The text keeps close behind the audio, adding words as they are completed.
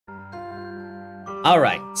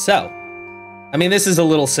Alright, so, I mean, this is a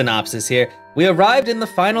little synopsis here. We arrived in the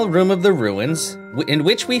final room of the ruins, in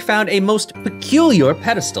which we found a most peculiar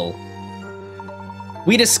pedestal.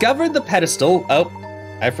 We discovered the pedestal. Oh,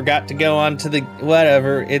 I forgot to go on to the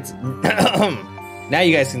whatever. It's now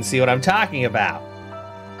you guys can see what I'm talking about.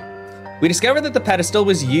 We discovered that the pedestal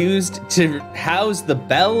was used to house the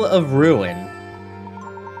Bell of Ruin.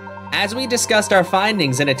 As we discussed our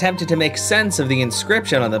findings and attempted to make sense of the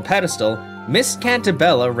inscription on the pedestal, Miss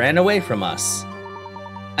Cantabella ran away from us.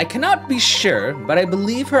 I cannot be sure, but I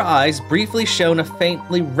believe her eyes briefly shone a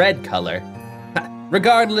faintly red color.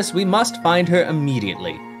 Regardless, we must find her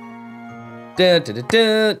immediately.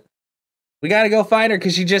 We gotta go find her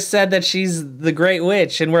because she just said that she's the Great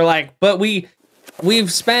Witch, and we're like, but we've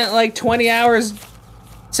spent like 20 hours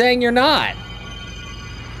saying you're not.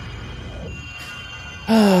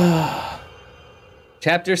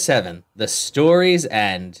 Chapter 7, The Story's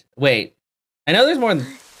End. Wait, I know there's more than...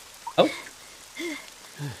 Oh.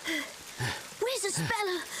 Where's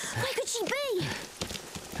Isabella? Where could she be?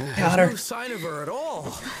 Got her. No sign of her at all.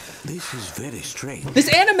 This is very strange.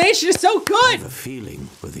 This animation is so I good! have a feeling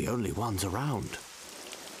we're the only ones around.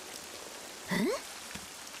 Huh?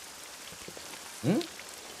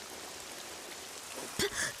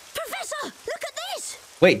 Professor, look at this!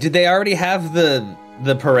 Wait, did they already have the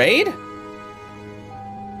parade?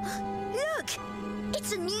 Look!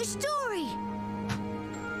 It's a new story!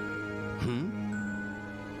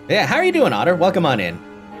 Yeah, how are you doing, Otter? Welcome on in.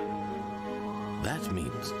 That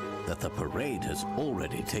means that the parade has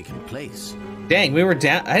already taken place. Dang, we were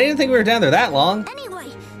down. I didn't think we were down there that long. Anyway,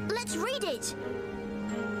 let's read it!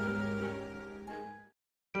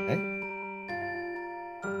 Okay.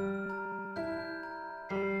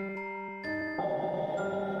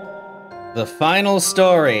 The final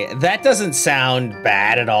story. That doesn't sound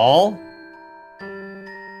bad at all.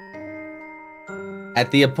 At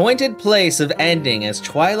the appointed place of ending as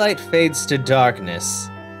twilight fades to darkness,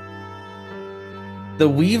 the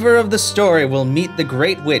weaver of the story will meet the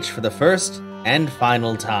Great Witch for the first and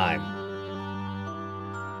final time.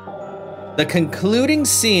 The concluding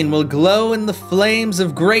scene will glow in the flames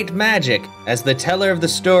of great magic as the teller of the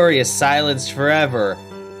story is silenced forever.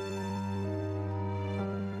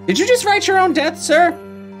 Did you just write your own death, sir?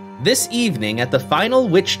 This evening, at the final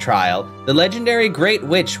witch trial, the legendary Great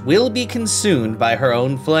Witch will be consumed by her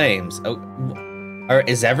own flames. Oh,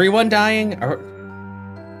 is everyone dying? Are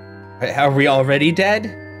we already dead?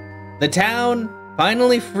 The town,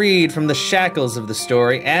 finally freed from the shackles of the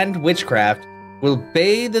story and witchcraft, will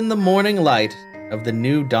bathe in the morning light of the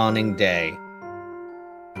new dawning day.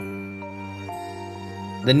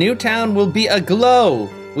 The new town will be aglow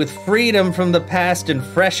with freedom from the past and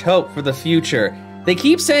fresh hope for the future. They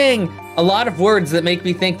keep saying a lot of words that make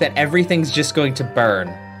me think that everything's just going to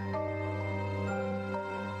burn.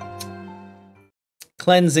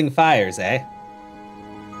 Cleansing fires, eh?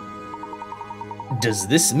 Does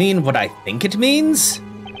this mean what I think it means?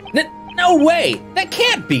 No way! That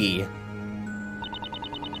can't be!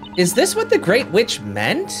 Is this what the Great Witch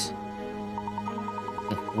meant?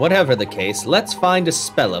 Whatever the case, let's find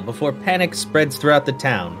Isabella before panic spreads throughout the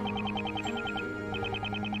town.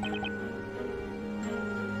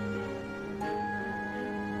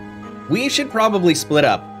 We should probably split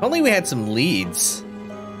up. If only we had some leads.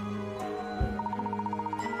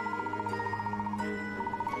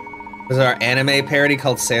 Was our anime parody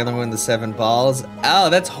called Sailor Moon and the Seven Balls? Oh,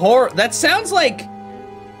 that's that sounds like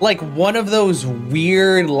one of those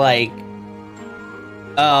weird hentai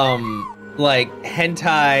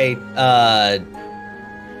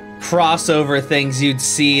crossover things you'd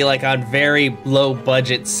see like on very low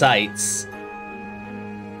budget sites.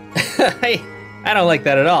 I don't like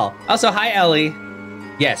that at all. Also, hi Ellie.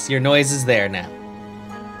 Yes, your noise is there now.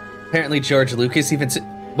 Apparently George Lucas even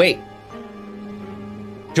wait.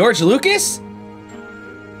 George Lucas?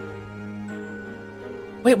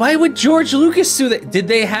 Wait, why would George Lucas sue that? Did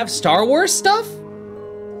they have Star Wars stuff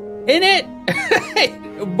in it?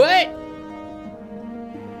 What?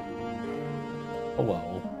 Oh,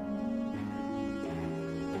 whoa.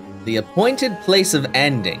 The appointed place of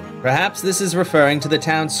ending. Perhaps this is referring to the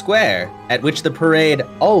town square, at which the parade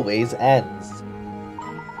always ends.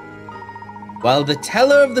 While the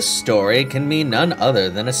teller of the story can mean none other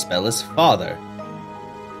than Isabella's father.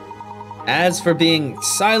 As for being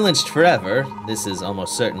silenced forever, this is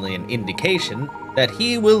almost certainly an indication that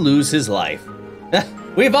he will lose his life.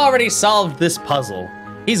 We've already solved this puzzle.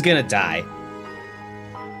 He's gonna die.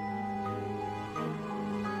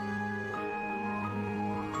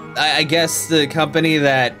 I guess the company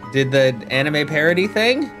that did the anime parody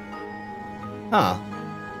thing? Huh.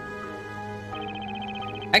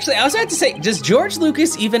 Actually, I also have to say, does George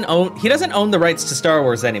Lucas even own... He doesn't own the rights to Star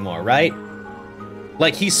Wars anymore, right?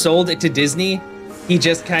 Like, he sold it to Disney. He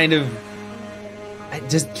just kind of...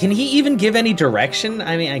 Can he even give any direction?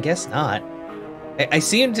 I mean, I guess not. I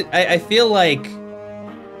feel like...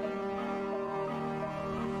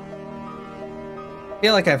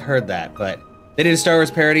 I've heard that, but... They did a Star Wars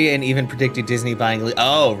parody and even predicted Disney buying...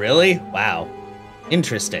 Oh, really? Wow.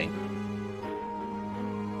 Interesting.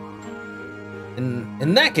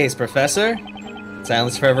 In that case, Professor,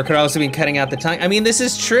 silence forever could also mean cutting out the tongue. I mean, this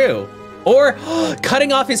is true. Or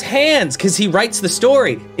cutting off his hands because he writes the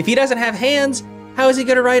story. If he doesn't have hands, how is he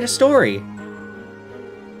gonna write a story?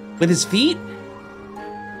 With his feet?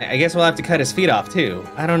 I guess we'll have to cut his feet off too.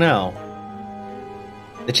 I don't know.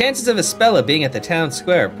 The chances of Espella being at the town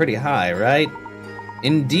square are pretty high, right?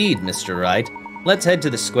 Indeed, Mr. Wright. Let's head to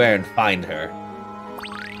the square and find her.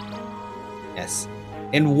 Yes.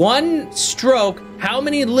 In one stroke, how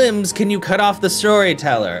many limbs can you cut off the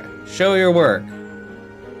storyteller? Show your work.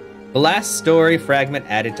 The last story fragment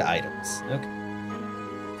added to items. Okay.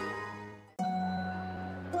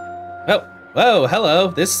 Oh, whoa, hello.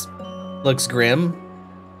 This looks grim.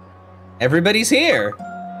 Everybody's here.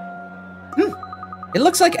 It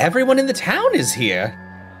looks like everyone in the town is here.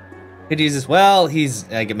 Could use this. Well, he's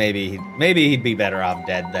like maybe he'd be better off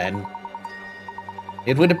dead then.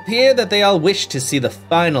 It would appear that they all wish to see the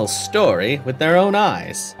final story with their own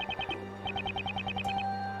eyes.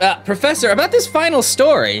 Professor, about this final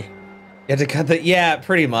story. You had to cut the, yeah,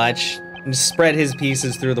 pretty much. And spread his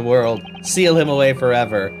pieces through the world. Seal him away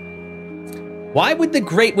forever. Why would the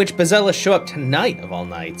Great Witch Bezella show up tonight of all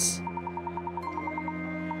nights?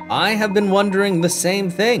 I have been wondering the same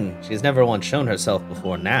thing. She's never once shown herself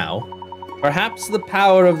before now. Perhaps the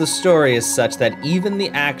power of the story is such that even the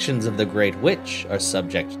actions of the Great Witch are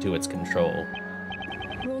subject to its control.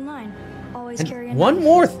 Rule 9. Always And carry a one knife.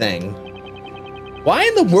 more thing. Why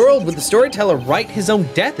in the world would the storyteller write his own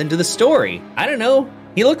death into the story? I don't know.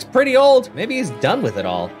 He looks pretty old. Maybe he's done with it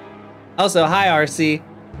all. Also, hi, RC.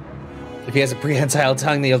 If he has a prehensile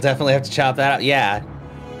tongue, then you'll definitely have to chop that out. Yeah.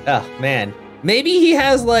 Oh, man. Maybe he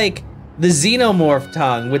has, like, the xenomorph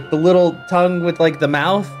tongue with the little tongue with, like, the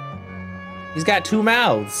mouth. He's got 2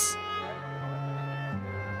 mouths.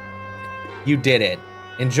 You did it.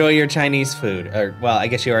 Enjoy your Chinese food. Or, well, I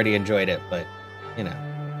guess you already enjoyed it, but, you know.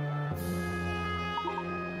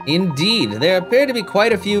 Indeed, there appear to be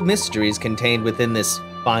quite a few mysteries contained within this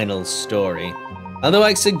final story. Although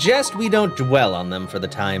I suggest we don't dwell on them for the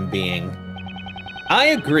time being. I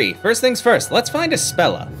agree. First things first, let's find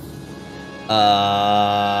Espella.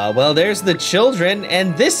 Well, there's the children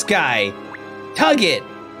and this guy. Tug it.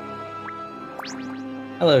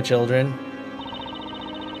 Hello, children.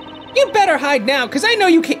 You better hide now, because I know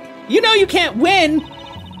you can't. You know you can't win.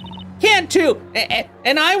 Can't too.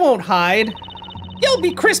 And I won't hide. You'll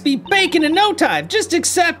be crispy bacon in no time. Just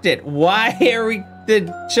accept it. Why are we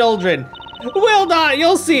the children? Will not.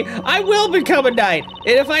 You'll see. I will become a knight.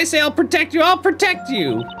 And if I say I'll protect you, I'll protect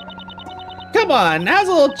you. Come on. How's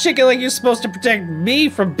a little chicken like you supposed to protect me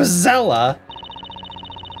from Bezella?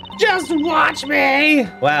 Just watch me.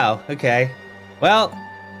 Wow. Okay. Well,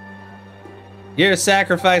 your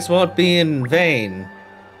sacrifice won't be in vain,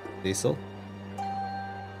 Cecil.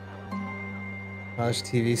 Watch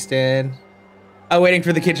TV stand. Oh, waiting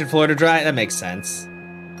for the kitchen floor to dry? That makes sense.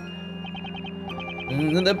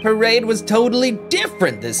 The parade was totally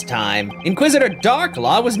different this time. Inquisitor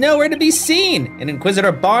Darklaw was nowhere to be seen, and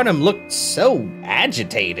Inquisitor Barnum looked so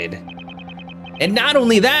agitated. And not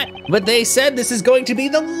only that, but they said this is going to be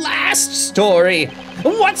the last story.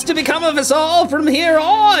 What's to become of us all from here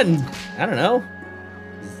on? I don't know.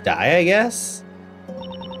 Just die, I guess?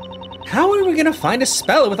 How are we gonna find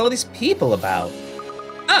Espella with all these people about?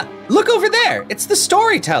 Ah, look over there. It's the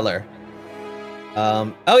storyteller.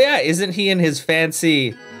 Oh yeah, isn't he in his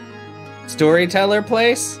fancy storyteller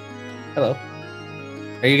place? Hello.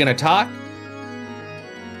 Are you gonna talk?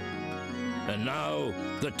 And now,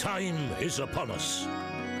 the time is upon us.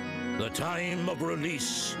 The time of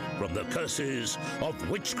release from the curses of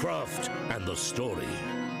witchcraft and the story.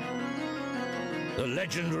 The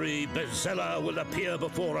legendary Bezella will appear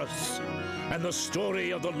before us, and the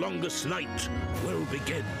story of the longest night will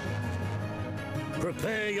begin.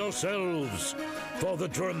 Prepare yourselves for the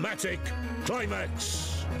dramatic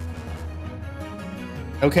climax.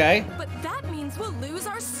 Okay. But that means we'll lose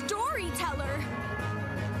our storyteller.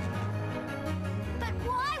 But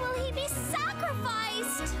why will he be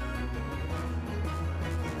sacrificed?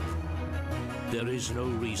 There is no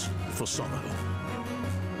reason for sorrow.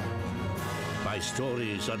 My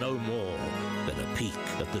stories are no more than a peek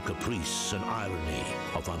at the caprice and irony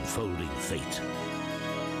of unfolding fate.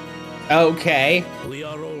 Okay. We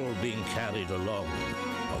are all being carried along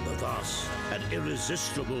on the vast and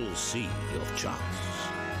irresistible sea of chance.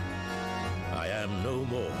 I am no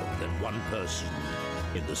more than one person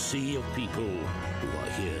in the sea of people who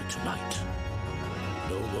are here tonight.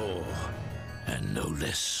 No more and no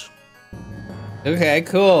less. Okay,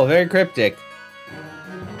 cool. Very cryptic.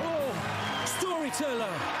 Oh, storyteller!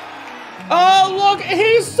 Oh, look,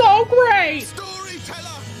 he's so great!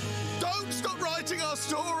 Storyteller! Don't stop writing our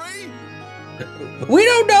story! We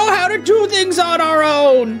don't know how to do things on our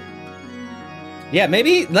own! Yeah,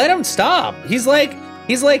 maybe let him stop. He's like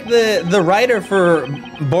the writer for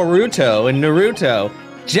Boruto and Naruto.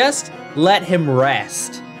 Just let him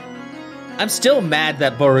rest. I'm still mad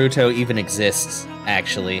that Boruto even exists,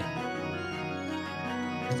 actually.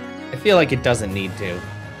 I feel like it doesn't need to.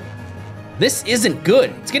 This isn't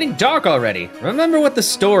good. It's getting dark already. Remember what the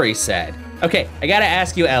story said. Okay, I gotta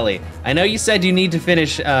ask you, Ellie. I know you said you need to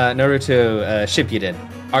finish Naruto Shippuden.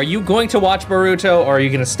 Are you going to watch Boruto, or are you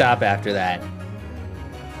gonna stop after that?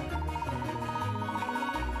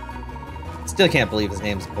 Still can't believe his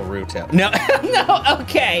name's Boruto. No, no,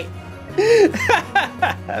 okay.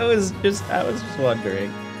 I was just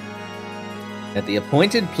wondering. At the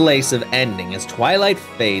appointed place of ending as twilight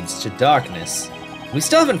fades to darkness, we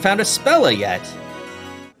still haven't found a speller yet.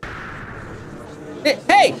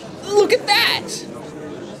 Hey, look at that!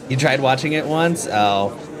 You tried watching it once?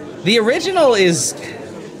 Oh. The original is,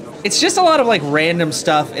 it's just a lot of like random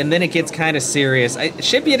stuff and then it gets kind of serious.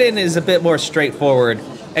 Shippuden is a bit more straightforward,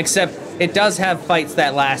 except it does have fights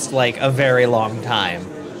that last like a very long time.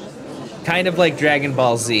 Kind of like Dragon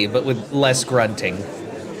Ball Z, but with less grunting.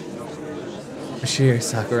 Sure,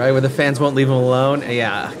 Sakurai, where the fans won't leave him alone.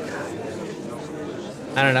 Yeah.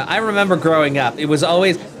 I don't know. I remember growing up, that was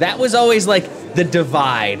always like the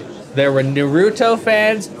divide. There were Naruto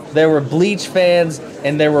fans, there were Bleach fans,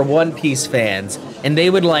 and there were One Piece fans. And they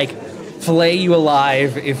would like flay you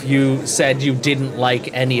alive if you said you didn't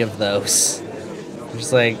like any of those. I'm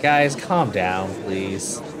just like, guys, calm down,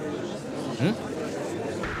 please.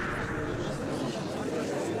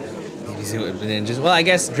 Ninjas. Well, I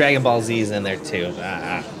guess Dragon Ball Z is in there too.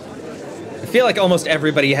 I feel like almost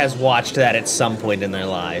everybody has watched that at some point in their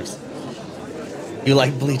lives. You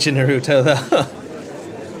like Bleach and Naruto, though?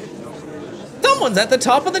 Someone's at the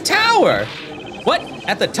top of the tower! What?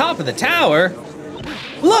 At the top of the tower?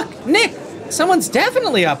 Look, Nick! Someone's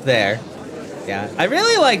definitely up there. Yeah, I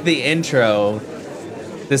really like the intro,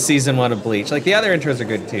 the season 1 of Bleach. Like, the other intros are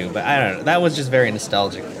good too, but I don't know. That was just very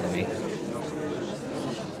nostalgic for me.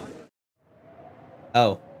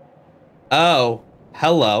 Oh. Oh.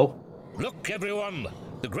 Hello. Look, everyone!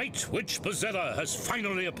 The great witch Bezella has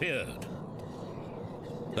finally appeared.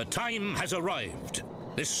 The time has arrived.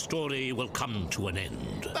 This story will come to an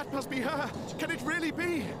end. That must be her! Can it really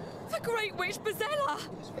be? The Great Witch Bezella!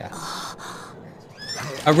 Yeah.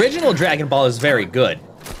 Original Dragon Ball is very good.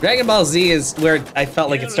 Dragon Ball Z is where I felt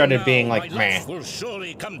like it started being like, meh. Life will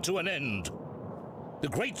surely come to an end. The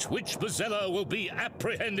great witch Bezella will be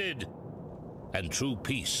apprehended, and true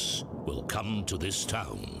peace will come to this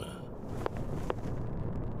town.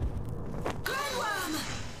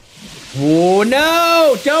 Oh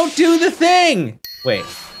no! Don't do the thing! Wait.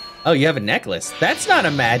 Oh, you have a necklace. That's not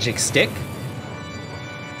a magic stick.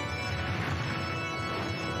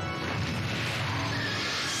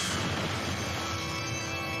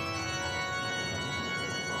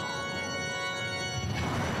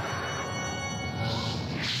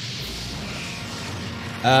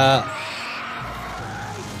 No,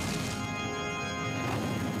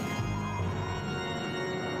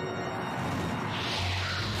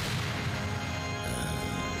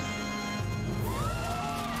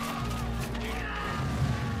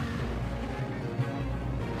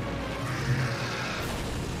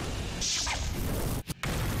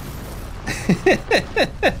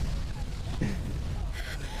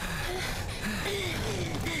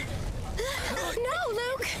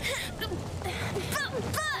 Luke!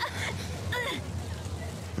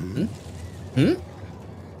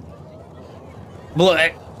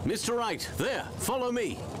 Blech. Mr. Wright, there, follow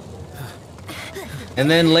me.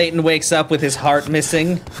 And then Layton wakes up with his heart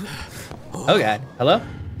missing. Oh god. Hello?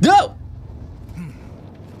 Go!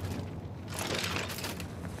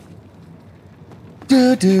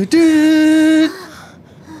 Do do do.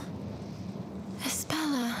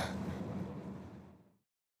 Espella.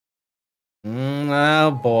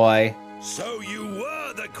 Oh boy. So you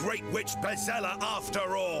were the Great Witch Bezella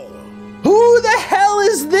after all! Who the hell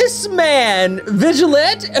is this man?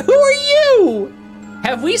 Vigilante? Who are you?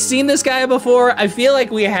 Have we seen this guy before? I feel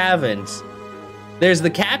like we haven't. There's the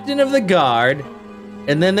captain of the guard,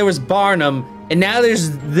 and then there was Barnum, And now there's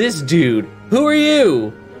this dude. Who are you?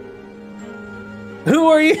 Who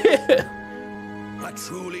are you? A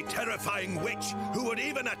truly terrifying witch who would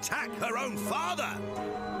even attack her own father.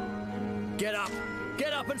 Get up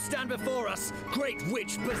and stand before us, great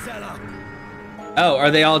witch Bezella. Oh,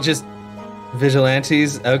 are they all just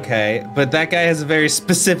vigilantes? Okay, but that guy has a very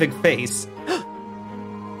specific face.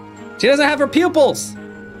 She doesn't have her pupils.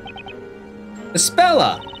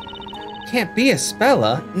 Espella. Can't be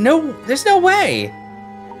Espella. No, there's no way.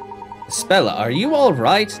 Espella, are you all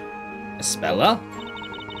right? Espella?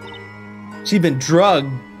 She been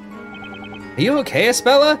drugged. Are you okay,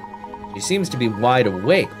 Espella? She seems to be wide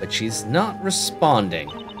awake, but she's not responding.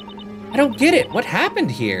 I don't get it. What happened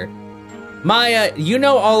here? Maya, you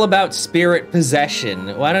know all about spirit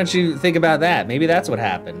possession. Why don't you think about that? Maybe that's what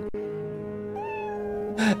happened.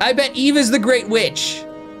 I bet Eve is the Great Witch.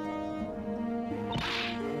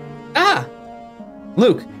 Ah,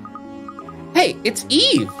 Luke. Hey, it's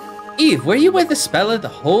Eve. Eve, were you with Espella the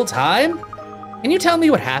whole time? Can you tell me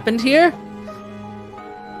what happened here?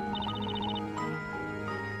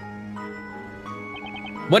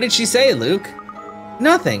 What did she say, Luke?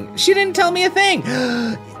 Nothing. She didn't tell me a thing.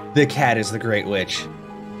 The cat is the Great Witch.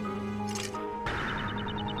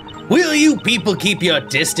 Will you people keep your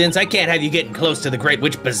distance? I can't have you getting close to the Great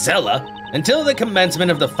Witch Bezella. Until the commencement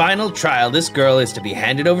of the final trial, this girl is to be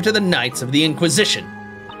handed over to the Knights of the Inquisition.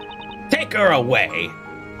 Take her away.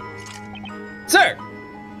 Sir!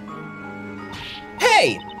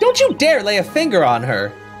 Hey, don't you dare lay a finger on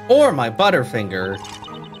her. Or my butterfinger.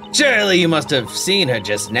 Surely you must have seen her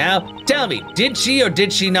just now. Tell me, did she or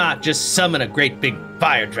did she not just summon a great big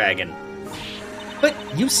fire dragon? But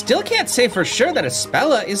you still can't say for sure that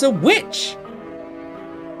Espella is a witch.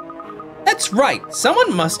 That's right.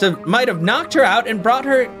 Someone might have knocked her out and brought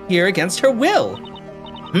her here against her will.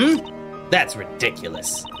 That's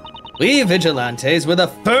ridiculous. We vigilantes were the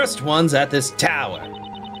first ones at this tower.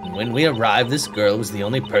 And when we arrived, this girl was the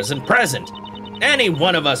only person present. Any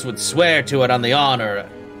one of us would swear to it on their honor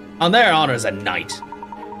as a knight.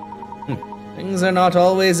 Things are not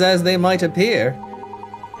always as they might appear.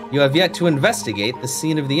 You have yet to investigate the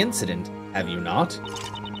scene of the incident, have you not?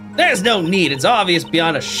 There's no need. It's obvious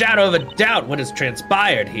beyond a shadow of a doubt what has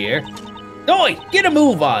transpired here. Oi, get a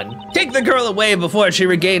move on. Take the girl away before she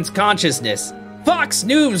regains consciousness. Fox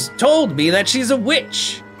News told me that she's a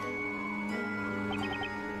witch.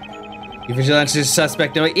 You vigilante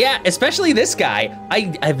suspect. Yeah, especially this guy.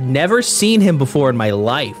 I've never seen him before in my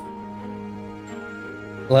life.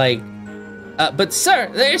 Like, but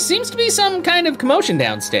sir, there seems to be some kind of commotion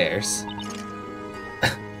downstairs.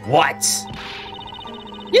 What?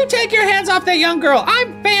 You take your hands off that young girl.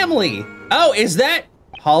 I'm family. Oh, is that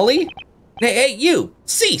Polly? Hey, you,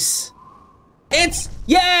 cease. It's,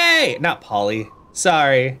 yay! Not Polly,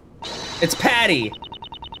 sorry. It's Patty.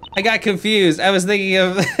 I got confused. I was thinking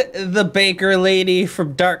of the baker lady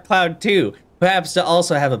from Dark Cloud 2, who happens to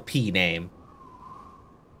also have a P name.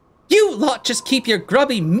 You lot just keep your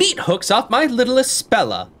grubby meat hooks off my little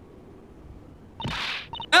Espella.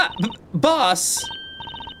 Boss.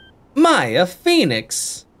 Maya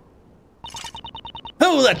Phoenix.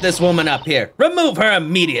 Who let this woman up here? Remove her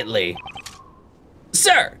immediately.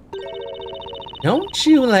 Sir. Don't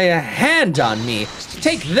you lay a hand on me.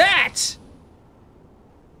 Take that.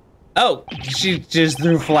 Oh, she just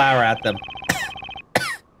threw flour at them.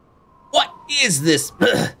 What is this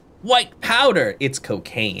white powder? It's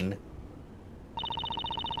cocaine.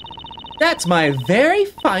 That's my very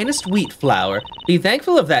finest wheat flour. Be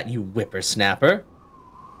thankful of that, you whippersnapper.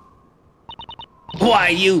 Why,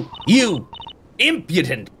 you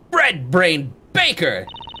impudent bread-brained baker.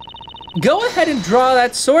 Go ahead and draw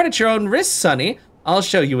that sword at your own wrist, Sonny. I'll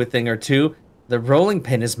show you a thing or two. The rolling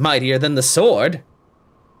pin is mightier than the sword.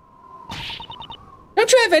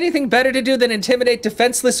 Don't you have anything better to do than intimidate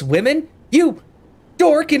defenseless women? You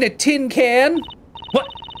dork in a tin can?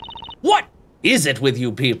 What is it with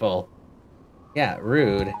you people? Yeah,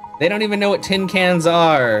 rude. They don't even know what tin cans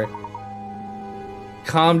are.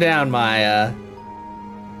 Calm down, Maya.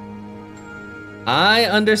 I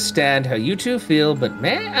understand how you two feel, but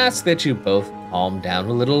may I ask that you both calm down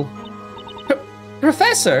a little?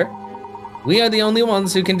 Professor, we are the only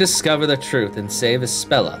ones who can discover the truth and save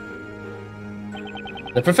Espella.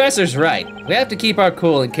 The professor's right. We have to keep our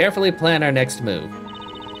cool and carefully plan our next move.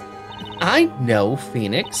 I know,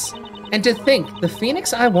 Phoenix. And to think, the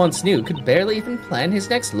Phoenix I once knew could barely even plan his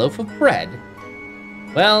next loaf of bread.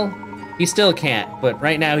 Well, he still can't, but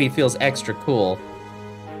right now he feels extra cool.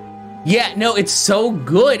 Yeah, no, it's so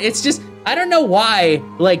good. It's just, I don't know why,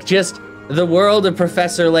 like, just the world of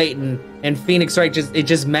Professor Layton and Phoenix Wright, it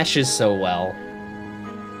just meshes so well.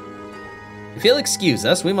 If you'll excuse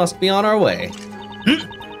us, we must be on our way.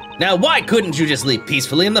 Now, why couldn't you just leave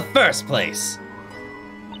peacefully in the first place?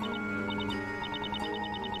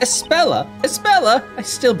 Espella, Espella, I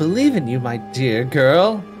still believe in you, my dear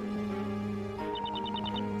girl.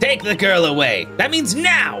 Take the girl away. That means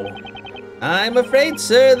now. I'm afraid,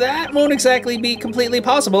 sir, that won't exactly be completely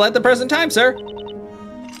possible at the present time, sir.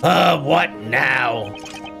 What now?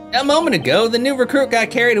 A moment ago, the new recruit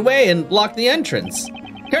got carried away and blocked the entrance.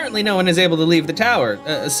 Currently, no one is able to leave the tower,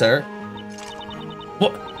 sir.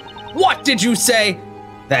 What did you say?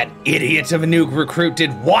 That idiot of a new recruit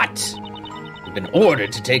did what? We've been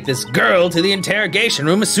ordered to take this girl to the interrogation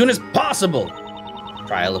room as soon as possible. The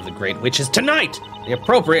trial of the Great Witch is tonight. The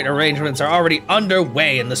appropriate arrangements are already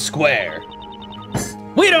underway in the square.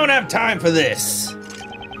 We don't have time for this.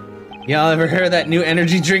 Y'all ever heard of that new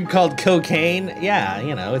energy drink called cocaine? Yeah,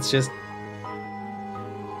 you know, it's just...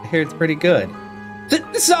 I hear it's pretty good.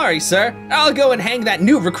 Sorry, sir. I'll go and hang that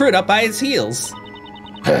new recruit up by his heels.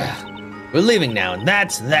 We're leaving now, and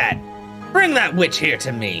that's that. Bring that witch here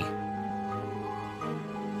to me.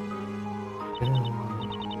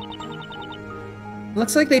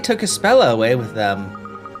 Looks like they took Espella away with them.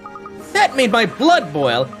 That made my blood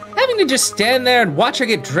boil. Having to just stand there and watch her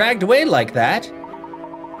get dragged away like that.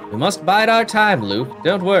 We must bide our time, Luke.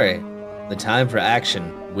 Don't worry. The time for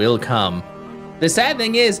action will come. The sad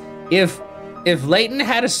thing is, if Layton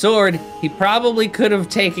had a sword, he probably could have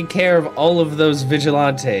taken care of all of those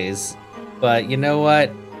vigilantes. But you know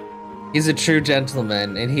what? He's a true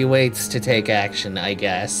gentleman, and he waits to take action, I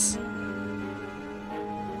guess.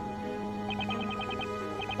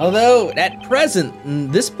 Although, at present,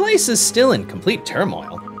 this place is still in complete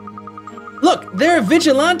turmoil. Look, there are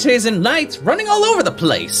vigilantes and knights running all over the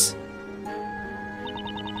place.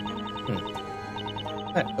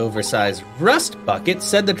 That oversized rust bucket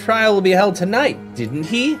said the trial will be held tonight, didn't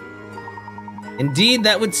he? Indeed,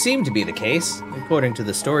 that would seem to be the case, according to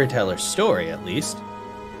the storyteller's story, at least.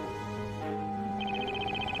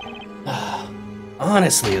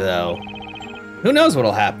 Honestly, though, who knows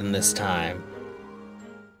what'll happen this time?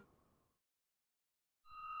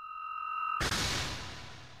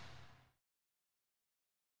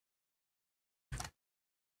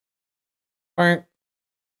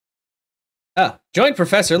 Join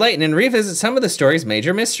Professor Layton and revisit some of the story's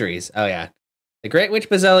major mysteries. Oh yeah. The Great Witch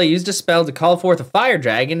Bezella used a spell to call forth a fire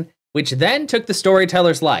dragon, which then took the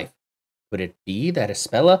storyteller's life. Could it be that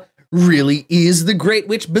Espella really is the Great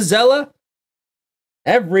Witch Bezella?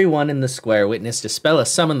 Everyone in the square witnessed Espella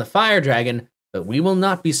summon the fire dragon, but we will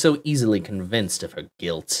not be so easily convinced of her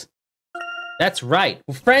guilt. That's right,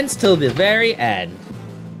 we're friends till the very end.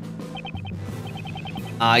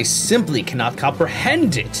 I simply cannot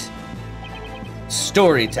comprehend it.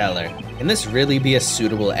 Storyteller, can this really be a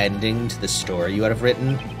suitable ending to the story you have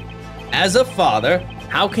written? As a father,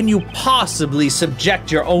 how can you possibly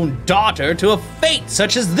subject your own daughter to a fate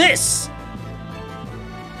such as this?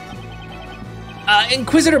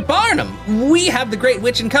 Inquisitor Barnum, we have the Great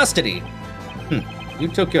Witch in custody. You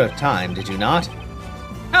took your time, did you not?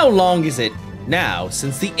 How long is it now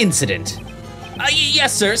since the incident?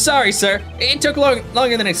 Yes, sir. Sorry, sir. It took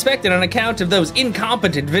longer than expected on account of those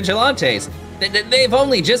incompetent vigilantes. They've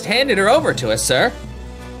only just handed her over to us, sir.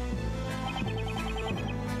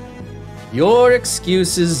 Your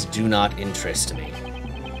excuses do not interest me.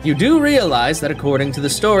 You do realize that according to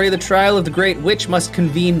the story, the trial of the Great Witch must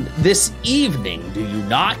convene this evening, do you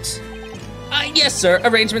not? Yes, sir.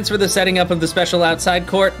 Arrangements for the setting up of the special outside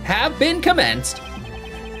court have been commenced.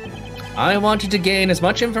 I wanted to gain as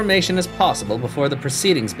much information as possible before the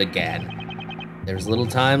proceedings began. There's little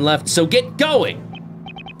time left, so get going!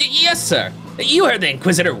 Yes, sir. You heard the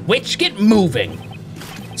Inquisitor Witch. Get moving.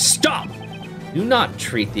 Stop! Do not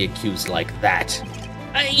treat the accused like that.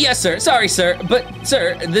 Yes, sir. Sorry, sir. But,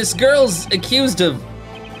 sir, this girl's accused of...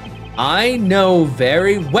 I know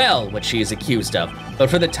very well what she is accused of, but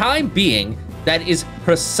for the time being, that is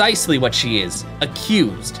precisely what she is.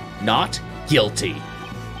 Accused, not guilty.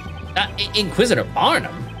 Inquisitor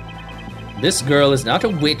Barnum? This girl is not a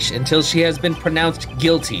witch until she has been pronounced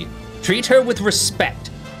guilty. Treat her with respect.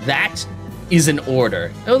 That is an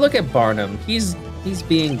order. Oh, look at Barnum. He's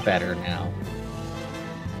being better now.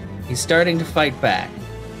 He's starting to fight back.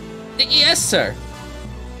 Yes, sir.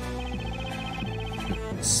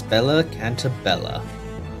 Spella Cantabella.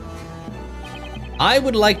 I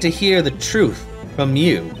would like to hear the truth from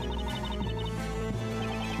you.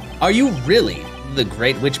 Are you really the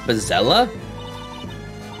Great Witch Bezella?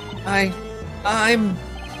 I'm...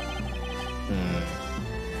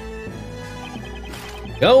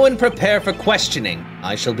 Go and prepare for questioning.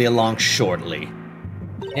 I shall be along shortly.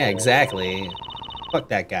 Yeah, exactly. Fuck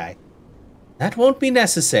that guy. That won't be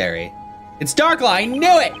necessary. It's Darklaw, I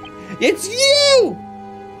knew it! It's you!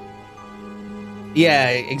 Yeah,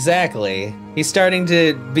 exactly. He's starting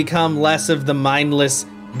to become less of the mindless,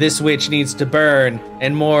 this witch needs to burn,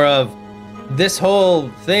 and more of, this whole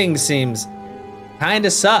thing seems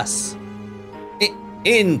kinda sus.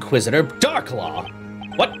 Inquisitor Darklaw!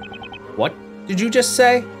 What did you just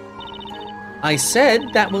say? I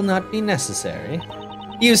said that will not be necessary.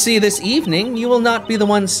 You see, this evening, you will not be the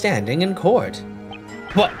one standing in court.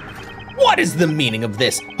 What is the meaning of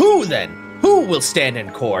this? Who then? Who will stand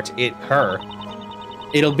in court? Her.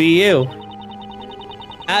 It'll be you.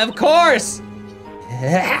 Of course!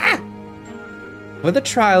 For the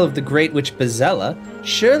trial of the Great Witch Bezella,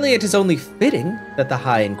 surely it is only fitting that the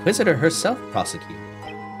High Inquisitor herself prosecute.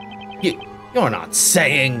 You're not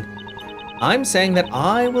saying... I'm saying that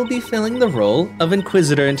I will be filling the role of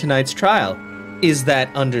Inquisitor in tonight's trial. Is that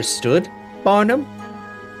understood, Barnum?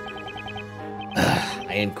 High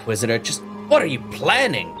Inquisitor, just what are you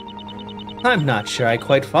planning? I'm not sure I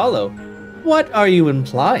quite follow. What are you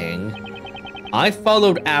implying? I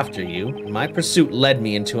followed after you, and my pursuit led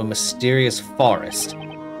me into a mysterious forest.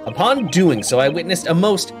 Upon doing so, I witnessed a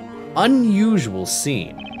most unusual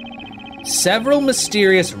scene. Several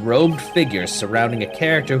mysterious robed figures surrounding a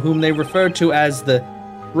character whom they referred to as the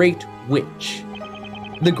Great Witch.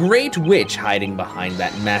 The Great Witch hiding behind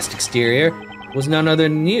that masked exterior was none other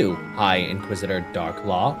than you, High Inquisitor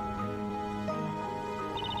Darklaw.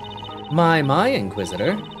 My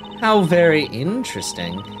Inquisitor. How very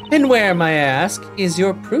interesting. And where, may I ask, is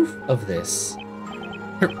your proof of this?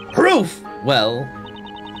 Proof? Well,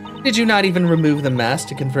 did you not even remove the mask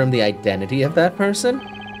to confirm the identity of that person?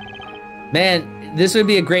 Man, this would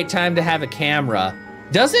be a great time to have a camera.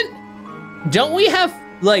 Don't we have,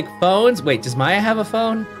 like, phones? Wait, does Maya have a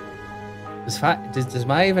phone? Does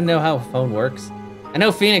Maya even know how a phone works? I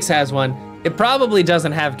know Phoenix has one. It probably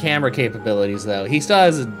doesn't have camera capabilities, though. He still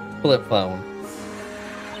has a flip phone.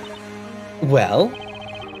 Well,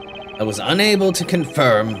 I was unable to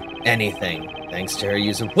confirm anything. Thanks to her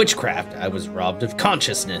use of witchcraft, I was robbed of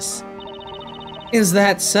consciousness. Is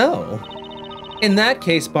that so? In that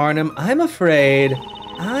case, Barnum, I'm afraid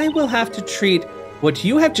I will have to treat what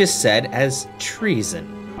you have just said as treason.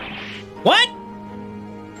 What?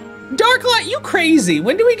 Darklaw, you crazy.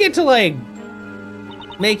 When do we get to, like,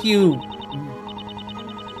 make you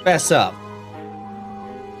fess up?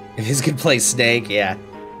 If he's gonna play Snake, yeah.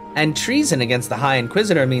 And treason against the High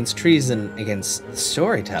Inquisitor means treason against the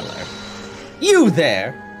storyteller. You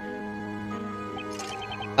there!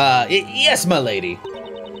 Yes, my lady.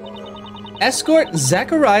 Escort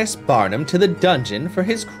Zacharias Barnum to the dungeon for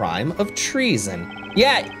his crime of treason.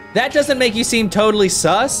 Yeah, that doesn't make you seem totally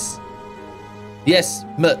sus? Yes,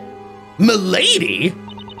 milady?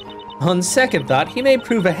 On second thought, he may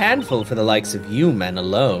prove a handful for the likes of you men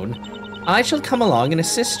alone. I shall come along and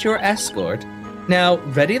assist your escort. Now,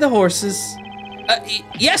 ready the horses.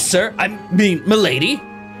 Yes, sir. I mean, milady.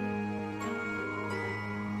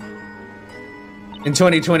 In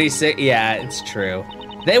 2026, yeah, it's true.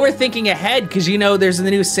 They were thinking ahead because, you know, there's the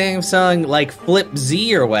new Samsung, like, Flip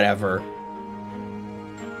Z or whatever.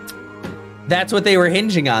 That's what they were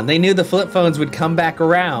hinging on. They knew the flip phones would come back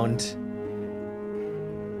around.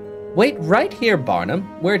 Wait right here,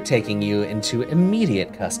 Barnum. We're taking you into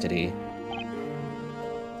immediate custody.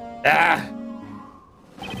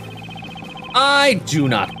 I do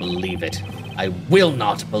not believe it. I will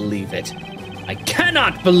not believe it. I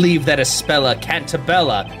cannot believe that Espella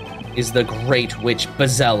Cantabella is the Great Witch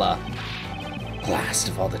Bezella. Last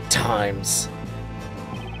of all the times.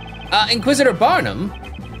 Inquisitor Barnum,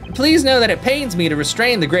 please know that it pains me to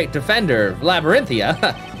restrain the Great Defender of Labyrinthia.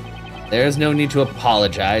 There is no need to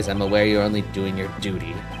apologize. I'm aware you're only doing your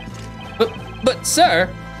duty. But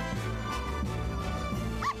sir...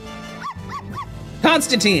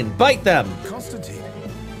 Constantine, bite them! Constantine,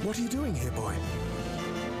 what are you doing here, boy?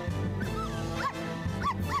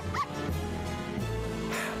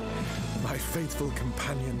 My faithful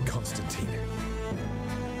companion, Constantine.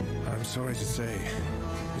 I'm sorry to say,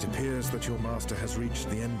 it appears that your master has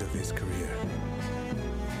reached the end of his career.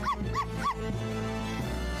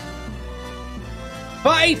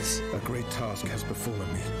 Fight! A great task has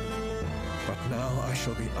befallen me, but now I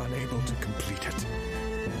shall be unable to complete it.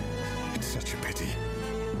 It's such a pity.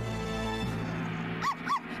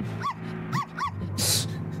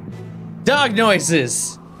 Dog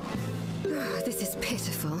noises! This is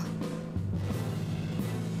pitiful.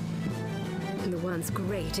 And the once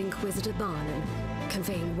great Inquisitor Barnum,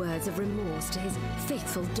 conveying words of remorse to his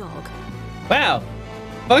faithful dog. Wow.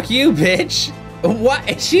 Fuck you, bitch.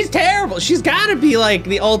 What? She's terrible. She's gotta be like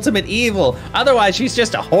the ultimate evil. Otherwise, she's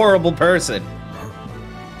just a horrible person.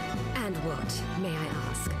 And what, may I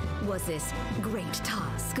ask, was this great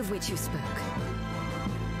task of which you spoke?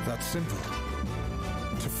 That's simple.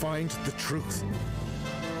 To find the truth.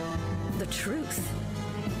 The truth?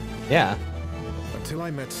 Yeah. Until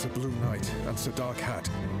I met Sir Blue Knight and Sir Dark Hat,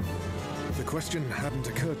 the question hadn't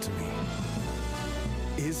occurred to me.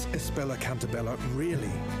 Is Espella Cantabella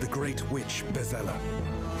really the Great Witch Bezella?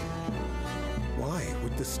 Why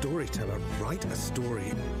would the storyteller write a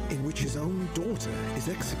story in which his own daughter is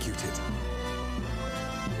executed?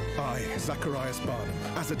 I, Zacharias Barnum,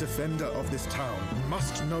 as a defender of this town,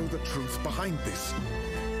 must know the truth behind this.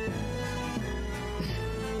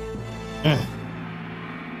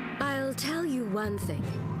 I'll tell you one thing,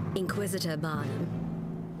 Inquisitor Barnum.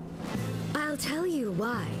 I'll tell you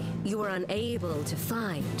why you were unable to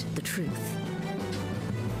find the truth.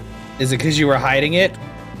 Is it because you were hiding it?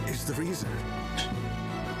 Is the reason.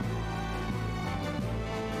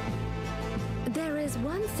 There is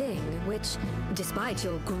one thing which, despite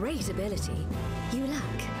your great ability, you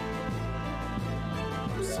lack.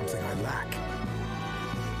 Something I lack.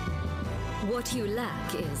 What you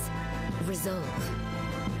lack is resolve.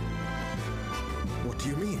 What do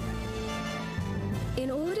you mean? In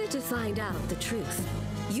order to find out the truth,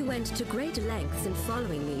 you went to great lengths in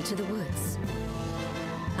following me to the woods.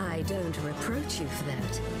 I don't reproach you for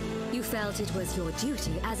that. You felt it was your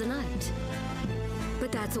duty as a knight.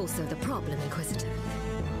 But that's also the problem, Inquisitor.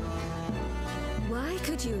 Why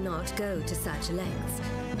could you not go to such lengths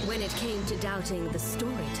when it came to doubting the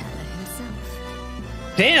storyteller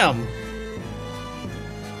himself? Damn.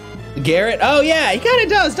 Garrett? Oh yeah, he kind of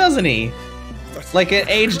does, doesn't he? Like an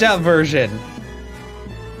aged up version.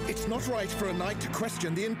 It's not right for a knight to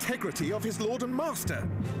question the integrity of his lord and master.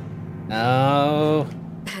 Oh.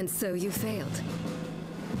 And so you failed.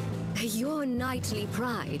 Your knightly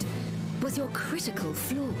pride was your critical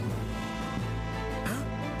flaw. Huh?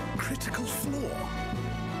 Critical flaw?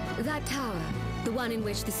 That tower, the one in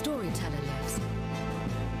which the storyteller lives.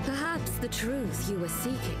 Perhaps the truth you were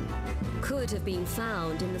seeking could have been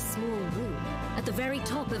found in the small room at the very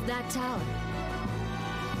top of that tower.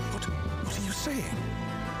 What are you saying?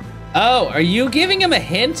 Oh, are you giving him a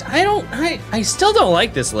hint? I still don't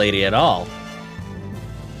like this lady at all.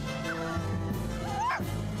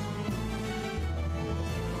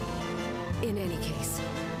 In any case,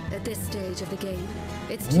 at this stage of the game,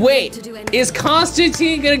 it's too late Wait, to do anything. is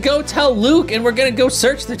Constantine gonna go tell Luke and we're gonna go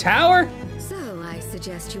search the tower? So I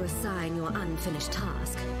suggest you assign your unfinished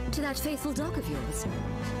task to that faithful dog of yours.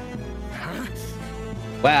 Huh?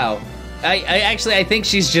 Wow. I think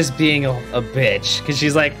she's just being a bitch, because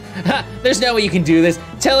she's like, ha, there's no way you can do this.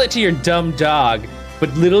 Tell it to your dumb dog.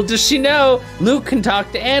 But little does she know, Luke can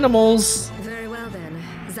talk to animals. Very well then,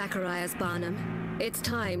 Zacharias Barnum. It's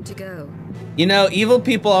time to go. You know, evil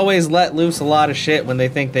people always let loose a lot of shit when they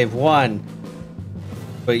think they've won.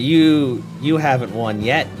 But you haven't won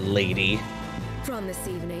yet, lady. From this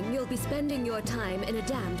evening, you'll be spending your time in a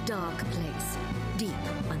damned dark place, deep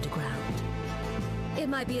underground. It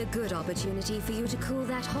might be a good opportunity for you to cool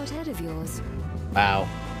that hot head of yours. Wow.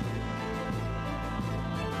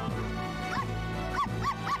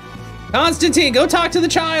 Constantine, go talk to the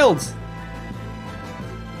child!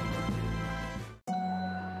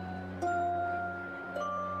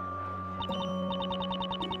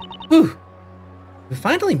 Whew. We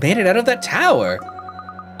finally made it out of that tower.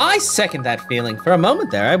 I second that feeling. For a moment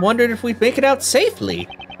there, I wondered if we'd make it out safely.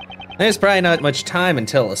 There's probably not much time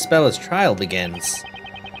until Espella's trial begins.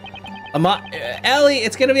 Ellie,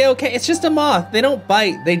 it's gonna be okay. It's just a moth. They don't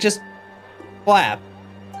bite, they just flap.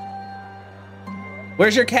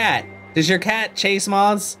 Where's your cat? Does your cat chase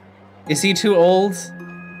moths? Is he too old?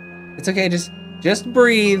 It's okay, just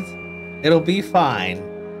breathe. It'll be fine.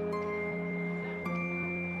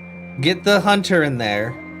 Get the hunter in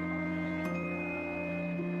there.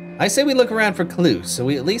 I say we look around for clues, so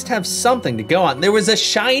we at least have something to go on. There was a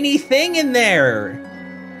shiny thing in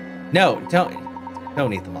there! No, don't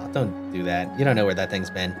eat the moth. Don't do that. You don't know where that thing's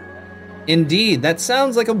been. Indeed, that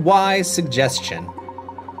sounds like a wise suggestion.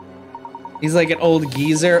 He's like an old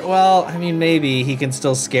geezer. Well, I mean, maybe he can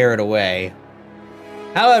still scare it away.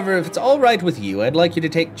 However, if it's all right with you, I'd like you to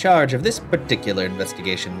take charge of this particular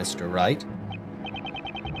investigation, Mr. Wright.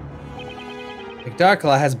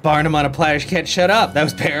 McDarklaw has Barnum on a platter. She can't shut up. That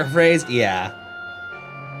was paraphrased. Yeah.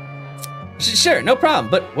 Sure, no problem.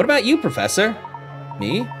 But what about you, Professor?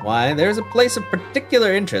 Me? Why, there's a place of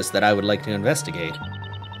particular interest that I would like to investigate.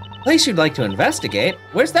 Place you'd like to investigate?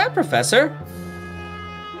 Where's that, Professor?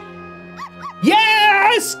 Yeah!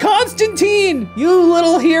 Yes, Constantine! You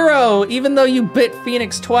little hero! Even though you bit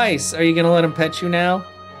Phoenix twice, are you gonna let him pet you now?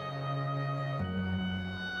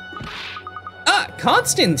 Ah,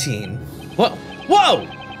 Constantine! Whoa! Whoa!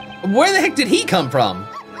 Where the heck did he come from?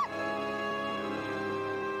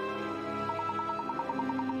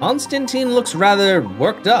 Constantine looks rather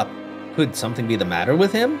worked up. Could something be the matter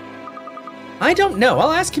with him? I don't know.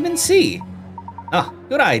 I'll ask him and see. Ah,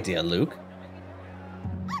 good idea, Luke.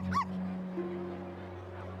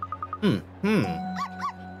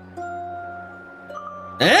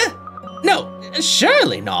 Eh? No,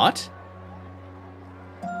 surely not.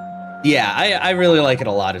 Yeah, I really like it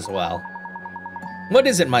a lot as well. What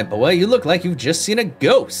is it, my boy? You look like you've just seen a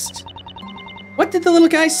ghost. What did the little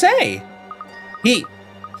guy say? He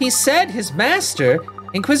said his master,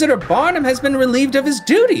 Inquisitor Barnum, has been relieved of his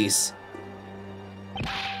duties.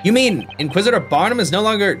 You mean Inquisitor Barnum is no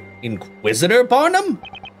longer Inquisitor Barnum?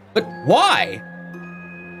 But why?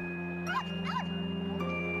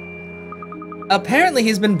 Apparently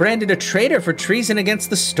he's been branded a traitor for treason against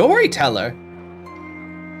the storyteller.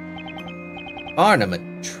 Barnum,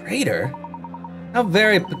 a traitor? How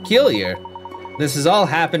very peculiar. This has all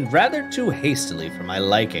happened rather too hastily for my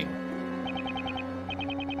liking.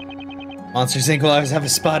 Monsters Inc. will always have a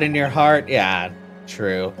spot in your heart. Yeah,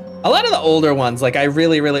 true. A lot of the older ones, like I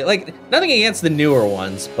really, like, nothing against the newer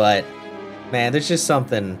ones, but man, there's just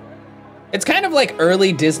something. It's kind of like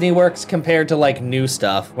early Disney works compared to like new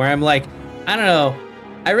stuff, where I'm like, I don't know,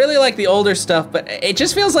 I really like the older stuff, but it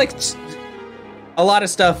just feels like a lot of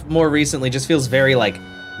stuff more recently just feels very like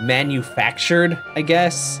manufactured, I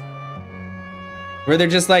guess. Where they're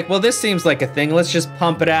just like, well, this seems like a thing, let's just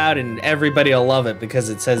pump it out and everybody will love it because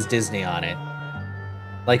it says Disney on it.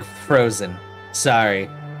 Like Frozen. Sorry.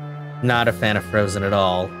 Not a fan of Frozen at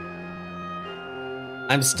all.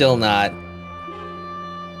 I'm still not.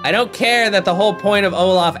 I don't care that the whole point of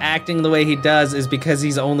Olaf acting the way he does is because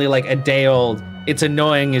he's only like a day old. It's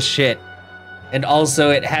annoying as shit. And also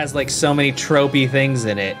it has like so many tropey things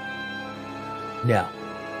in it. No.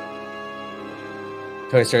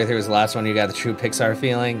 Toy Story 3 was the last one you got the true Pixar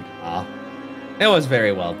feeling. Aw. It was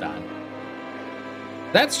very well done.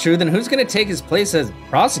 That's true, then who's gonna take his place as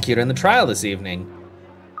prosecutor in the trial this evening?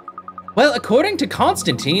 Well, according to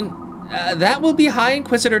Constantine, that will be High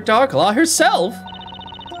Inquisitor Darklaw herself.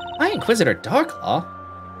 High Inquisitor Darklaw?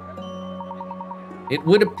 It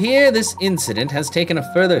would appear this incident has taken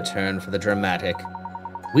a further turn for the dramatic.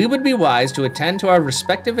 We would be wise to attend to our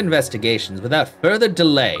respective investigations without further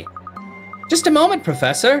delay. Just a moment,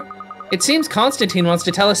 Professor. It seems Constantine wants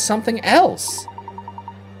to tell us something else.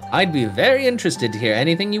 I'd be very interested to hear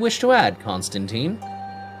anything you wish to add, Constantine.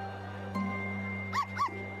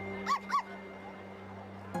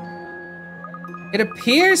 It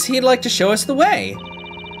appears he'd like to show us the way.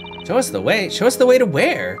 Show us the way? Show us the way to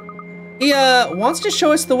where? He, wants to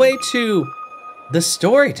show us the way to the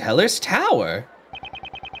Storyteller's Tower.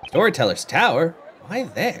 Storyteller's Tower? Why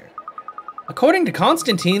there? According to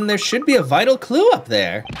Constantine, there should be a vital clue up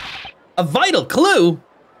there. A vital clue?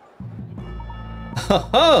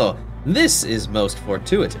 Oh, this is most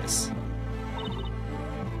fortuitous.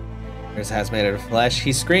 There's Hazmade out of flesh.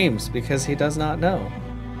 He screams because he does not know.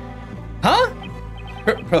 Huh?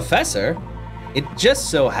 Professor? It just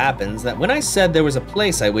so happens that when I said there was a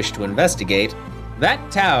place I wished to investigate,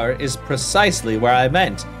 that tower is precisely where I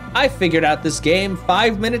meant. I figured out this game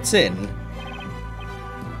 5 minutes in.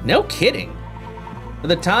 No kidding. For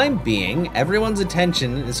the time being, everyone's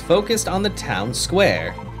attention is focused on the town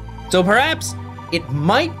square. So perhaps it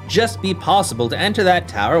might just be possible to enter that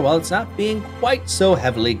tower while it's not being quite so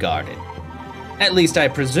heavily guarded. At least I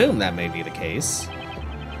presume that may be the case.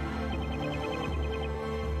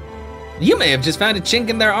 You may have just found a chink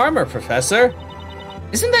in their armor, Professor.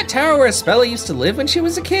 Isn't that tower where Espella used to live when she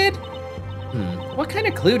was a kid? What kind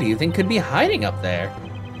of clue do you think could be hiding up there?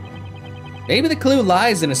 Maybe the clue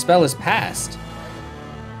lies in Espella's past.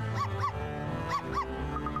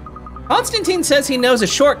 Constantine says he knows a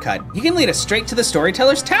shortcut. He can lead us straight to the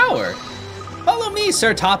Storyteller's Tower. Follow me,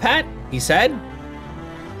 Sir Top Hat, he said.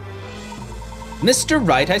 Mr.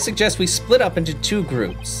 Wright, I suggest we split up into 2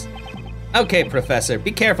 groups. Okay, Professor,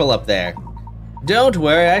 be careful up there. Don't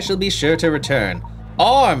worry, I shall be sure to return,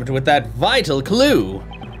 armed with that vital clue.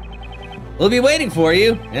 We'll be waiting for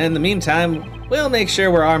you, and in the meantime, we'll make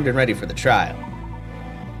sure we're armed and ready for the trial.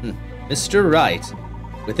 Mr. Wright,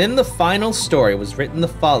 within the final story was written the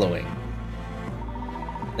following.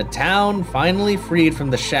 The town, finally freed from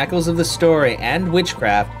the shackles of the story and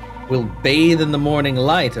witchcraft, will bathe in the morning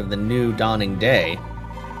light of the new dawning day.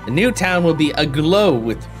 The new town will be aglow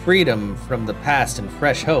with freedom from the past and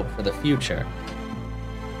fresh hope for the future.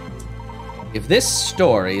 If this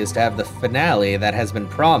story is to have the finale that has been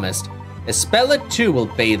promised, Espella too will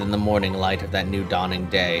bathe in the morning light of that new dawning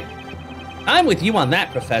day. I'm with you on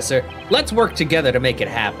that, Professor. Let's work together to make it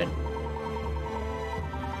happen.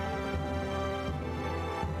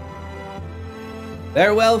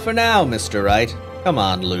 Farewell for now, Mr. Wright. Come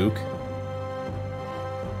on, Luke.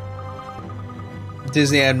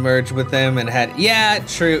 Disney had merged with them and had... Yeah,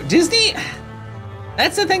 true. Disney...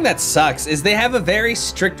 That's the thing that sucks, is they have a very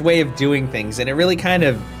strict way of doing things, and it really kind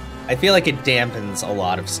of... I feel like it dampens a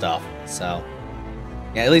lot of stuff, so...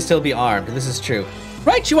 Yeah, at least he'll be armed. This is true.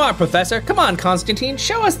 Right you are, Professor. Come on, Constantine.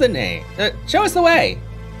 Show us the name. Show us the way.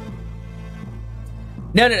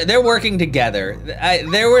 No, they're working together.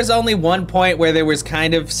 There was only one point where there was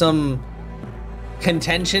kind of some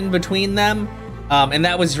contention between them, and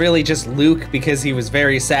that was really just Luke because he was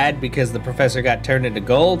very sad because the professor got turned into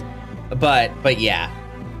gold. But yeah,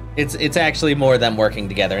 it's actually more them working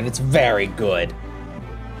together, and it's very good.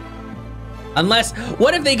 Unless,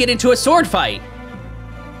 what if they get into a sword fight?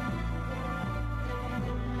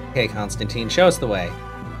 Okay, Constantine, show us the way.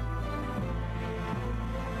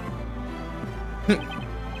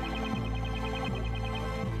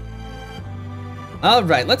 All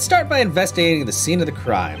right, let's start by investigating the scene of the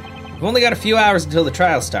crime. We've only got a few hours until the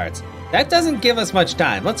trial starts. That doesn't give us much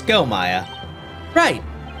time. Let's go, Maya. Right.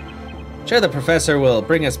 Sure, the professor will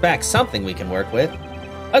bring us back something we can work with.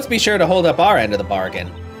 Let's be sure to hold up our end of the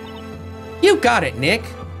bargain. You got it, Nick.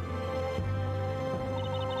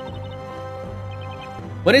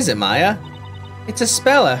 What is it, Maya? It's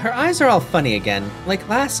Espella. Her eyes are all funny again, like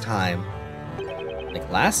last time. Like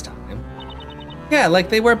last time? Yeah, like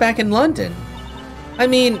they were back in London. I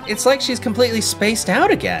mean, it's like she's completely spaced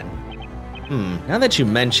out again. Now that you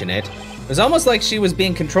mention it, it was almost like she was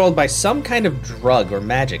being controlled by some kind of drug or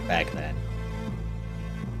magic back then.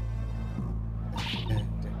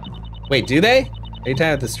 Wait, do they? Are you talking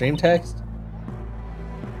about the stream text?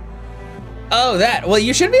 Oh, that. Well,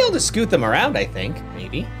 you should be able to scoot them around, I think.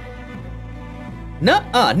 Maybe.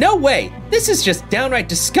 Nuh-uh, no way. This is just downright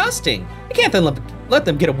disgusting. You can't let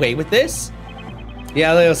them get away with this.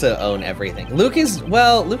 Yeah, they also own everything. Luke is,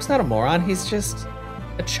 well, Luke's not a moron. He's just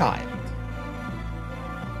a child.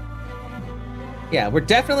 Yeah, we're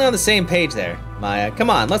definitely on the same page there, Maya. Come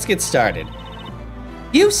on, let's get started.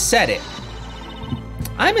 You said it.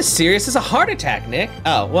 I'm as serious as a heart attack, Nick.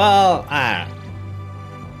 Oh, well,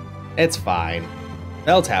 it's fine.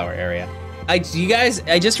 Bell Tower area. You guys,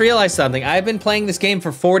 I just realized something. I've been playing this game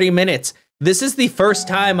for 40 minutes. This is the first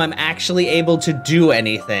time I'm actually able to do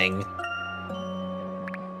anything.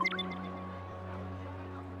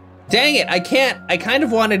 Dang it, I can't. I kind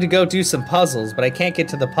of wanted to go do some puzzles, but I can't get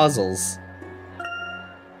to the puzzles.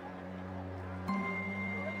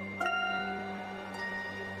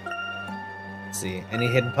 Let's see, any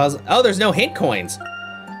hidden puzzle? Oh, there's no hint coins.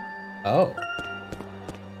 Oh.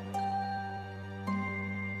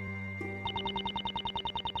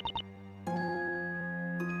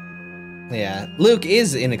 Yeah, Luke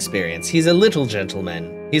is inexperienced. He's a little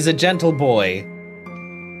gentleman. He's a gentle boy.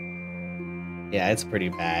 Yeah, it's pretty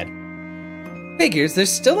bad. Figures, there's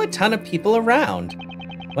still a ton of people around.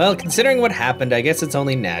 Well, considering what happened, I guess it's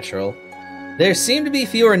only natural. There seem to be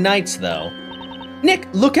fewer knights, though. Nick,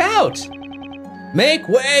 look out! Make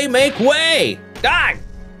way, make way! Die!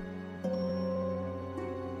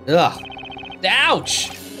 Ugh. Ouch!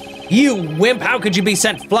 You wimp, how could you be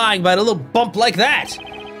sent flying by a little bump like that?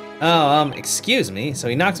 Oh, excuse me. So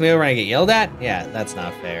he knocks me over and I get yelled at? Yeah, that's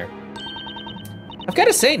not fair. I've got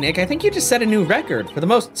to say, Nick, I think you just set a new record for the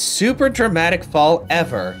most super dramatic fall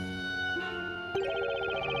ever.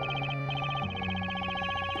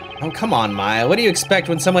 Oh, come on, Maya. What do you expect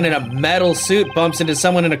when someone in a metal suit bumps into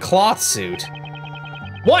someone in a cloth suit?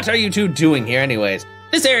 What are you two doing here anyways?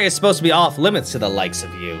 This area is supposed to be off limits to the likes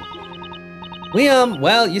of you.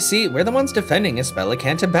 Well, you see, we're the ones defending Espella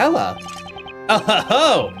Cantabella. Oh ho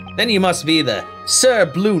ho! Then you must be the Sir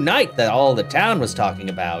Blue Knight that all the town was talking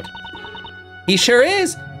about. He sure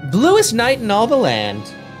is. Bluest knight in all the land.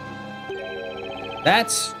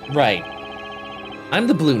 That's right. I'm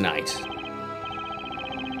the Blue Knight.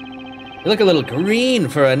 You look a little green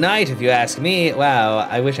for a knight, if you ask me. Wow,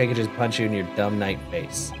 I wish I could just punch you in your dumb knight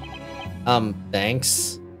face.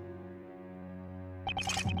 Thanks.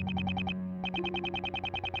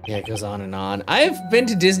 Yeah, it goes on and on. I've been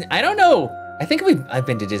to Disney, I don't know. I think I've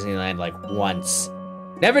been to Disneyland like once.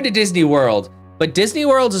 Never to Disney World, but Disney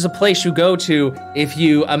World is a place you go to if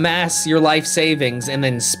you amass your life savings and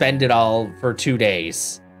then spend it all for 2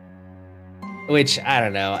 days. Which, I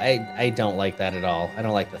don't know, I don't like that at all. I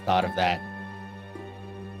don't like the thought of that.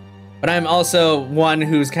 But I'm also one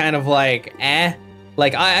who's kind of like,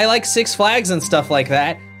 Like, I like Six Flags and stuff like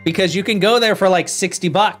that because you can go there for like 60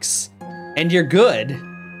 bucks and you're good.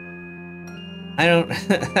 I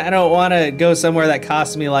don't want to go somewhere that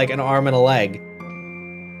costs me like an arm and a leg.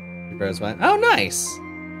 The bros went, oh, nice.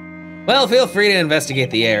 Well, feel free to investigate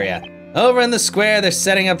the area. Over in the square, they're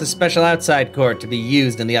setting up the special outside court to be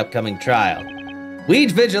used in the upcoming trial. We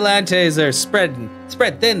vigilantes are spread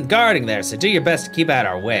thin guarding there, so do your best to keep out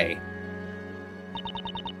our way.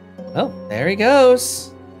 Oh, there he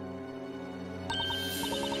goes.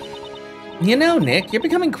 You know, Nick, you're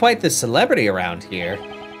becoming quite the celebrity around here.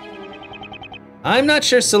 I'm not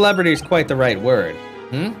sure celebrity is quite the right word.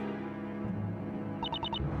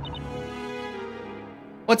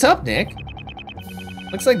 What's up, Nick?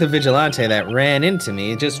 Looks like the vigilante that ran into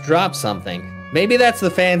me just dropped something. Maybe that's the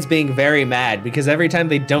fans being very mad because every time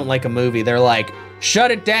they don't like a movie, they're like,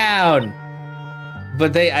 shut it down.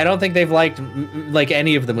 But I don't think they've liked like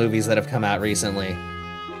any of the movies that have come out recently.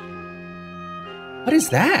 What is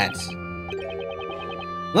that?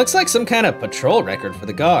 Looks like some kind of patrol record for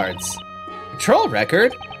the guards. Patrol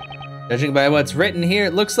record? Judging by what's written here,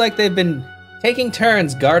 it looks like they've been taking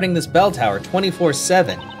turns guarding this bell tower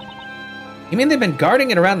 24/7. You mean they've been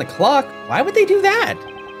guarding it around the clock? Why would they do that?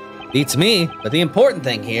 Beats me, but the important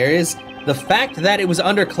thing here is the fact that it was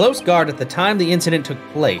under close guard at the time the incident took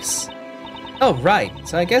place. Oh, right,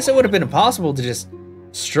 so I guess it would have been impossible to just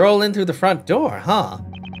stroll in through the front door, huh?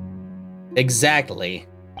 Exactly.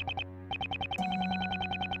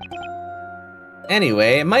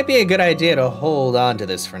 Anyway, it might be a good idea to hold on to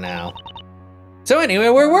this for now. So anyway,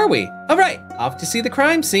 where were we? All right, off to see the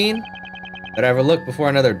crime scene. Better have a look before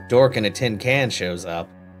another dork in a tin can shows up.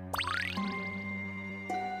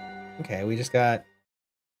 Okay, we just got...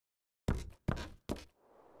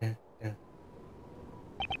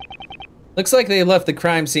 Looks like they left the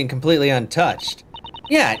crime scene completely untouched.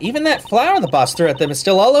 Yeah, even that flower the boss threw at them is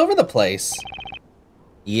still all over the place.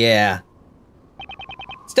 Yeah.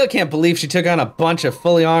 Still can't believe she took on a bunch of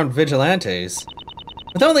fully armed vigilantes.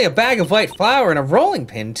 With only a bag of white flour and a rolling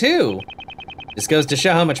pin, too. This goes to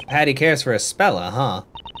show how much Patty cares for Espella, huh?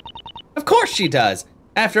 Of course she does!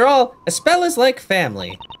 After all, Espella's like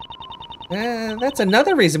family. That's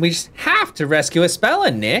another reason we just have to rescue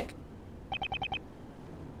Espella, Nick.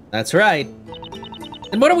 That's right.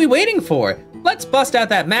 And what are we waiting for? Let's bust out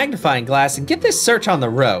that magnifying glass and get this search on the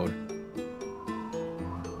road.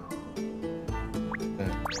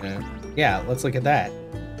 Yeah, let's look at that.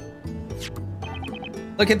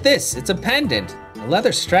 Look at this, it's a pendant. The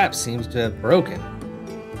leather strap seems to have broken.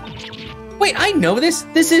 Wait, I know this.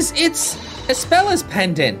 It's Espella's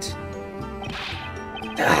pendant.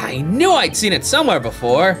 I knew I'd seen it somewhere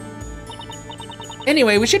before.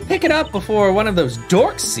 Anyway, we should pick it up before one of those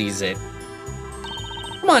dorks sees it.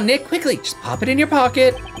 Come on, Nick, quickly, just pop it in your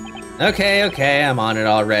pocket. Okay, I'm on it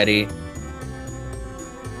already.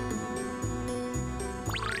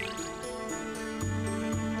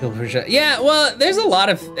 Yeah, well, there's a lot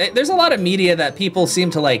of media that people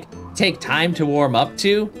seem to like take time to warm up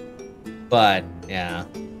to, but yeah.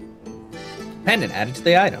 Pendant added to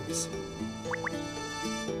the items.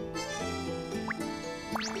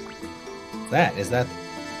 Is that?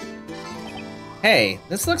 Hey,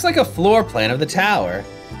 this looks like a floor plan of the tower.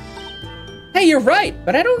 Hey, you're right,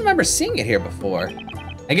 but I don't remember seeing it here before.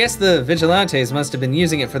 I guess the vigilantes must have been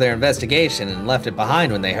using it for their investigation and left it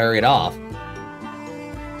behind when they hurried off.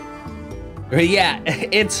 Yeah,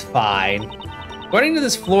 it's fine. According to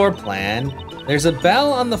this floor plan, there's a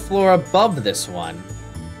bell on the floor above this one.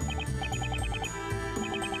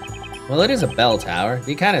 Well, it is a bell tower. It'd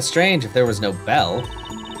be kind of strange if there was no bell.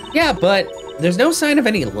 Yeah, but there's no sign of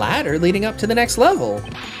any ladder leading up to the next level.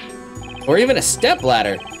 Or even a step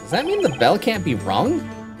ladder. Does that mean the bell can't be rung?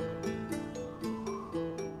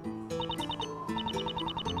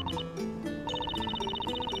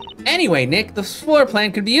 Anyway, Nick, the floor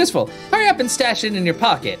plan could be useful. Hurry up and stash it in your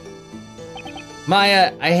pocket.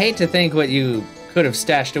 Maya, I hate to think what you could have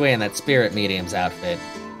stashed away in that spirit medium's outfit.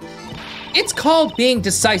 It's called being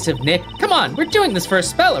decisive, Nick. Come on, we're doing this for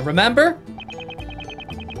Espella, remember?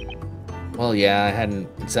 Well, yeah, I hadn't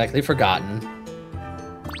exactly forgotten.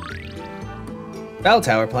 Bell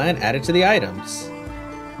tower plan added to the items.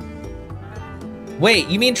 Wait,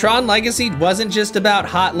 you mean Tron Legacy wasn't just about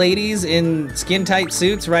hot ladies in skin-tight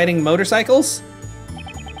suits riding motorcycles?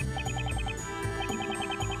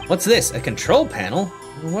 What's this, a control panel?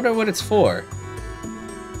 I wonder what it's for.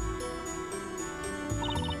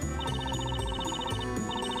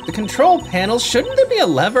 The control panel, shouldn't there be a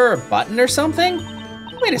lever or button or something?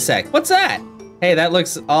 Wait a sec, what's that? Hey, that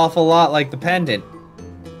looks an awful lot like the pendant.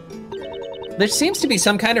 There seems to be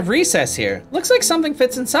some kind of recess here. Looks like something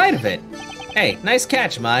fits inside of it. Hey, nice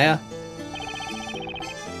catch, Maya.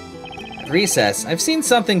 Recess. I've seen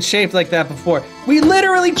something shaped like that before. We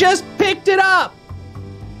literally just picked it up!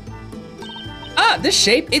 Ah, this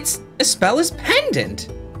shape, it's Espella's pendant.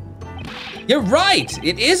 You're right,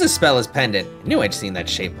 it is Espella's pendant. I knew I'd seen that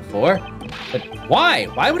shape before. But why?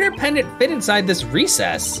 Why would her pendant fit inside this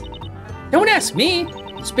recess? Don't ask me.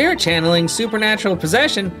 Spirit channeling, supernatural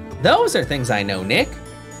possession, those are things I know, Nick.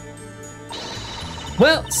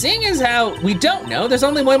 Well, seeing as how we don't know, there's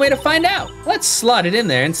only one way to find out. Let's slot it in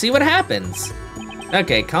there and see what happens.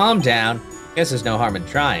 Okay, calm down. Guess there's no harm in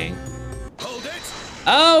trying. Hold it!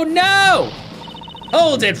 Oh no!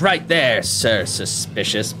 Hold it right there, Sir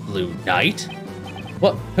Suspicious Blue Knight.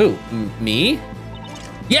 What, who, me?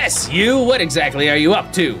 Yes, you, what exactly are you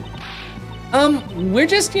up to? We're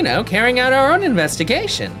just, you know, carrying out our own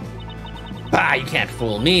investigation. Bah, you can't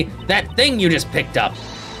fool me. That thing you just picked up.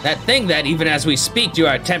 That thing that, even as we speak, you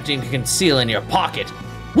are attempting to conceal in your pocket.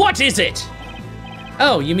 What is it?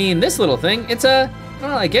 Oh, you mean this little thing? It's a,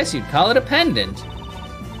 well, I guess you'd call it a pendant.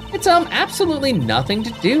 It's, absolutely nothing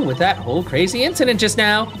to do with that whole crazy incident just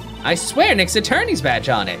now. I swear Nick's attorney's badge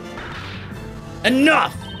on it.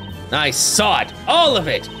 Enough! I saw it, all of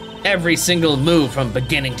it. Every single move from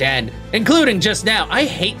beginning to end, including just now. I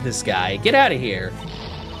hate this guy, get out of here.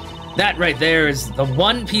 That right there is the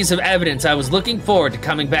one piece of evidence I was looking forward to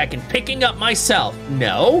coming back and picking up myself.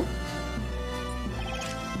 No?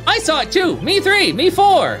 I saw it too, me 3, me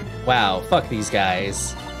 4. Wow, fuck these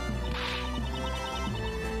guys.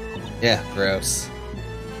 Yeah, gross.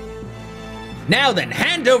 Now then,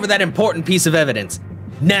 hand over that important piece of evidence.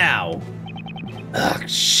 Now. Ugh,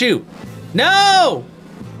 shoot. No!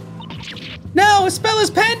 No, Espella's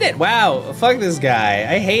pendant! Wow, fuck this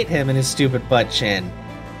guy. I hate him and his stupid butt chin.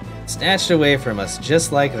 Snatched away from us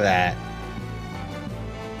just like that.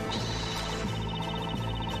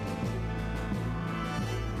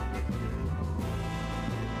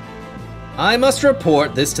 I must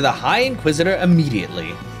report this to the High Inquisitor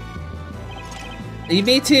immediately.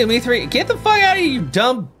 Me too, me 3. Get the fuck out of here, you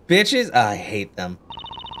dumb bitches. Oh, I hate them. I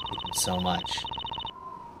hate them so much.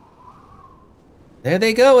 There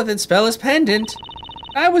they go with Espella's pendant.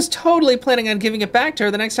 I was totally planning on giving it back to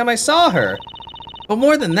her the next time I saw her. But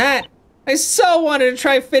more than that, I so wanted to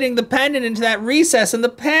try fitting the pendant into that recess in the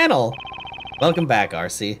panel. Welcome back,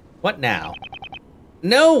 RC. What now?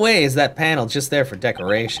 No way is that panel just there for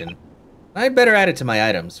decoration. I'd better add it to my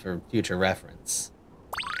items for future reference.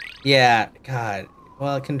 Yeah, God,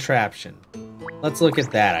 well, contraption. Let's look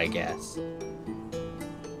at that, I guess.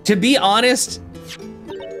 To be honest,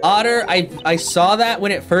 Otter, I saw that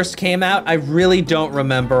when it first came out. I really don't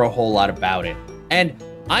remember a whole lot about it. And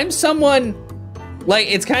I'm someone, like,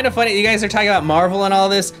 it's kind of funny, you guys are talking about Marvel and all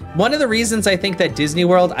this. One of the reasons I think that Disney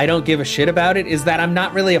World, I don't give a shit about it, is that I'm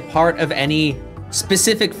not really a part of any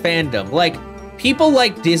specific fandom. Like, people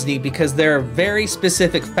like Disney because there are very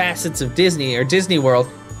specific facets of Disney or Disney World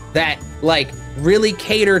that, like, really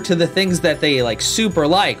cater to the things that they, like, super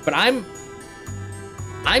like. But I'm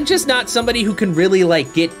just not somebody who can really,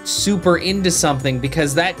 like, get super into something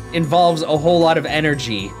because that involves a whole lot of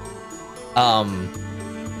energy.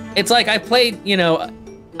 It's like I played, you know,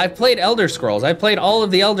 I played Elder Scrolls. I played all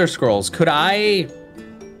of the Elder Scrolls. Could I,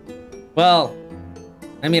 well,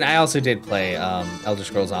 I mean, I also did play Elder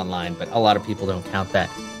Scrolls Online, but a lot of people don't count that.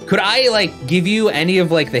 Could I, like, give you any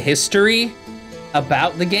of, like, the history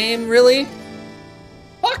about the game, really?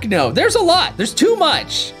 Fuck no, there's a lot. There's too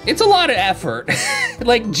much. It's a lot of effort.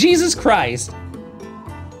 Like, Jesus Christ.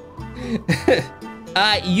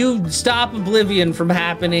 You stop Oblivion from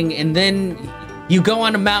happening, and then you go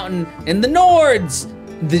on a mountain in the Nords,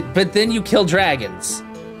 but then you kill dragons.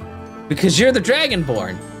 Because you're the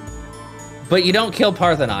Dragonborn. But you don't kill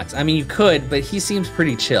Parthenox. I mean, you could, but he seems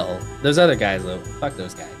pretty chill. Those other guys, though, fuck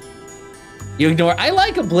those guys. You ignore, I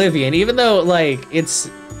like Oblivion, even though, like, it's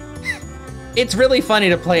really funny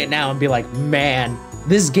to play it now and be like, man,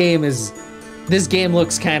 this game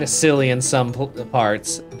looks kind of silly in some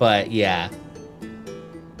parts, but yeah.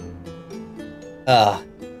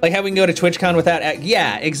 Like how we can go to TwitchCon without,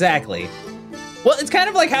 yeah, exactly. Well, it's kind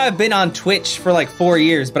of like how I've been on Twitch for like 4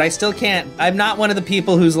 years, but I still can't, I'm not one of the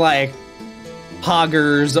people who's like,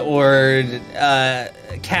 Poggers or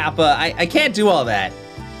Kappa. I can't do all that.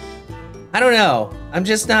 I don't know. I'm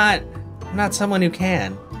not someone who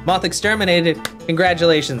can. Moth exterminated.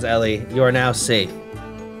 Congratulations, Ellie. You are now safe.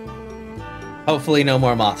 Hopefully no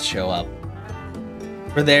more moths show up.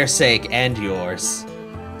 For their sake and yours.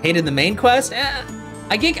 Hated the main quest?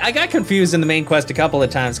 I got confused in the main quest a couple of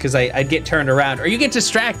times because I'd get turned around or you get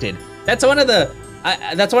distracted. That's one of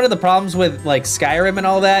the problems with like Skyrim and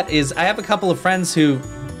all that is I have a couple of friends who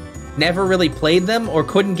never really played them or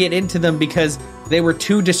couldn't get into them because they were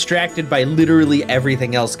too distracted by literally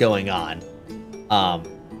everything else going on.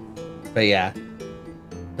 But yeah,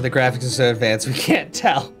 the graphics are so advanced we can't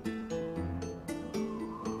tell.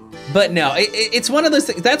 But no, it's one of those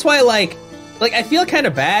things. That's why like I feel kind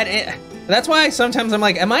of bad. That's why sometimes I'm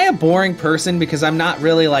like, am I a boring person because I'm not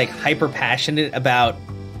really like hyper passionate about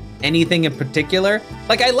anything in particular?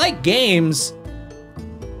 Like, I like games,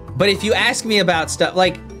 but if you ask me about stuff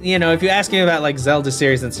like, you know, if you ask me about like Zelda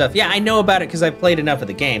series and stuff, yeah, I know about it because I've played enough of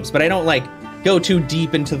the games, but I don't like go too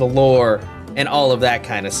deep into the lore and all of that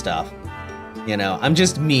kind of stuff. You know, I'm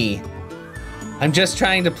just me. I'm just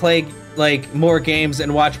trying to play like more games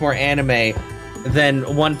and watch more anime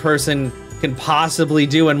than one person can possibly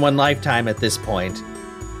do in one lifetime at this point.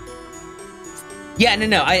 Yeah,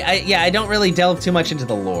 no, I don't really delve too much into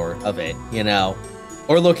the lore of it, you know,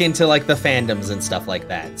 or look into like the fandoms and stuff like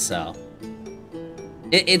that. So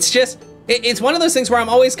it's one of those things where I'm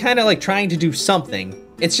always kind of like trying to do something.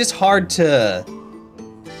 It's just hard to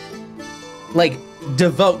like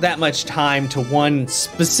devote that much time to one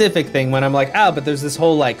specific thing when I'm like, oh, but there's this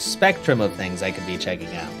whole like spectrum of things I could be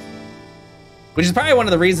checking out. Which is probably one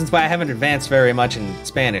of the reasons why I haven't advanced very much in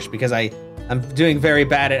Spanish, because I'm doing very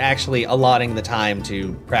bad at actually allotting the time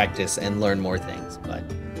to practice and learn more things, but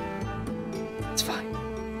it's fine.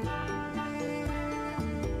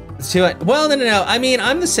 It's too, well, no. I mean,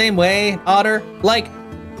 I'm the same way, Otter. Like,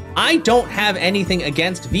 I don't have anything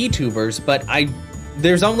against VTubers, but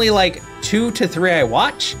there's only like 2 to 3 I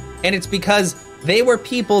watch, and it's because they were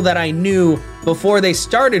people that I knew before they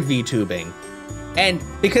started VTubing. And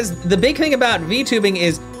because the big thing about VTubing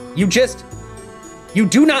is you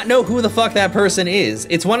do not know who the fuck that person is.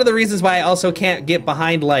 It's one of the reasons why I also can't get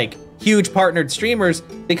behind like huge partnered streamers,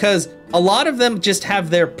 because a lot of them just have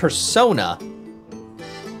their persona.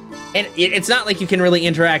 And it's not like you can really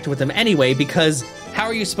interact with them anyway, because how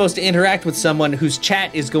are you supposed to interact with someone whose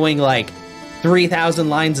chat is going like 3,000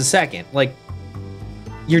 lines a second? Like,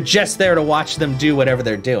 you're just there to watch them do whatever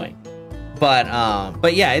they're doing. But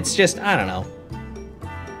yeah, it's just, I don't know.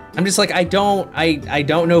 I'm just like, I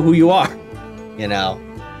don't know who you are, you know?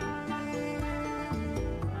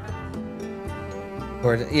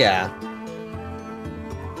 Or, yeah.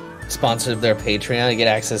 Sponsored their Patreon, you get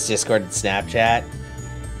access to Discord and Snapchat.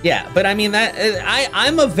 Yeah, but I mean,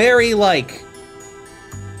 I'm a very, like,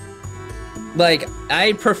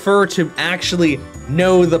 I prefer to actually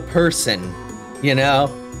know the person, you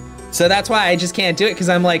know? So that's why I just can't do it, because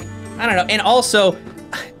I'm like, I don't know. And also,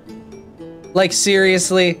 like,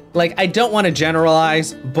 seriously, like, I don't want to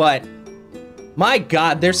generalize, but my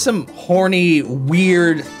God, there's some horny,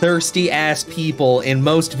 weird, thirsty-ass people in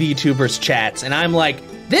most VTubers' chats, and I'm like,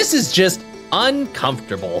 this is just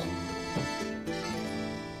uncomfortable.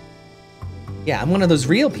 Yeah, I'm one of those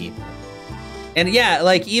real people. And yeah,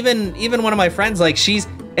 like, even one of my friends, like, she's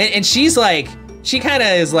like, she kind of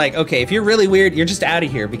is like, okay, if you're really weird, you're just out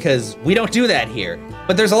of here, because we don't do that here.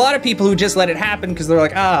 But there's a lot of people who just let it happen because they're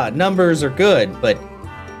like, numbers are good. But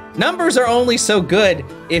numbers are only so good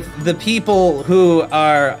if the people who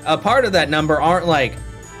are a part of that number aren't like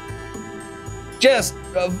just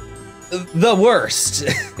the worst,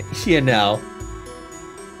 you know.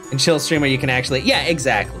 And chill streamer, you can actually, yeah,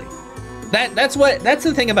 exactly. That's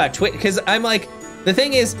the thing about Twitch, because I'm like, the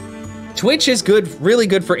thing is, Twitch is good, really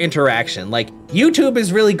good for interaction. Like, YouTube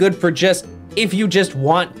is really good for just, if you just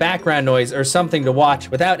want background noise or something to watch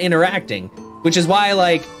without interacting, which is why,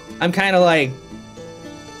 like, I'm kind of like,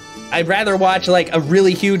 I'd rather watch like a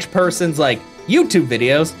really huge person's like YouTube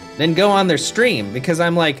videos than go on their stream, because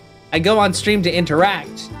I'm like, I go on stream to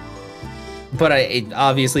interact. But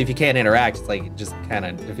obviously if you can't interact, it's like, it just kind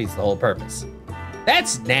of defeats the whole purpose.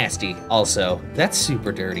 That's nasty also. That's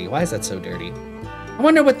super dirty. Why is that so dirty? I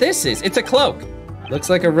wonder what this is. It's a cloak. Looks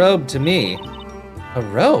like a robe to me. A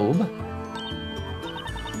robe?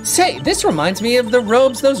 Say, this reminds me of the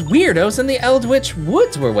robes those weirdos in the Eldritch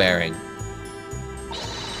Woods were wearing.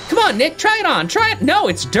 Come on, Nick, try it on, try it. No,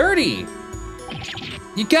 it's dirty.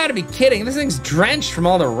 You gotta be kidding. This thing's drenched from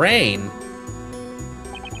all the rain.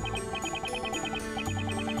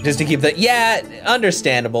 Just to keep the, yeah,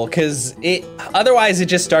 understandable, because otherwise it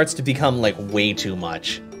just starts to become like way too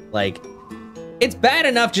much. Like, it's bad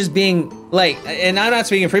enough just being like, and I'm not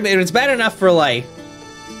speaking for, but it's bad enough for like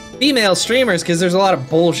female streamers, because there's a lot of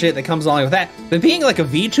bullshit that comes along with that. But being like a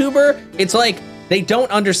VTuber, it's like they don't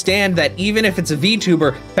understand that even if it's a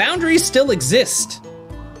VTuber, boundaries still exist.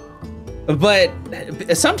 But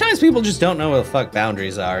sometimes people just don't know what the fuck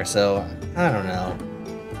boundaries are, so I don't know.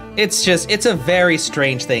 It's just, it's a very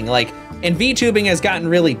strange thing. Like, and VTubing has gotten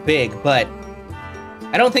really big, but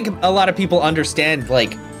I don't think a lot of people understand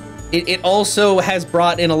like it also has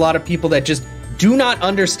brought in a lot of people that just do not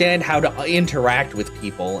understand how to interact with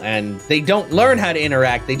people, and they don't learn how to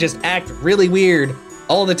interact. They just act really weird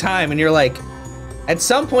all the time, and you're like, at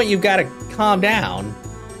some point you've got to calm down,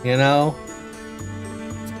 you know?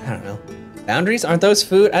 I don't know. Boundaries? Aren't those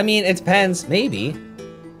food? I mean, it depends. Maybe.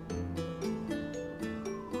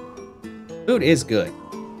 Food is good.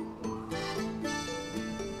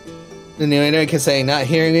 And the other kid saying, not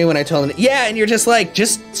hearing me when I told him, yeah, and you're just like,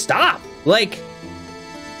 just stop. Like,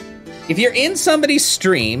 if you're in somebody's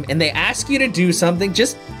stream and they ask you to do something,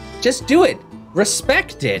 just do it.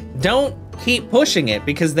 Respect it. Don't keep pushing it,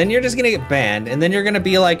 because then you're just gonna get banned, and then you're gonna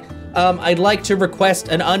be like, I'd like to request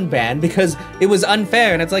an unban because it was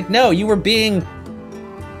unfair. And it's like, no, you were being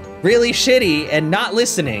really shitty and not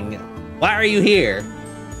listening. Why are you here?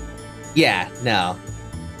 Yeah, no.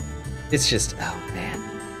 It's just, oh man.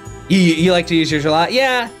 You like to use yours a lot?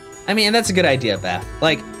 Yeah. I mean, that's a good idea, Beth.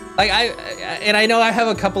 Like I know I have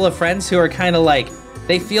a couple of friends who are kind of like,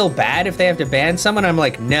 they feel bad if they have to ban someone. I'm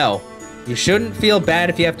like, no, you shouldn't feel bad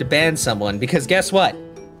if you have to ban someone, because guess what?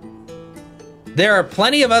 There are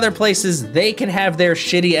plenty of other places they can have their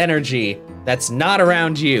shitty energy that's not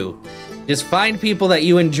around you. Just find people that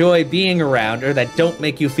you enjoy being around or that don't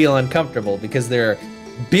make you feel uncomfortable, because there are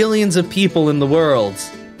billions of people in the world.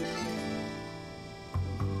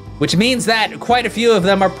 Which means that quite a few of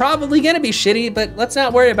them are probably gonna be shitty, but let's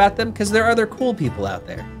not worry about them because there are other cool people out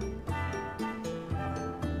there.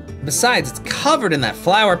 Besides, it's covered in that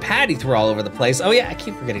flour. Patty threw all over the place. Oh yeah, I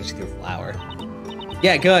keep forgetting she threw flour.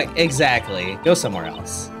 Yeah, go, exactly. Go somewhere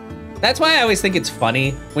else. That's why I always think it's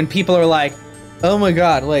funny when people are like, oh my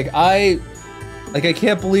God, I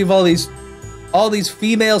can't believe all these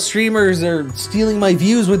female streamers are stealing my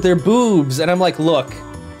views with their boobs. And I'm like, look,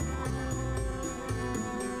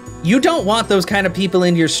 you don't want those kind of people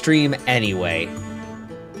in your stream anyway.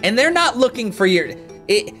 And they're not looking for your,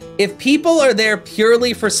 if people are there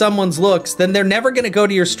purely for someone's looks, then they're never gonna go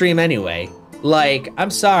to your stream anyway. Like,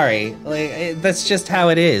 I'm sorry, that's just how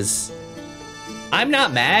it is. I'm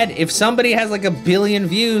not mad if somebody has like 1 billion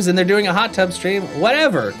views and they're doing a hot tub stream,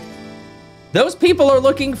 whatever. Those people are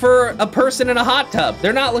looking for a person in a hot tub.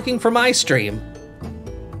 They're not looking for my stream.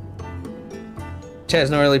 Chat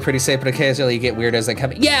is normally pretty safe, but occasionally you get weirdos that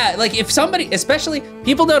come in. Yeah, like if somebody, especially,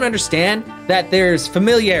 people don't understand that there's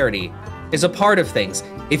familiarity is a part of things.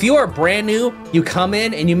 If you are brand new, you come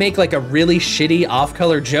in and you make like a really shitty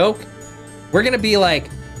off-color joke, we're gonna be like,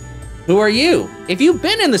 who are you? If you've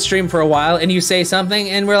been in the stream for a while and you say something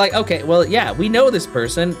and we're like, okay, well, yeah, we know this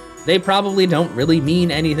person. They probably don't really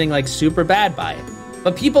mean anything like super bad by it.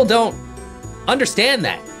 But people don't understand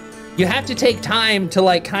that. You have to take time to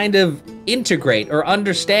like kind of integrate or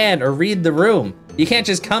understand or read the room. You can't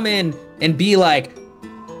just come in and be like,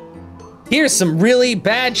 here's some really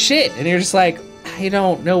bad shit. And you're just like, I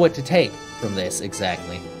don't know what to take from this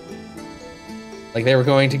exactly. Like they were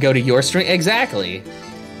going to go to your stream? Exactly.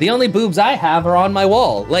 The only boobs I have are on my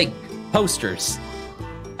wall, like posters.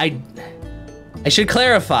 I should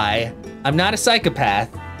clarify, I'm not a psychopath.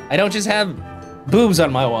 I don't just have boobs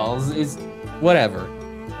on my walls, it's whatever.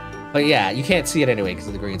 But yeah, you can't see it anyway because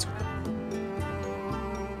of the green screen.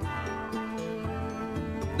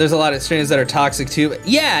 There's a lot of streams that are toxic too.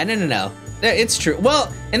 Yeah, no. It's true.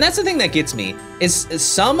 Well, and that's the thing that gets me, is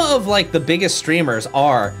some of like the biggest streamers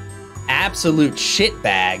are absolute shit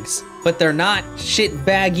bags, but they're not shit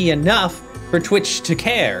baggy enough for Twitch to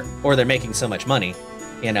care, or they're making so much money,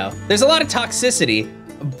 you know? There's a lot of toxicity,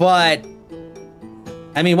 but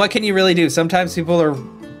I mean, what can you really do? Sometimes people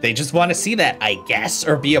they just want to see that, I guess,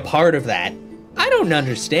 or be a part of that. I don't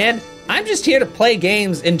understand. I'm just here to play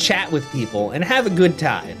games and chat with people and have a good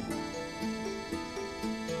time.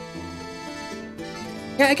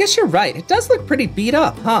 Yeah, I guess you're right. It does look pretty beat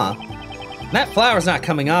up, huh? That flour's not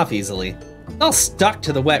coming off easily. It's all stuck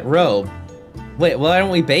to the wet robe. Wait, why don't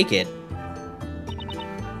we bake it?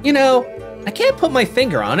 You know, I can't put my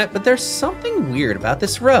finger on it, but there's something weird about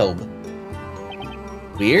this robe.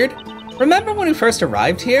 Weird? Remember when we first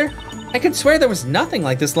arrived here? I could swear there was nothing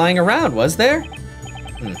like this lying around, was there?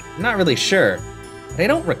 I'm not really sure, but I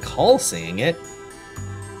don't recall seeing it.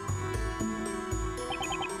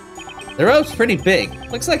 The robe's pretty big.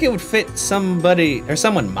 Looks like it would fit somebody or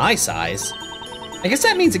someone my size. I guess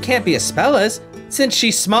that means it can't be Espella's, since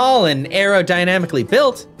she's small and aerodynamically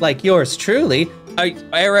built, like yours truly. What?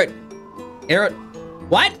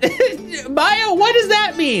 Bio, what does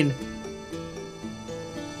that mean?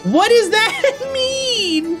 What does that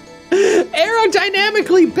mean?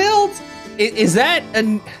 Aerodynamically built? Is that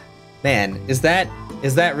man, is that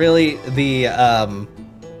really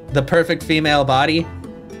the perfect female body?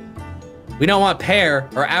 We don't want pear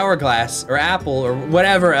or hourglass or apple or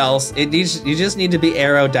whatever else. You just need to be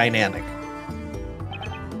aerodynamic.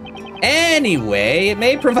 Anyway, it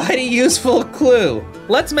may provide a useful clue.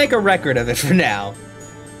 Let's make a record of it for now.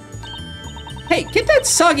 Hey, get that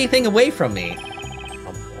soggy thing away from me.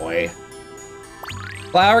 Oh boy.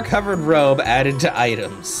 Flour-covered robe added to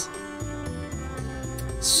items.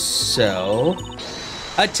 So,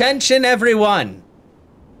 attention everyone.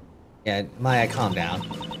 Yeah, Maya, calm down.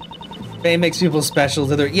 Fame makes people special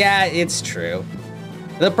to their, yeah, it's true.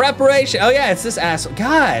 The preparation, oh yeah, it's this asshole.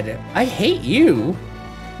 God, I hate you.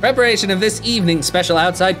 Preparation of this evening's special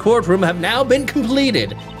outside courtroom have now been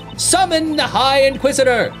completed. Summon the High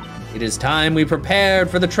Inquisitor. It is time we prepared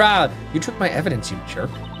for the trial. You took my evidence, you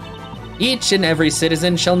jerk. Each and every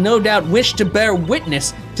citizen shall no doubt wish to bear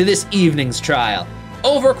witness to this evening's trial.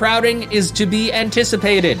 Overcrowding is to be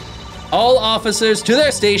anticipated. All officers to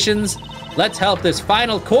their stations. Let's help this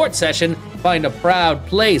final court session find a proud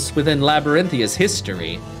place within Labyrinthia's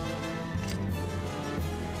history.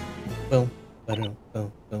 Boom, boom,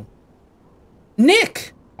 boom, boom.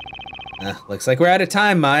 Nick! Looks like we're out of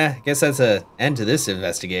time, Maya. Guess that's an end to this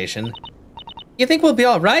investigation. You think we'll be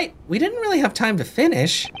all right? We didn't really have time to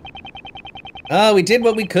finish. Oh, we did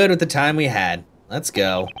what we could with the time we had. Let's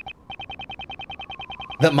go.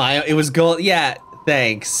 The Maya, it was gold. Yeah,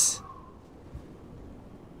 thanks.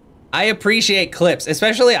 I appreciate clips,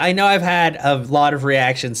 especially I know I've had a lot of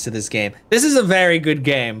reactions to this game. This is a very good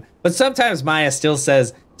game, but sometimes Maya still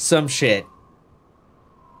says some shit.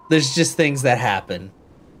 There's just things that happen.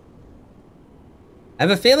 I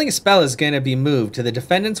have a feeling a spell is going to be moved to the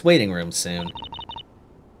defendant's waiting room soon.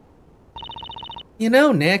 You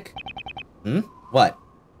know, Nick. What?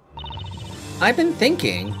 I've been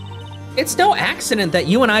thinking. It's no accident that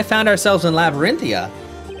you and I found ourselves in Labyrinthia.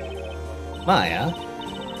 Maya.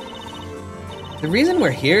 The reason we're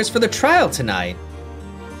here is for the trial tonight.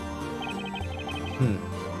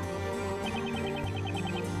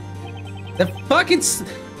 The fucking...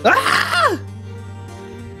 Ah!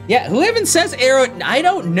 Yeah, who even says arrow? I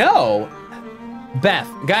don't know. Beth,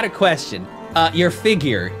 got a question. Your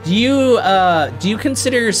figure. Do you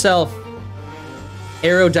consider yourself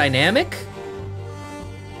aerodynamic?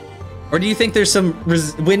 Or do you think there's some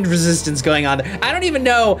wind resistance going on there? I don't even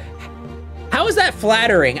know. How is that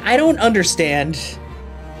flattering? I don't understand.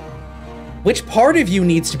 Which part of you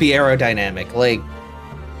needs to be aerodynamic? Like,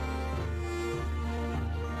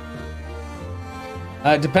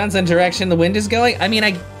 depends on direction the wind is going. I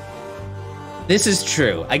mean, this is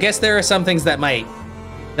true. I guess there are some things that might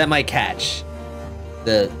catch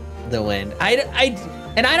the wind.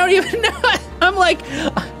 And I don't even know. I'm like,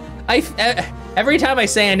 every time I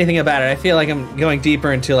say anything about it, I feel like I'm going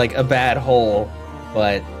deeper into like a bad hole.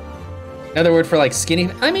 But another word for like skinny,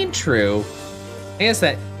 I mean, true. I guess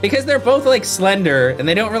that, because they're both like slender and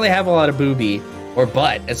they don't really have a lot of boobie or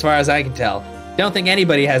butt, as far as I can tell. Don't think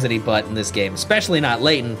anybody has any butt in this game, especially not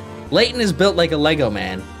Layton. Layton is built like a Lego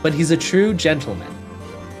man, but he's a true gentleman.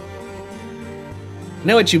 I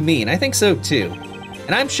know what you mean, I think so too.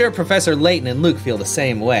 And I'm sure Professor Layton and Luke feel the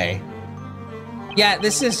same way. Yeah,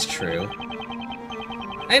 this is true.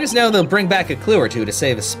 I just know they'll bring back a clue or two to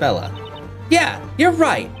save Espella. Yeah, you're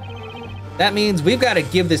right. That means we've got to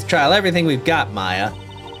give this trial everything we've got, Maya.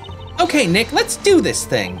 Okay, Nick, let's do this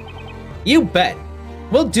thing. You bet.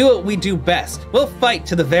 We'll do what we do best. We'll fight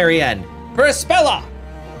to the very end. For Espella!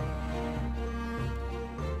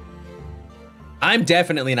 I'm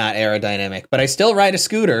definitely not aerodynamic, but I still ride a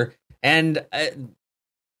scooter, and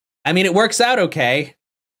I mean, it works out okay.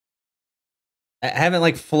 I haven't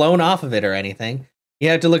like flown off of it or anything. You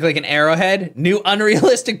have to look like an arrowhead. New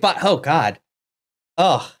unrealistic bot. Oh God.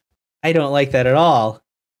 Oh, I don't like that at all.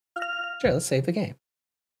 Sure, let's save the game.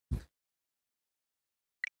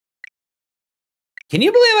 Can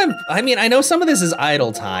you believe I mean, I know some of this is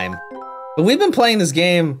idle time, but we've been playing this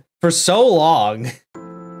game for so long.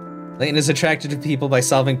 Layton is attracted to people by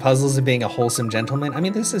solving puzzles and being a wholesome gentleman. I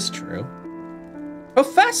mean, this is true.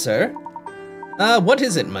 Professor? What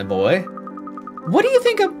is it, my boy? What do you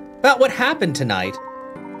think about what happened tonight?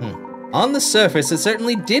 On the surface, it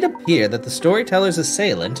certainly did appear that the storyteller's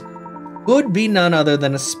assailant could be none other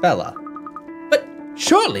than Espella. But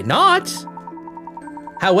surely not!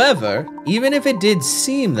 However, even if it did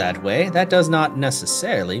seem that way, that does not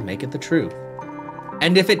necessarily make it the truth.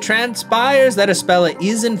 And if it transpires that Espella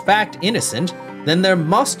is in fact innocent, then there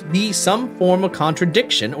must be some form of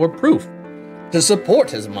contradiction or proof to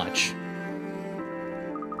support as much.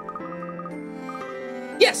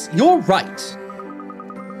 Yes, you're right.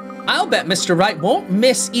 I'll bet Mr. Wright won't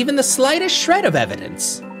miss even the slightest shred of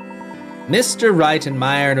evidence. Mr. Wright and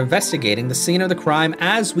Maya are investigating the scene of the crime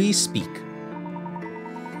as we speak.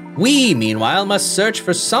 We, meanwhile, must search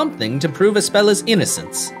for something to prove Espella's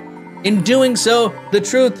innocence. In doing so, the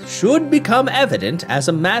truth should become evident as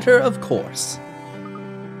a matter of course.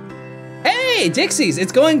 Hey, Dixies,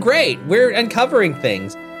 it's going great. We're uncovering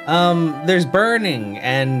things. There's burning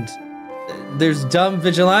and there's dumb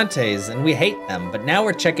vigilantes and we hate them, but now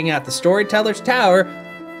we're checking out the Storyteller's Tower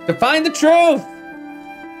to find the truth.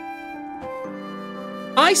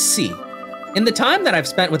 I see. In the time that I've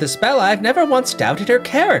spent with Espella, I've never once doubted her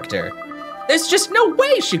character. There's just no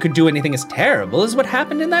way she could do anything as terrible as what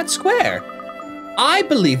happened in that square. I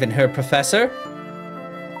believe in her, Professor.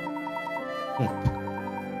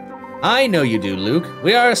 I know you do, Luke.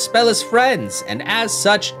 We are Espella's friends, and as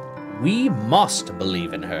such, we must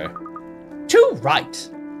believe in her. Too right.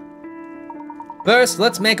 First,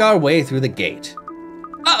 let's make our way through the gate.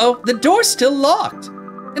 Uh-oh, the door's still locked,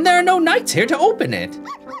 and there are no knights here to open it.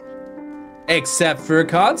 Except for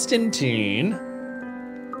Constantine.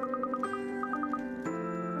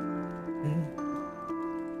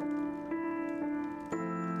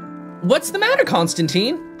 What's the matter,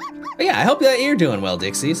 Constantine? But yeah, I hope that you're doing well,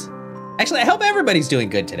 Dixies. Actually, I hope everybody's doing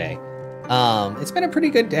good today. It's been a pretty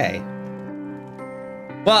good day.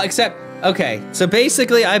 Well, except, okay, so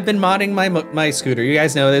basically I've been modding my scooter. You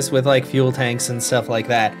guys know this with like fuel tanks and stuff like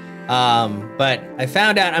that. But I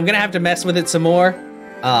found out I'm gonna have to mess with it some more.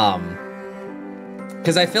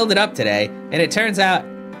 Because I filled it up today, and it turns out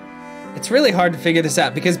it's really hard to figure this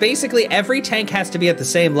out because basically every tank has to be at the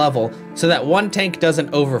same level so that one tank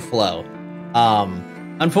doesn't overflow.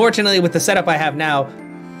 Unfortunately, with the setup I have now,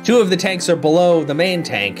 2 of the tanks are below the main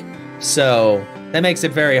tank, so that makes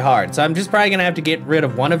it very hard. So I'm just probably gonna have to get rid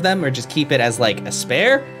of one of them or just keep it as like a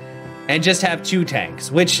spare and just have 2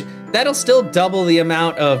 tanks, which that'll still double the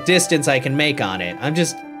amount of distance I can make on it.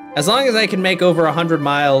 As long as I can make over 100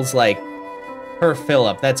 miles like per fill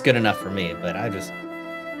up, that's good enough for me, but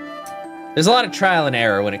there's a lot of trial and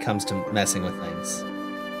error when it comes to messing with things.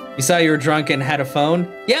 You saw you were drunk and had a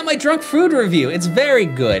phone? Yeah, my drunk food review. It's very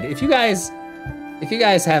good. If you guys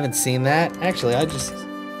haven't seen that, actually, just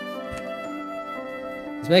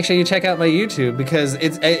make sure you check out my YouTube because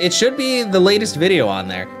it should be the latest video on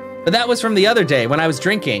there. But that was from the other day when I was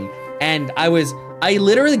drinking and I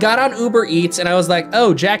literally got on Uber Eats and I was like,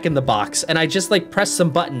 oh, Jack in the Box. And I just like pressed some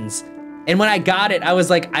buttons. And when I got it, I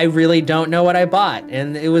was like, I really don't know what I bought.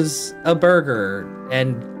 And it was a burger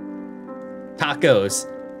and tacos.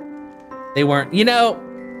 They weren't,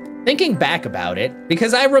 thinking back about it,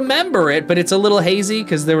 because I remember it, but it's a little hazy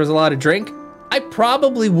because there was a lot of drink, I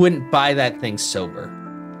probably wouldn't buy that thing sober.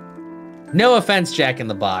 No offense, Jack in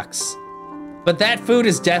the Box. But that food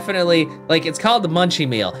is definitely, like, it's called the munchie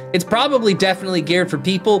meal. It's probably definitely geared for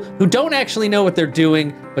people who don't actually know what they're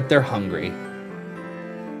doing, but they're hungry.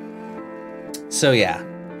 So yeah,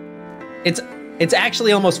 it's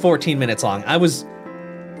actually almost 14 minutes long.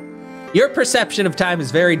 Your perception of time is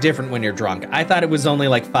very different when you're drunk. I thought it was only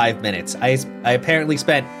like 5 minutes. I apparently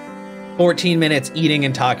spent 14 minutes eating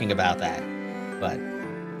and talking about that, but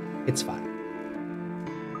it's fine.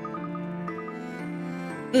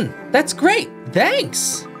 That's great,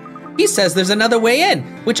 thanks. He says there's another way in,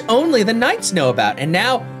 which only the knights know about. And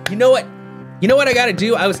now, you know what I gotta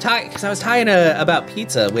do? I was talking about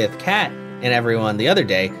pizza with Kat and everyone the other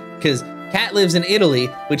day, because Kat lives in Italy,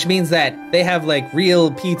 which means that they have like real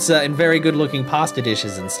pizza and very good looking pasta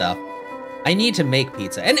dishes and stuff. I need to make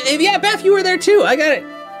pizza. And yeah, Beth, you were there too. I got it.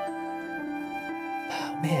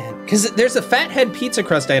 Oh man, because there's a fathead pizza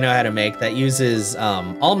crust I know how to make that uses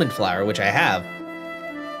almond flour, which I have.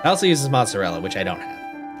 It also uses mozzarella, which I don't have.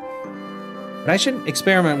 But I should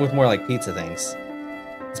experiment with more like pizza things.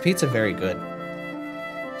 Is pizza very good?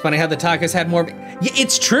 Funny how the tacos had more. Yeah,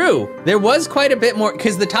 it's true. There was quite a bit more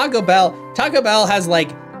because the Taco Bell has like,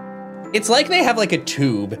 it's like they have like a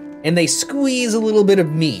tube and they squeeze a little bit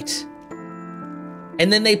of meat.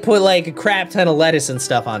 And then they put like a crap ton of lettuce and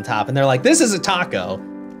stuff on top. And they're like, this is a taco.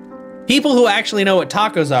 People who actually know what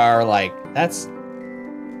tacos are like, that's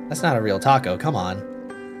not a real taco. Come on.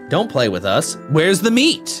 Don't play with us. Where's the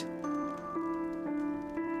meat?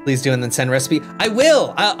 Please do and then send recipe. I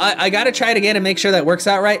will. I gotta try it again and make sure that works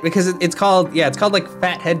out right because it's called like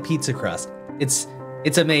fathead pizza crust. It's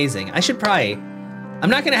amazing. I should probably. I'm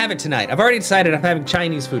not gonna have it tonight. I've already decided I'm having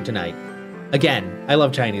Chinese food tonight. Again, I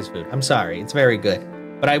love Chinese food. I'm sorry, it's very good.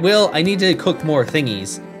 But I need to cook more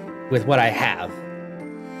thingies with what I have.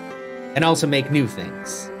 And also make new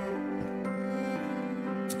things.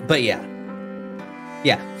 But yeah.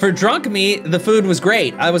 Yeah, for drunk me, the food was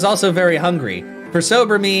great. I was also very hungry. For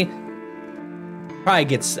sober me,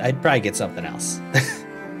 I'd probably get something else.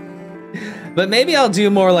 But maybe I'll do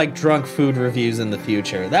more like drunk food reviews in the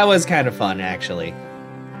future. That was kind of fun, actually.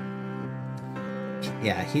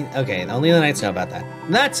 Yeah, okay, only the Knights know about that.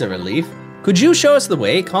 That's a relief. Could you show us the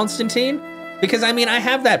way, Constantine? Because, I mean, I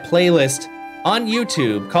have that playlist on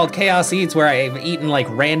YouTube called Chaos Eats where I've eaten, like,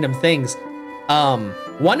 random things.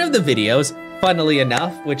 One of the videos, funnily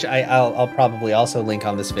enough, which I'll probably also link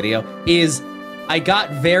on this video, is I got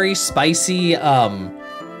very spicy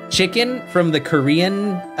chicken from the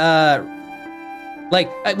Korean,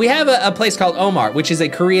 we have a place called Omar, which is a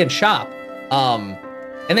Korean shop.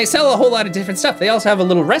 And they sell a whole lot of different stuff. They also have a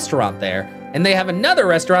little restaurant there. And they have another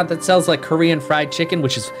restaurant that sells like Korean fried chicken,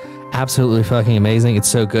 which is absolutely fucking amazing. It's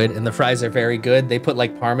so good. And the fries are very good. They put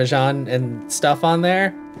like Parmesan and stuff on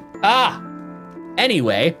there.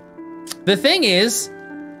 Anyway, the thing is,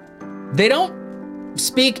 they don't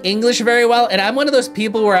speak English very well. And I'm one of those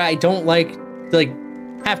people where I don't like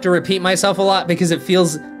have to repeat myself a lot because it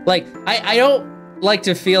feels like, I don't like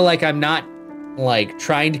to feel like I'm not like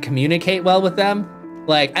trying to communicate well with them.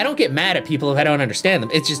 Like, I don't get mad at people if I don't understand them.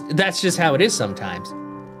 It's just, that's just how it is sometimes.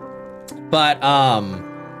 But,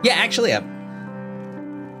 yeah, actually, I'm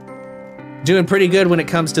doing pretty good when it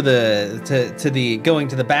comes to the going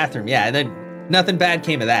to the bathroom. Yeah, and then nothing bad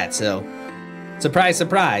came of that, so surprise,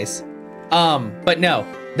 surprise. But no,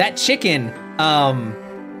 that chicken,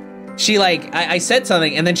 she like, I said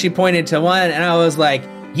something and then she pointed to one and I was like,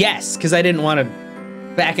 yes, because I didn't want to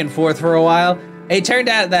back and forth for a while. It turned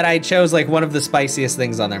out that I chose like one of the spiciest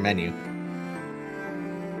things on their menu.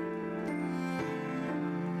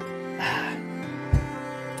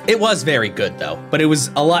 It was very good though, but it was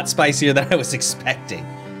a lot spicier than I was expecting.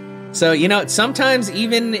 So, you know, sometimes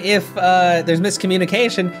even if there's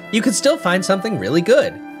miscommunication, you could still find something really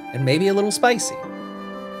good and maybe a little spicy.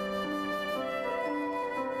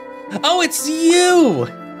 Oh, it's you!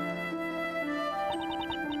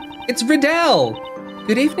 It's Riddell!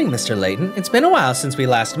 Good evening, Mr. Layton. It's been a while since we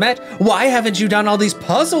last met. Why haven't you done all these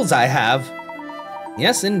puzzles I have?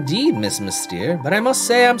 Yes, indeed, Miss Mystere, but I must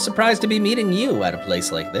say I'm surprised to be meeting you at a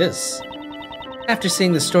place like this. After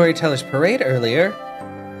seeing the Storyteller's Parade earlier,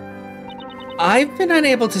 I've been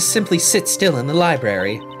unable to simply sit still in the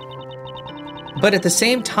library. But at the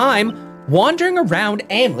same time, wandering around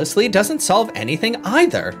aimlessly doesn't solve anything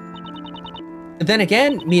either. Then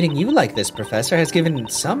again, meeting you like this, Professor, has given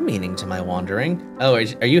some meaning to my wandering. Oh,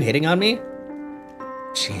 are you hitting on me?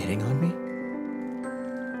 Is she hitting on me?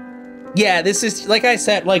 Yeah, this is, like I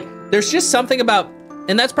said, like, there's just something about,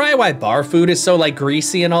 and that's probably why bar food is so, like,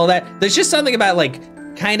 greasy and all that. There's just something about, like,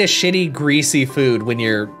 kind of shitty, greasy food when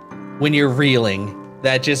you're reeling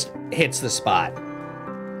that just hits the spot.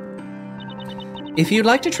 If you'd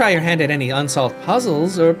like to try your hand at any unsolved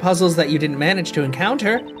puzzles or puzzles that you didn't manage to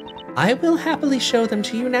encounter, I will happily show them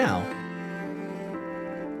to you now.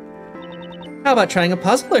 How about trying a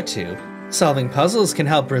puzzle or two? Solving puzzles can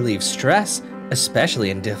help relieve stress,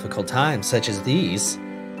 especially in difficult times such as these.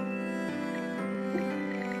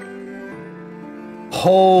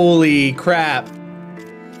 Holy crap.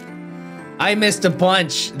 I missed a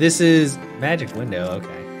bunch. This is magic window,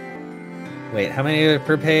 okay. Wait, how many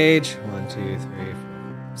per page? 1, 2, 3,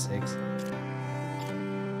 4, 6.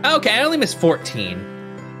 Okay, I only missed 14.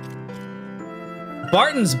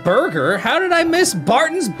 Barton's Burger? How did I miss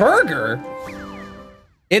Barton's Burger?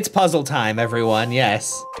 It's puzzle time, everyone,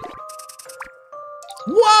 yes.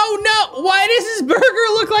 Whoa, no! Why does his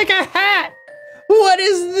burger look like a hat? What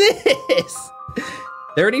is this?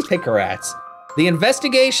 30 Pickerats. The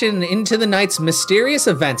investigation into the night's mysterious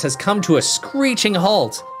events has come to a screeching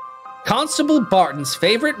halt. Constable Barton's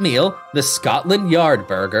favorite meal, the Scotland Yard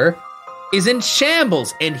Burger, is in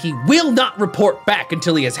shambles and he will not report back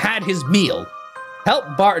until he has had his meal.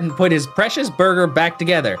 Help Barton put his precious burger back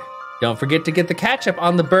together. Don't forget to get the ketchup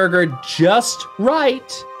on the burger just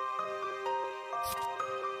right.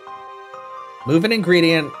 Move an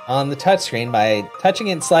ingredient on the touchscreen by touching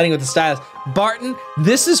it and sliding with the stylus. Barton,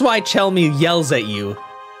 this is why Chelmy yells at you.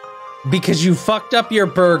 Because you fucked up your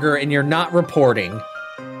burger and you're not reporting.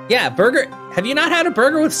 Yeah, burger. Have you not had a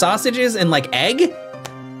burger with sausages and like egg?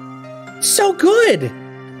 So good.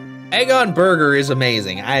 Egg on burger is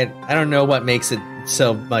amazing. I don't know what makes it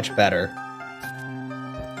so much better.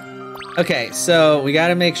 Okay, so we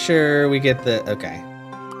gotta make sure we get the, okay.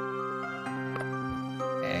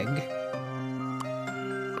 Egg.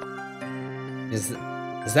 Is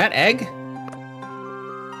that egg?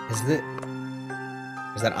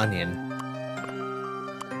 Is that onion?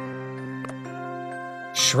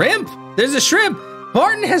 Shrimp? There's a shrimp!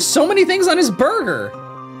 Barton has so many things on his burger!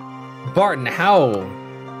 Barton, how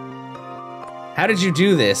did you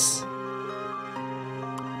do this?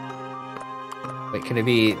 Wait, can it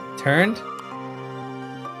be turned?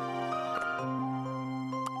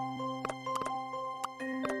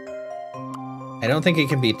 I don't think it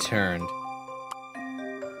can be turned.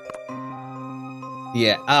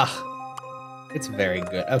 Yeah, it's very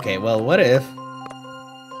good. Okay, well, what if...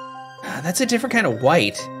 that's a different kind of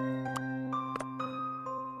white.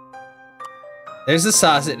 There's a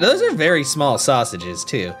sausage. Those are very small sausages,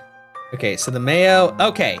 too. Okay, so the mayo,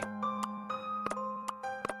 okay.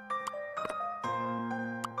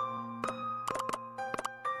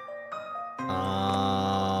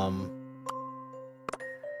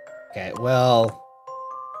 Okay, well,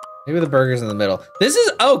 maybe the burger's in the middle. This is,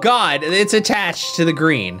 oh God, it's attached to the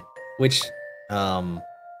green, which, what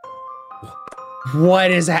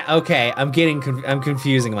is that? Okay, I'm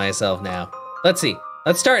confusing myself now. Let's see,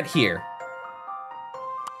 let's start here.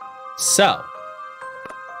 So,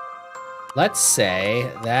 let's say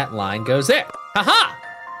that line goes there. Haha!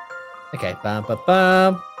 Okay, bum, bum,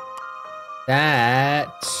 bum.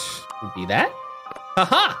 That would be that.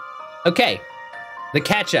 Haha! Okay. The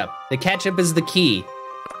ketchup. The ketchup is the key.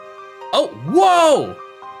 Oh, whoa!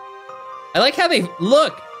 I like how they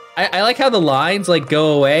look. I like how the lines like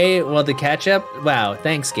go away while the ketchup. Wow,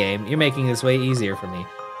 thanks game. You're making this way easier for me.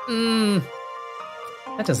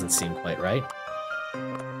 That doesn't seem quite right.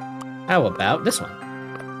 How about this one?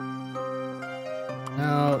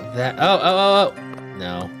 No, that, oh.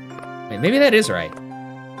 No. Wait, maybe that is right.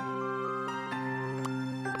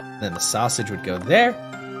 Then the sausage would go there.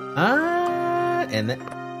 And then,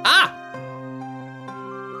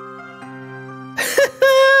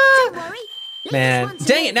 Don't worry. Man,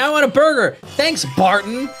 dang it, now I want a burger. Thanks,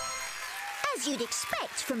 Barton. As you'd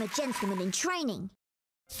expect from a gentleman in training.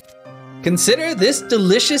 Consider this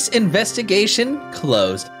delicious investigation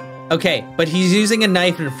closed. Okay, but he's using a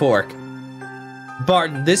knife and fork.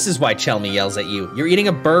 Barton, this is why Chelmy yells at you. You're eating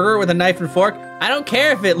a burger with a knife and fork? I don't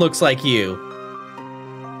care if it looks like you.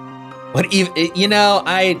 But you know,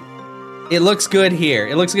 it looks good here.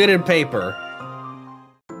 It looks good in paper.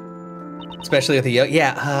 Especially with the yolk.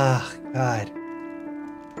 Yeah, God.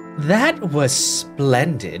 That was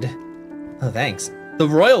splendid. Oh, thanks. The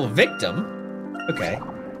royal victim? Okay.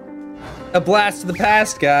 A blast to the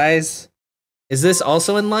past, guys. Is this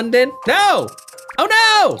also in London? No! Oh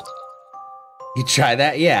no! You try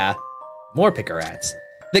that? Yeah. More picker rats.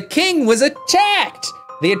 The king was attacked!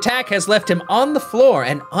 The attack has left him on the floor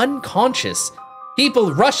and unconscious.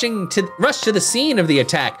 People rush to the scene of the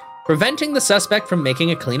attack, preventing the suspect from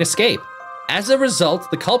making a clean escape. As a result,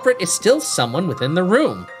 the culprit is still someone within the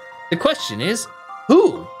room. The question is,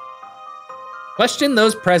 who? Question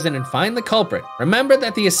those present and find the culprit. Remember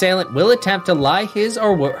that the assailant will attempt to lie his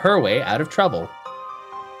or her way out of trouble.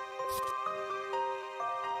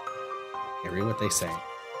 Okay, read what they say.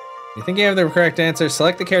 You think you have the correct answer?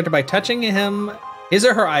 Select the character by touching his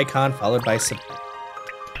or her icon, followed by submit.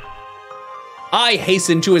 I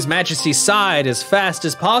hastened to His Majesty's side as fast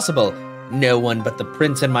as possible. No one but the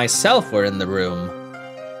prince and myself were in the room.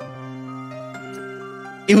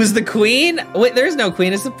 It was the queen? Wait, there's no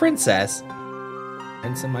queen, it's the princess.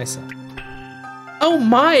 Prince and myself. Oh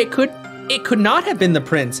my, it could not have been the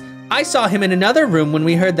prince. I saw him in another room when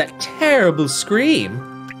we heard that terrible scream.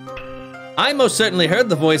 I most certainly heard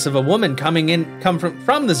the voice of a woman come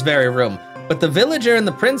from this very room, but the villager and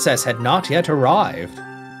the princess had not yet arrived.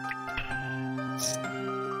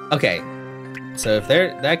 Okay, so if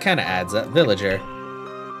that kind of adds up, villager.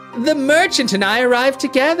 The merchant and I arrived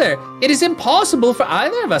together. It is impossible for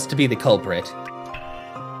either of us to be the culprit.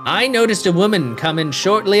 I noticed a woman come in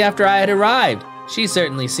shortly after I had arrived. She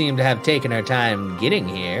certainly seemed to have taken her time getting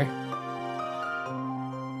here.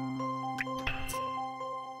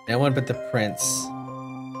 No one but the prince.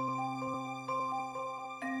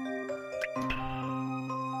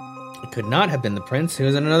 It could not have been the prince who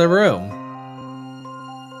was in another room.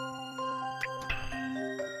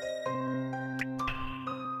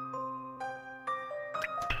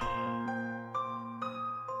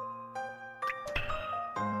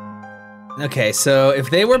 Okay, so if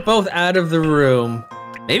they were both out of the room,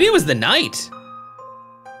 maybe it was the knight.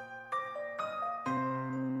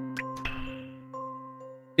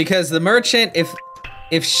 Because the merchant,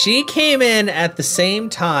 if she came in at the same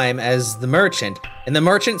time as the merchant, and the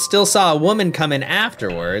merchant still saw a woman come in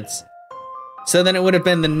afterwards, so then it would have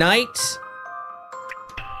been the knight,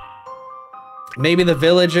 maybe the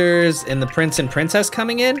villagers and the prince and princess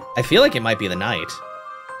coming in. I feel like it might be the knight.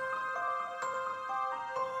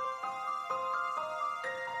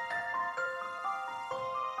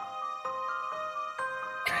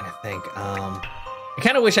 I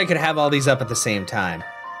kind of wish I could have all these up at the same time.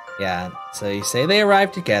 Yeah, so you say they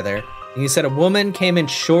arrived together, and you said a woman came in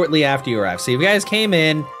shortly after you arrived. So you guys came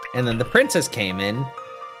in, and then the princess came in.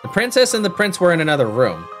 The princess and the prince were in another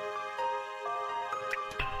room.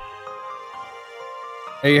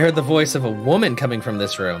 You heard the voice of a woman coming from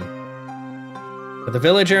this room. But the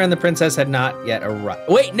villager and the princess had not yet arrived.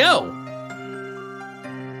 Wait, no!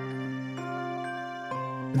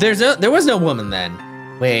 There was no woman then.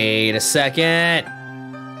 Wait a second.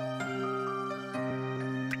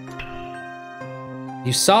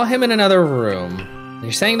 You saw him in another room.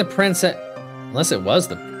 You're saying the princess, unless it was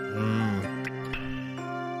the,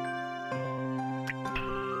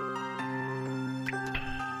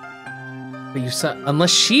 But you saw,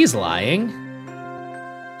 unless she's lying.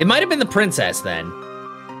 It might have been the princess then.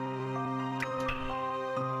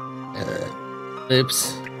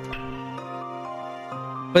 Oops.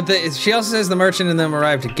 But she also says the merchant and them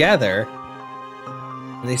arrived together.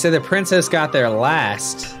 And they said the princess got there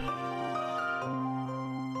last.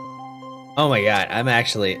 Oh my god, I'm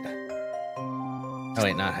actually... Oh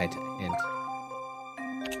wait, not hint.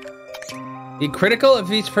 Be critical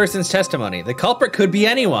of each person's testimony. The culprit could be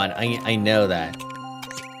anyone. I know that.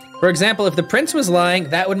 For example, if the prince was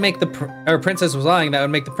lying, that would make the princess was lying, that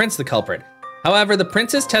would make the prince the culprit. However, the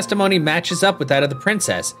prince's testimony matches up with that of the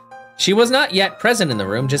princess. She was not yet present in the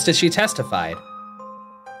room, just as she testified.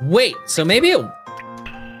 Wait, so maybe it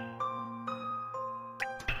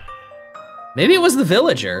was the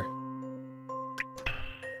villager.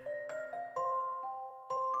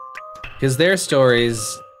 Because their stories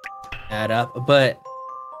add up, but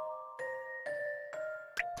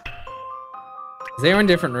they were in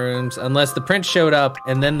different rooms, unless the prince showed up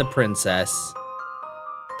and then the princess.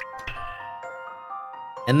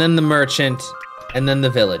 And then the merchant, and then the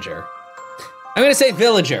villager. I'm gonna say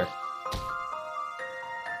villager.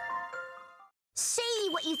 See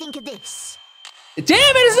what you think of this. Damn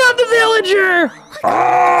it, it's not the villager!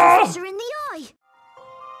 Officer in the eye.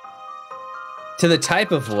 To the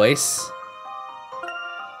type of voice.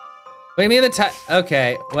 Wait, me the type,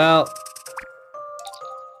 okay, well.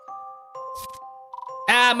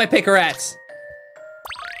 Ah, my picarettes.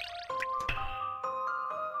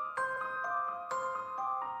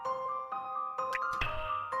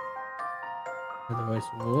 The voice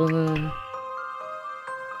of a woman.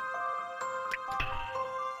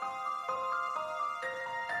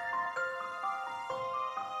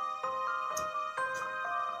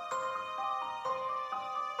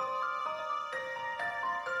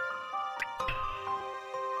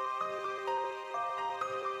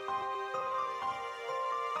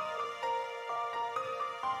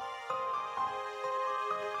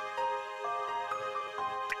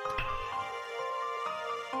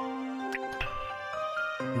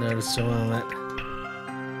 Notice a moment.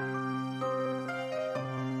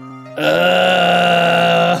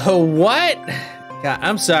 What? God,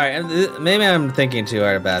 I'm sorry. Maybe I'm thinking too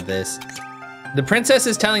hard about this. The princess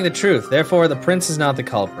is telling the truth, therefore the prince is not the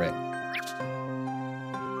culprit.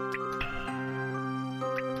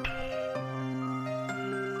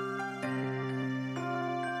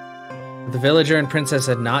 The villager and princess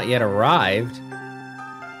had not yet arrived.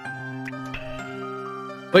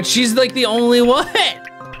 But she's like the only one.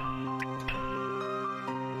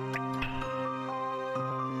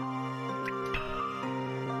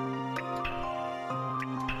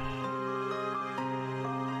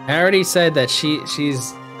 I already said that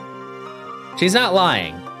she's not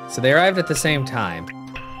lying. So they arrived at the same time.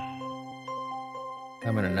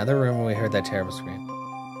 I'm in another room when we heard that terrible scream.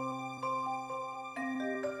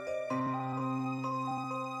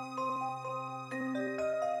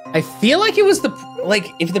 I feel like it was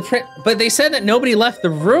but they said that nobody left the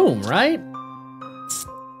room, right?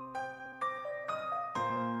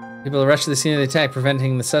 People rushed to the scene of the attack,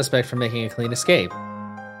 preventing the suspect from making a clean escape.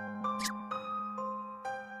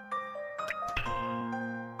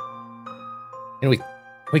 And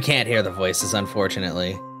we can't hear the voices,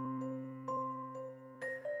 unfortunately.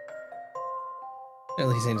 At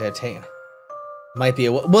least seem to have taken. Might be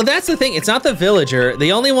a well. That's the thing. It's not the villager.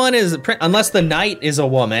 The only one is unless the knight is a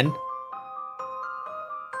woman.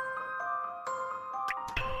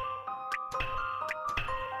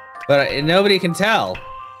 But nobody can tell.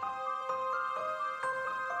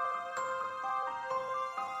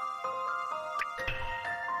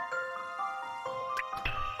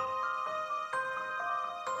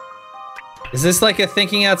 Is this like a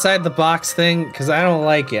thinking outside the box thing? Because I don't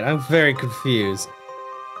like it. I'm very confused.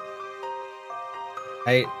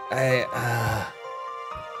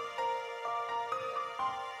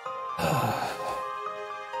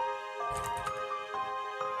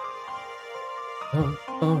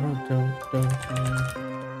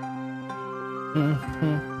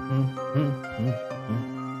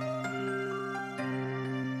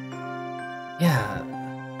 Yeah.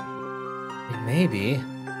 Maybe.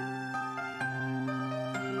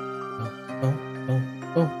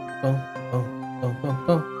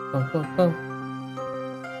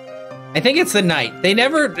 think it's the knight. They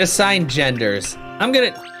never assign genders. I'm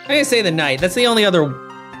gonna say the knight. That's the only other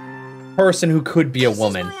person who could be a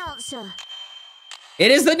woman. This is my answer.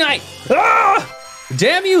 It is the knight. Ah!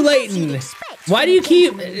 Damn you, Layton. Why do you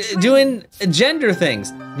keep doing gender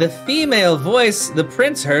things? The female voice the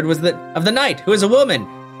prince heard was of the knight, who is a woman.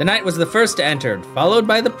 The knight was the first to enter, followed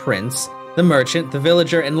by the prince, the merchant, the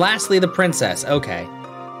villager, and lastly the princess. Okay.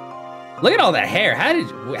 Look at all that hair.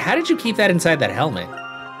 How did you keep that inside that helmet?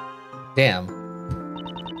 Damn.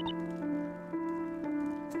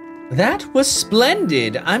 That was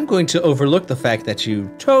splendid. I'm going to overlook the fact that you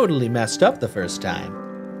totally messed up the first time.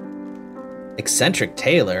 Eccentric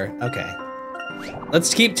tailor. Okay.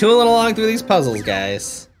 Let's keep tooling along through these puzzles,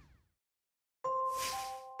 guys.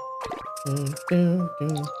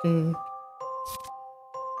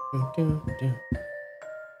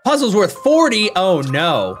 Puzzle's worth 40. Oh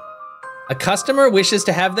no. A customer wishes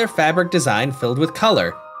to have their fabric design filled with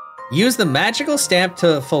color. Use the magical stamp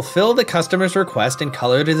to fulfill the customer's request and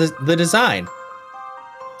color the design.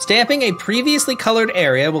 Stamping a previously colored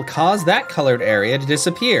area will cause that colored area to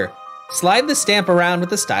disappear. Slide the stamp around with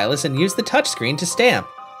the stylus and use the touchscreen to stamp.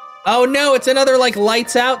 Oh no, it's another like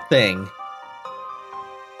lights out thing.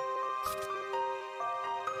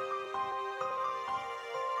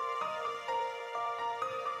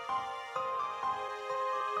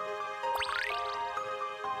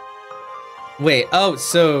 Wait, oh,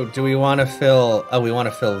 so do we want to fill, oh, we want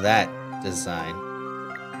to fill that design.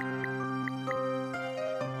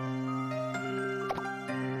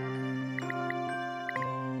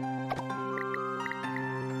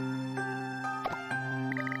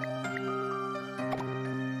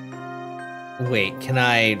 Wait, can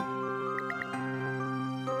I?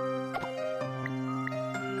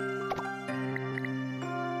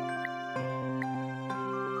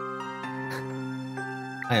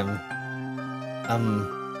 I am,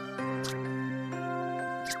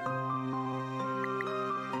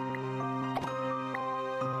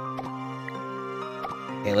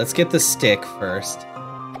 okay, let's get the stick first.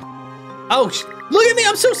 Oh, look at me,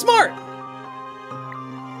 I'm so smart!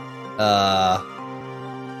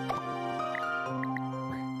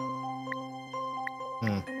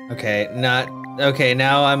 Okay,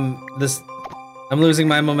 now I'm losing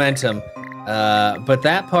my momentum. But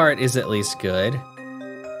that part is at least good.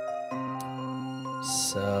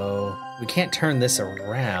 So, we can't turn this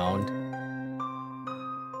around.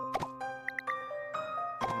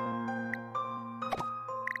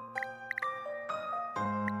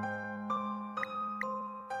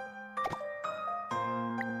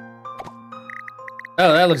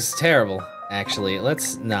 Oh, that looks terrible, actually.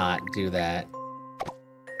 Let's not do that.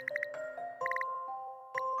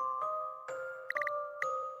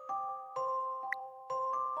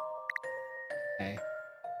 Okay.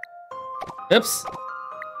 Oops.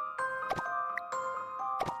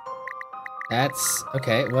 That's,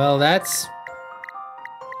 okay, well, that's...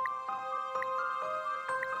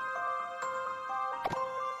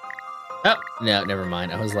 Oh, no, never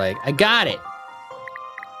mind. I was like, I got it.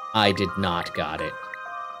 I did not got it.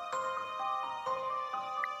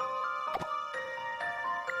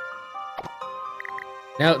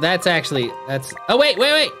 No, that's actually, that's, oh, wait.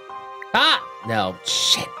 Ah! No,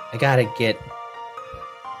 shit, I gotta get...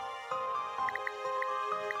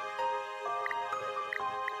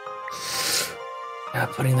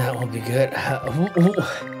 Putting that won't be good.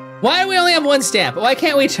 Why do we only have one stamp? Why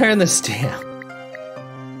can't we turn the stamp?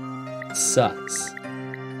 Sucks.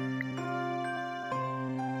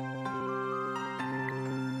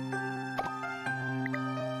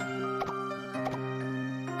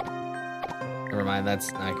 Never mind,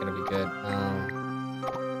 that's not gonna be good.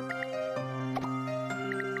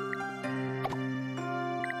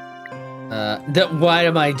 What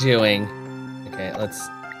am I doing? Okay, let's...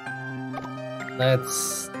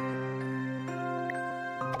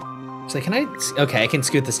 So can I? Okay, I can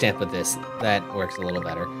scoot the stamp with this. That works a little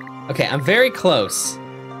better. Okay, I'm very close.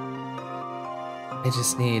 I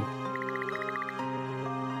just need...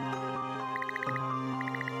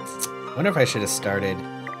 I wonder if I should have started...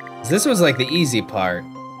 'cause this was like the easy part.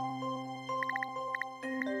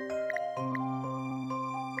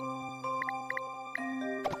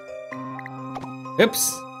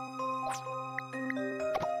 Oops.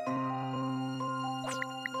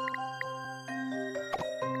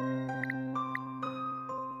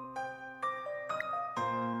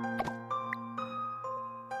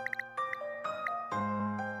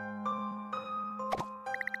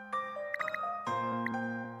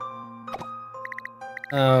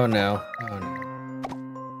 Oh no, oh no.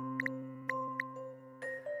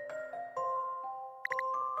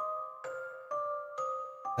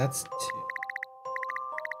 That's two.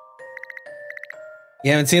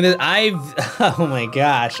 You haven't seen this? Oh my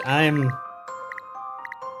gosh,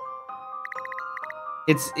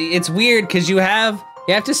 It's weird because you have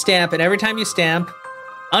to stamp, and every time you stamp,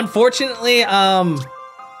 unfortunately, I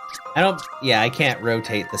can't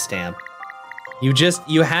rotate the stamp.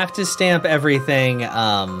 You have to stamp everything,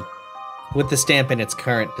 with the stamp in its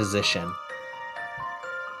current position.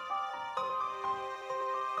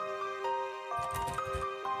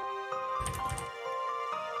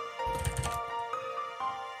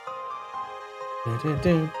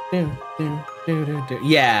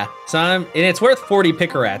 Yeah, so and it's worth 40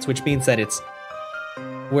 Picarats, which means that it's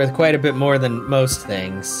worth quite a bit more than most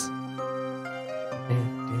things.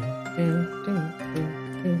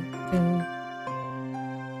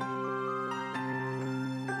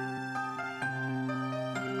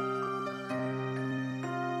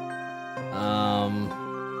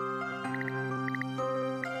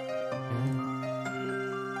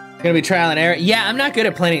 Gonna be trial and error. Yeah, I'm not good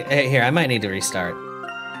at planning. Here, I might need to restart.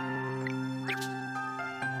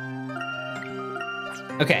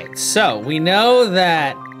 Okay, so we know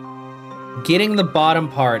that getting the bottom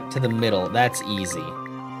part to the middle, that's easy.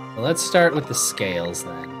 Well, let's start with the scales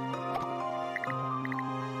then.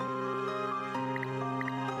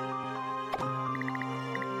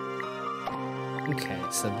 Okay,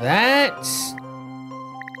 so that...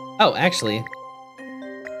 Oh, actually...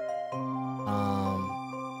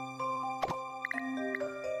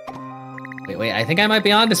 Wait, I think I might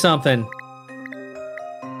be onto something.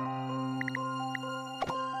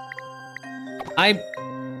 I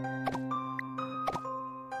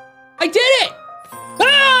did it!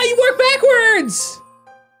 Ah, you work backwards!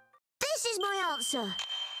 This is my answer.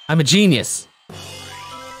 I'm a genius.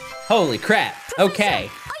 Holy crap,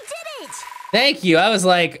 okay. I did it! Thank you, I was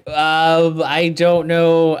like, I don't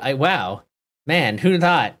know, wow. Man, who'd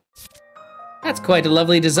thought? That's quite a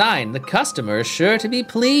lovely design. The customer is sure to be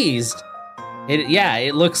pleased.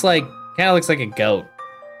 It looks like, kind of looks like a goat.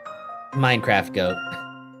 Minecraft goat.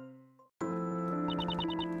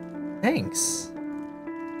 Thanks.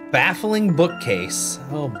 Baffling bookcase.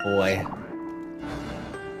 Oh boy.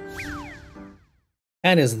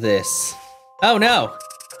 And is this? Oh no!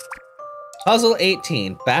 Puzzle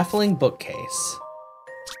 18, baffling bookcase.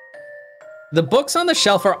 The books on the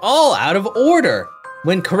shelf are all out of order.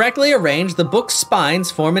 When correctly arranged, the book spines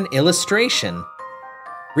form an illustration.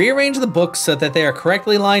 Rearrange the books so that they are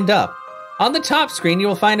correctly lined up. On the top screen, you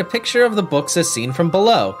will find a picture of the books as seen from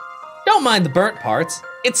below. Don't mind the burnt parts.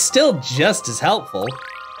 It's still just as helpful.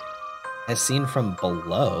 As seen from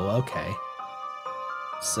below, okay.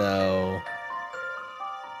 So...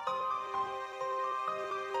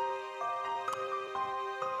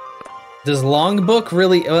 Does longbook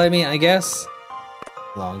really, I mean, I guess.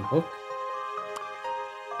 Longbook.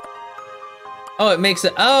 Oh, it makes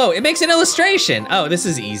an illustration. Oh, this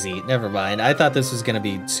is easy. Never mind. I thought this was gonna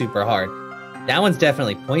be super hard. That one's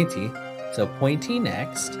definitely pointy. So pointy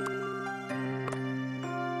next.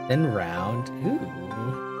 Then round. Ooh.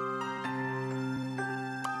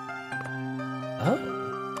 Oh.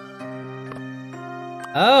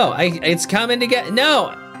 Oh, it's coming together.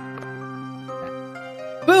 No.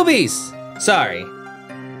 Boobies. Sorry.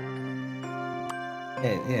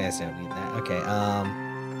 Yes, I don't need that. Okay.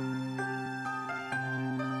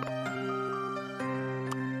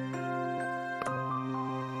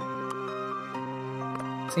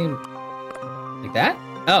 Seem like that?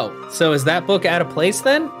 Oh, so is that book out of place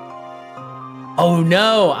then? Oh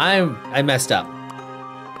no, I messed up.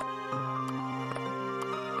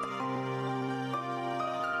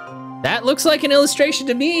 That looks like an illustration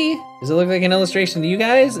to me. Does it look like an illustration to you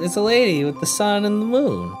guys? It's a lady with the sun and the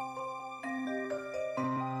moon.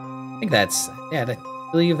 I think that's, yeah, I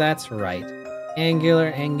believe that's right.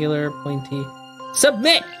 Angular, pointy.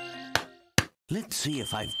 Submit! Let's see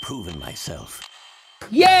if I've proven myself.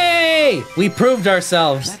 Yay! We proved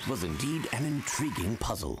ourselves. That was indeed an intriguing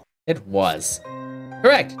puzzle. It was.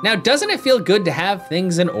 Correct. Now, doesn't it feel good to have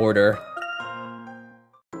things in order?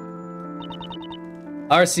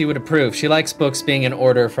 RC would approve. She likes books being in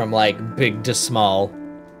order from like big to small.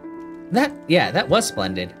 That was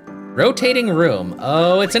splendid. Rotating room.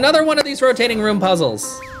 Oh, it's another one of these rotating room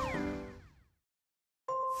puzzles.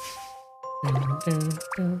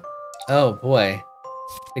 Oh boy.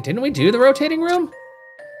 Wait, didn't we do the rotating room?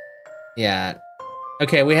 Yeah.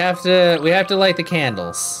 Okay, we have to light the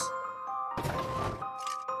candles.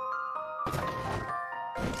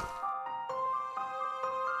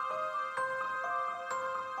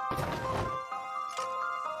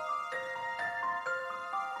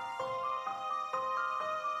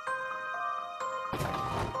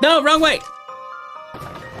 No, wrong way.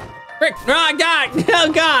 Frick, oh God,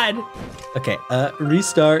 oh God. Okay,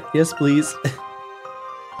 restart. Yes, please.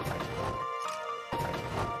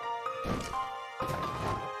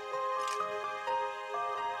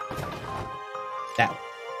 Now.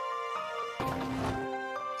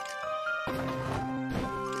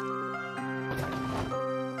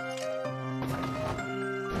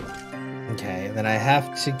 Okay, then I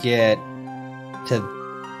have to get to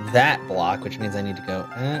that block, which means I need to go.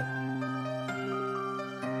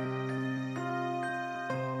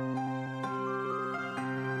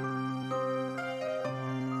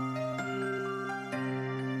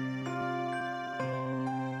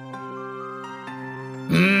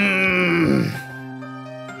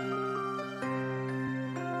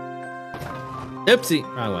 Oopsie,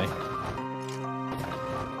 wrong way.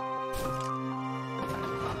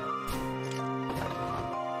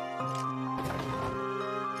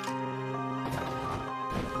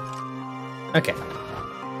 Okay.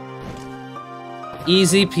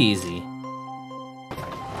 Easy peasy.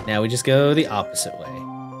 Now we just go the opposite way.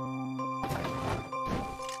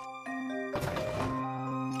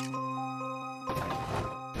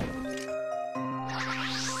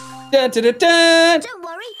 Dun, dun, dun, dun. Don't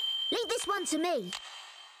worry. Leave this one to me.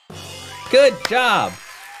 Good job.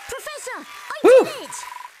 Professor, I Whew. did it!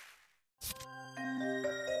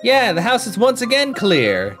 Yeah, the house is once again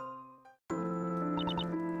clear.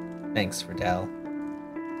 Thanks, Friedel.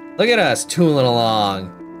 Look at us tooling along.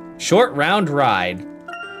 Short round ride.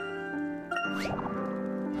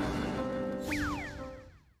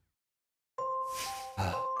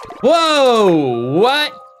 Whoa!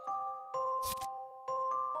 What?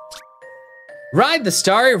 Ride the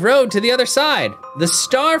starry road to the other side. The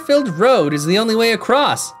star-filled road is the only way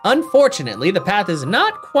across. Unfortunately, the path is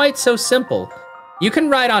not quite so simple. You can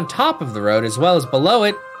ride on top of the road as well as below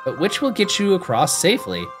it, but which will get you across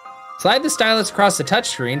safely? Slide the stylus across the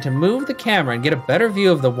touchscreen to move the camera and get a better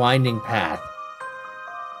view of the winding path.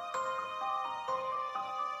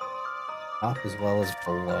 Top as well as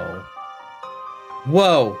below.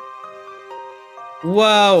 Whoa.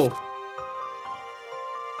 Whoa.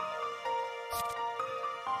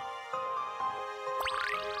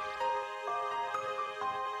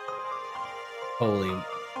 Holy.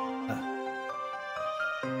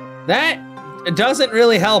 That doesn't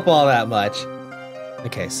really help all that much.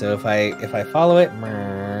 Okay, so if I follow it,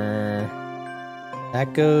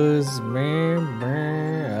 that goes.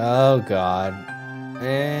 Oh God.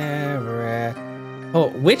 Oh,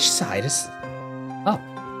 which side is up?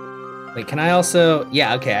 Wait, can I also?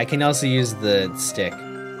 Yeah, okay, I can also use the stick.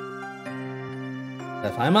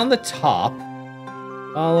 If I'm on the top,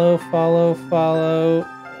 follow, follow, follow.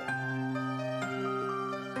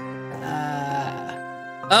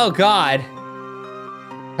 Oh God.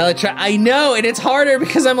 I know, and it's harder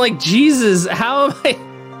because I'm like, Jesus, how am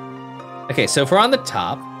I? Okay, so if we're on the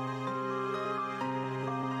top,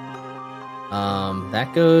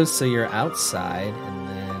 that goes, so you're outside, and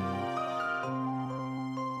then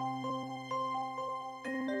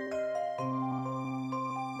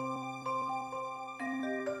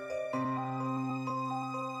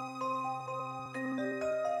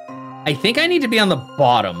I think I need to be on the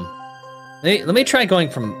bottom. Let me try going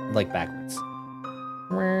from like backwards.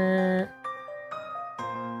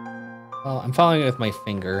 Well, I'm following it with my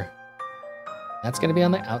finger. That's gonna be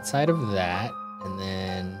on the outside of that, and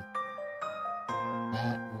then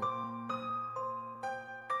that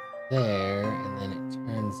there, and then it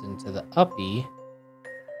turns into the uppy.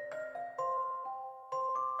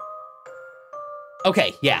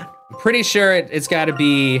 Okay, yeah, I'm pretty sure it's gotta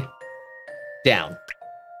be down.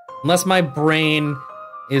 Unless my brain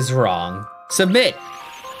is wrong. Submit.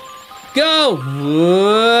 Go!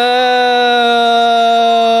 Whoa!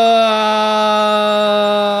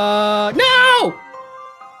 No!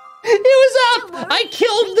 It was up! I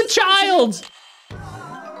killed the child!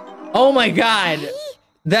 Oh my God.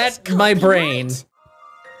 That's my brain.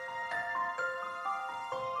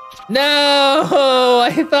 No!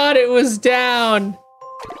 I thought it was down.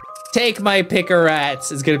 Take my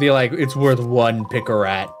pick-a-rats. It's gonna be like, it's worth one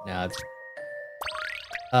pick-a-rat. No, it's...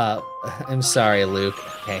 I'm sorry, Luke.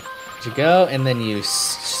 Okay. You go, and then you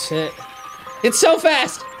sit. It's so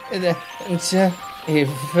fast! And then...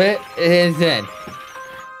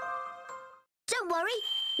 Don't worry.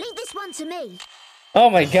 Leave this one to me. Oh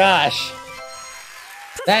my gosh.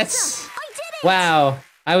 Professor, That's... I did it! Wow.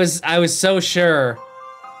 I was so sure.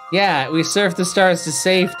 Yeah, we surfed the stars to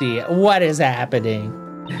safety. What is happening?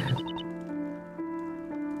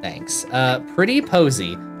 Thanks. Pretty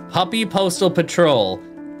Posy. Puppy Postal Patrol.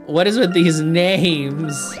 What is with these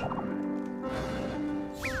names?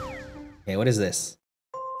 Okay, what is this?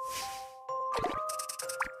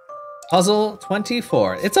 Puzzle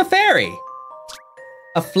 24. It's a fairy.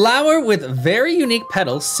 A flower with very unique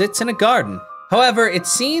petals sits in a garden. However, it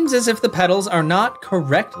seems as if the petals are not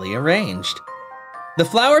correctly arranged. The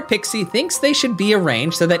flower pixie thinks they should be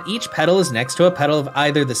arranged so that each petal is next to a petal of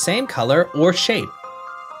either the same color or shape.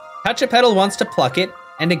 Touch a petal once to pluck it,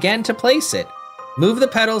 and again to place it. Move the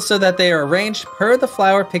petals so that they are arranged per the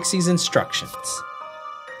flower pixie's instructions.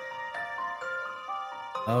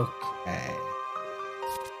 Okay.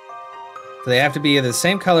 So they have to be either the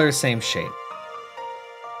same color or same shape.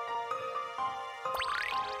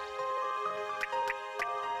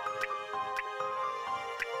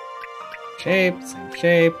 Shape, same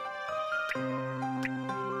shape.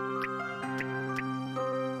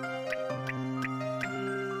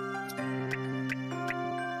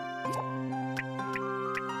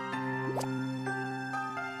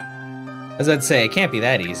 As I'd say, it can't be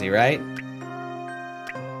that easy, right?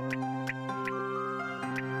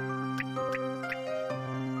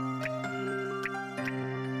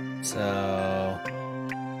 So...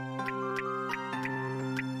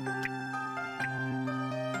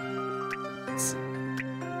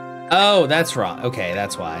 Oh, that's wrong. Okay,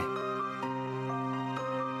 that's why.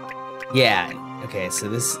 Yeah, okay, so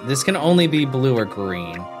this can only be blue or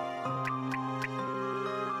green.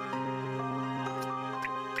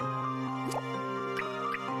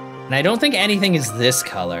 And I don't think anything is this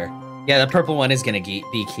color. Yeah, the purple one is gonna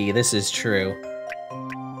be key. This is true.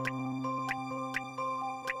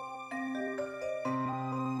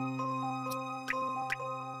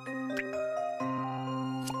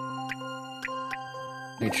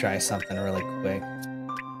 Let me try something really quick.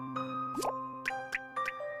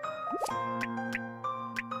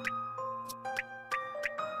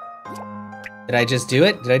 Did I just do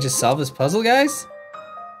it? Did I just solve this puzzle, guys?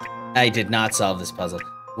 I did not solve this puzzle.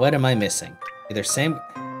 What am I missing? Either same...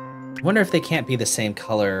 I wonder if they can't be the same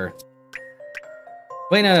color.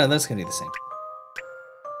 Wait, no, that's gonna be the same.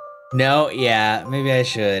 No, yeah, maybe I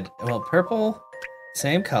should. Well, purple,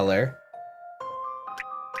 same color.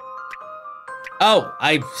 Oh,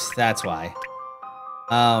 that's why.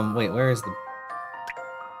 Wait, where is the...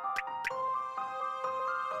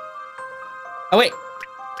 Oh, wait.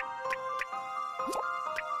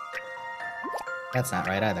 That's not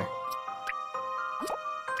right either.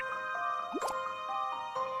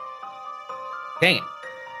 Dang it.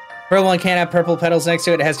 Purple one can't have purple petals next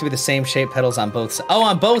to it. It has to be the same shape petals on both sides. Oh,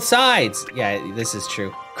 on both sides! Yeah, this is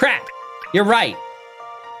true. Crap! You're right.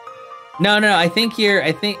 No, I think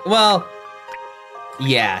well...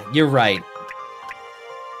 Yeah, you're right.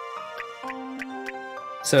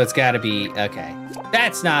 So it's gotta be... Okay.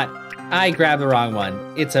 That's not... I grabbed the wrong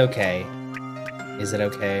one. It's okay. Is it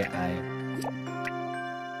okay?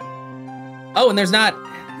 Oh, and there's not...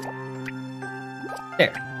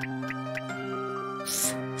 There.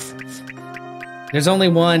 There's only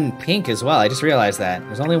one pink as well. I just realized that.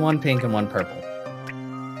 There's only one pink and one purple.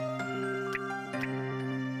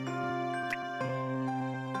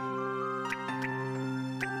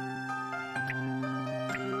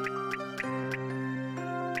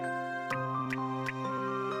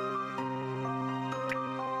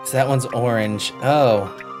 So that one's orange.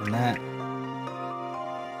 Oh, and that...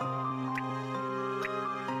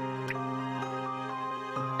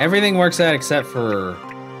 Everything works out except for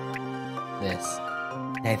this.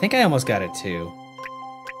 I think I almost got it too.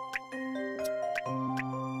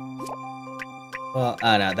 Well,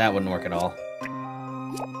 no, that wouldn't work at all.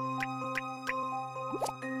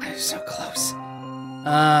 I'm so close.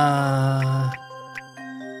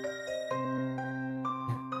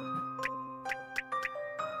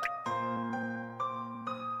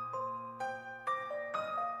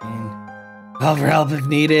 Call for help if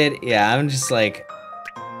needed. Yeah, I'm just like...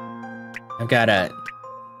 I've got a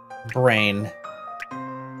brain.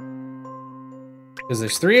 Because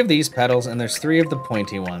there's 3 of these petals, and there's 3 of the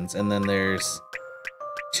pointy ones, and then there's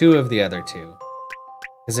 2 of the other 2.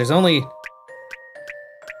 Because there's only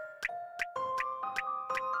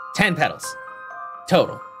 10 petals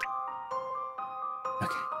total.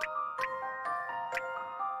 Okay.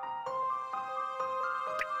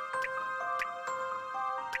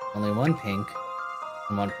 Only one pink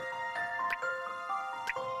and one...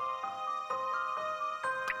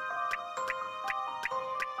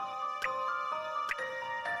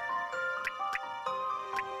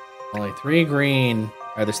 Only 3 green.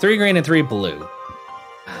 Or there's 3 green and 3 blue.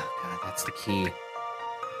 Oh god, that's the key.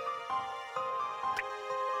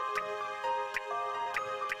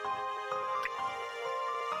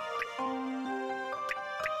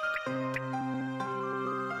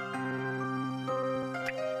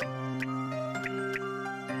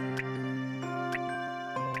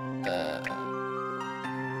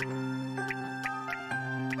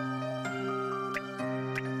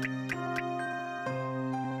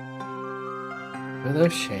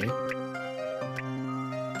 of shape.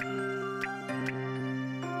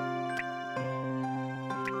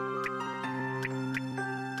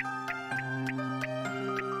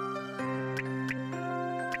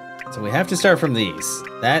 So we have to start from these.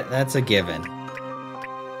 That's a given.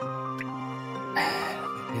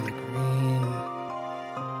 Maybe the green.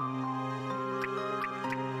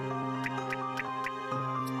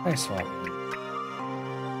 Try swapping.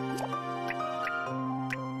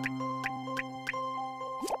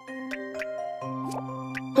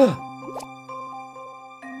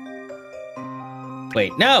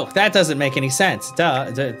 Wait, no, that doesn't make any sense. Duh,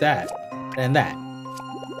 that and that.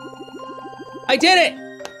 I did it!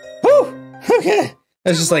 Woo! Okay. I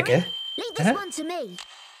was just like, Leave this one to me.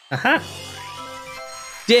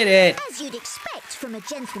 Did it! As you'd expect from a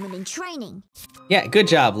gentleman in training. Yeah, good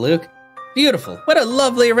job, Luke. Beautiful. What a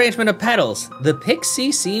lovely arrangement of petals. The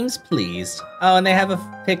pixie seems pleased. Oh, and they have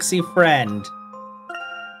a pixie friend.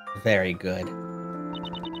 Very good.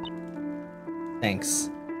 Thanks.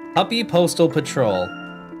 Puppy Postal Patrol.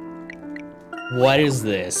 What is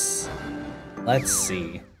this? Let's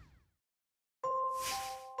see.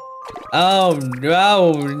 Oh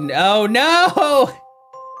no, no, no!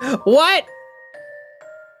 What?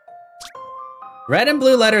 Red and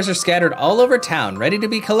blue letters are scattered all over town, ready to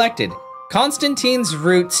be collected. Constantine's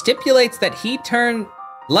route stipulates that he turn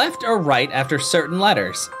left or right after certain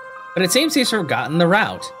letters, but it seems he's forgotten the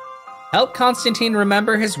route. Help Constantine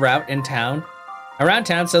remember his route in town, around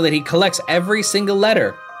town, so that he collects every single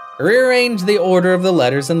letter. Rearrange the order of the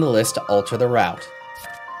letters in the list to alter the route.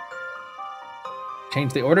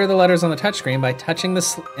 Change the order of the letters on the touchscreen by touching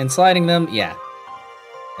and sliding them. Yeah,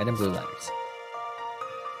 red and blue letters.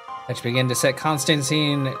 Touch begin to set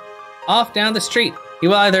Constantine off down the street. He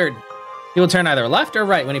will turn either left or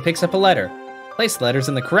right when he picks up a letter. Place the letters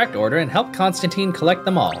in the correct order and help Constantine collect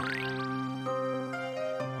them all.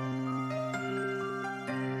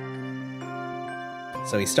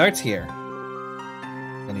 So he starts here.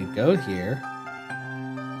 Then he'd go here.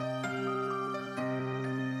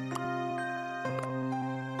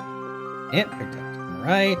 And protect him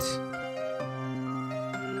right.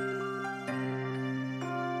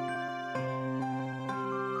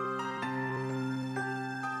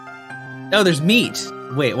 Oh, there's meat.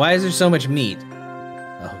 Wait, why is there so much meat?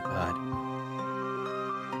 Oh, God.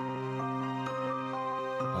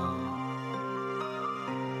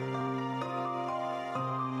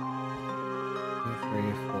 2,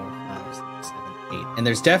 3, 4, 5, 6, 7, 8. And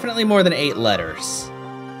there's definitely more than 8 letters.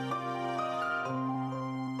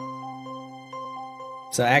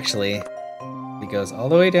 So actually, he goes all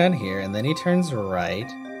the way down here, and then he turns right.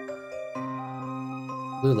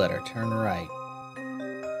 Blue letter, turn right.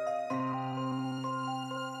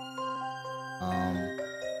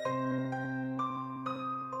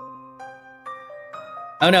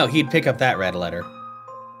 Oh no, he'd pick up that red letter.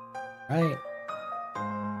 Right.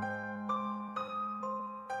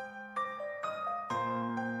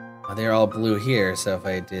 Oh, they're all blue here, so if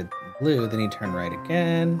I did blue, then he'd turn right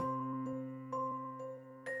again.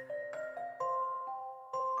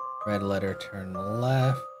 Red letter, turn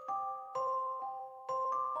left.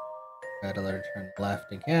 Red letter, turn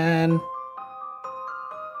left again.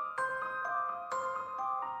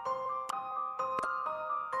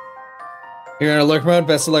 You're in a lurk mode,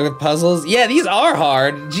 best of luck with puzzles. Yeah, these are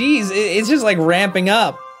hard. Jeez, it's just like ramping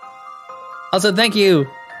up. Also, thank you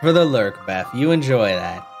for the lurk, Beth. You enjoy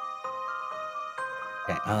that.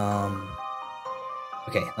 Okay,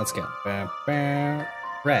 okay, let's go. Red,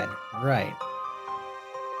 right.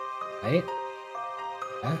 Right?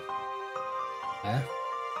 Left. Left.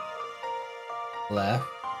 Left.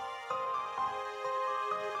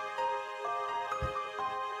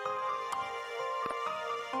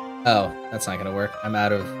 Oh, that's not gonna work. I'm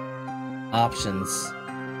out of options.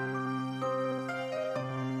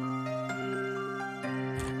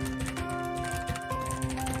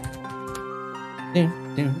 We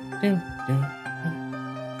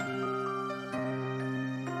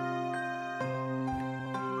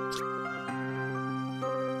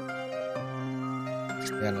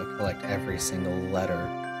gotta collect every single letter.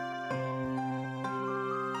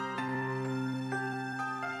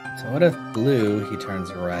 So what if blue, he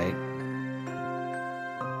turns right.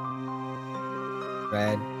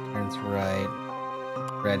 Red turns right.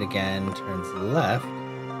 Red again turns left.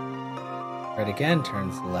 Red again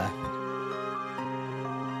turns left.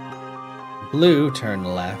 Blue turn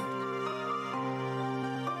left.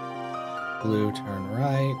 Blue turn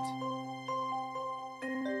right.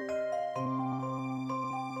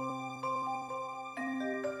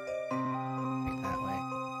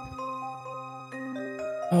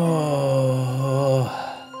 Oh.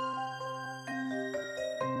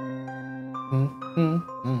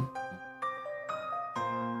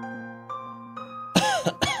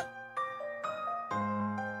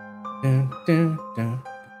 dun, dun,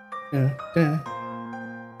 dun, dun.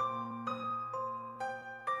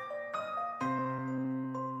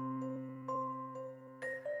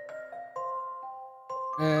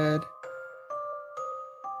 Red.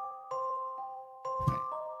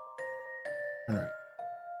 Turn right.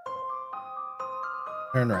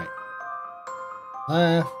 Turn right.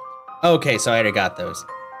 Left. Okay, so I already got those.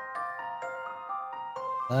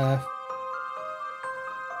 Left.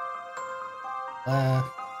 Left.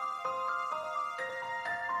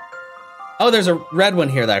 Oh, there's a red one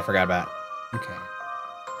here that I forgot about. Okay.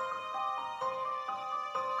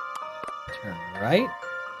 Turn right.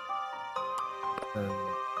 Turn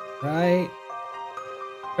right.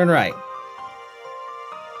 Turn right.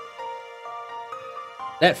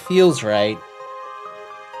 That feels right.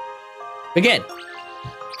 Begin.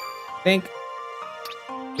 Think.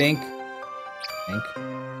 Think. Think.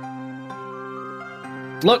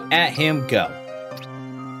 Look at him go.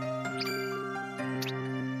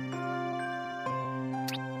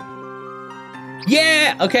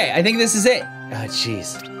 Yeah! Okay, I think this is it. Oh,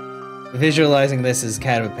 jeez. Visualizing this is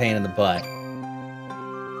kind of a pain in the butt.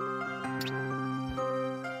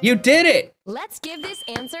 You did it! Let's give this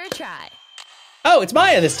answer a try. Oh, it's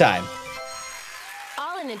Maya this time.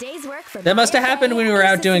 All in a day's work for That must have Maya happened when we were Ray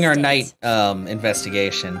out doing our assistant. night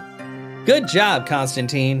investigation. Good job,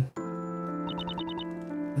 Constantine.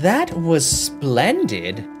 That was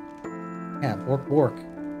splendid. Yeah, work.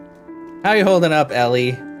 How you holding up,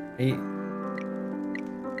 Ellie?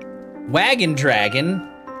 Wagon dragon.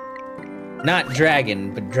 Not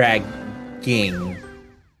dragon, but dragging.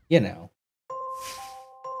 You know.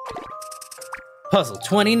 Puzzle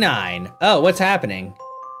 29. Oh, what's happening?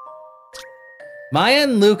 Maya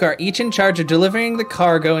and Luke are each in charge of delivering the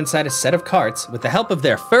cargo inside a set of carts, with the help of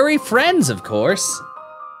their furry friends, of course.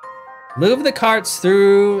 Move the carts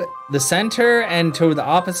through the center and to the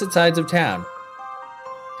opposite sides of town.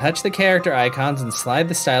 Touch the character icons and slide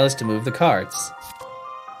the stylus to move the carts.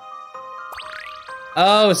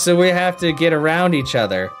 Oh, so we have to get around each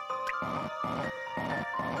other.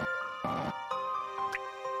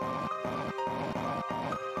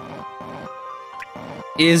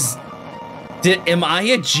 Am I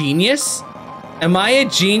a genius? Am I a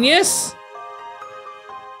genius?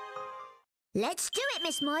 Let's do it,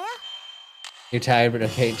 Miss Maya. You're tired, but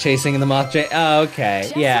okay. Chasing the moth. Oh, okay.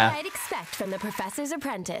 Just Yeah. what I'd expect from the professor's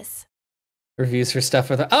apprentice. Reviews for stuff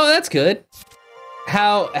with. Oh, that's good.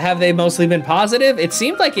 How have they mostly been positive? It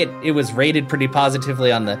seemed like it was rated pretty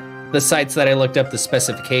positively on the sites that I looked up the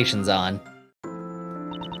specifications on.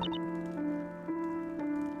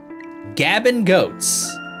 Gabbin goats.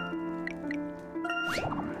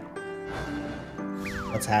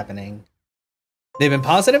 What's happening? They've been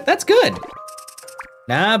positive? That's good.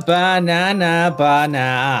 Na ba na na ba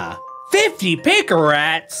na. 50 picker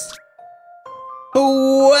rats.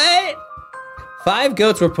 What? 5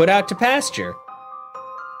 goats were put out to pasture.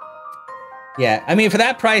 Yeah, I mean, for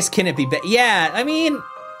that price, can it be yeah, I mean,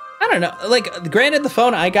 I don't know. Like, granted, the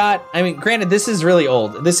phone I got, I mean, granted, this is really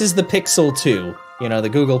old. This is the Pixel 2, you know, the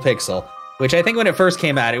Google Pixel, which I think when it first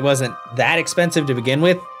came out, it wasn't that expensive to begin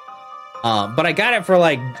with. But I got it for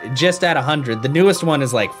like just at 100. The newest one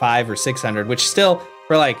is like 500 or 600, which still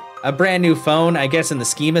for like a brand new phone, I guess in the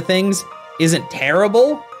scheme of things, isn't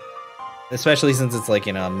terrible. Especially since it's like,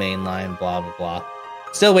 you know, a mainline, blah, blah, blah.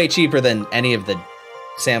 Still way cheaper than any of the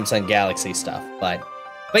Samsung Galaxy stuff.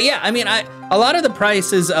 But yeah, I mean, a lot of the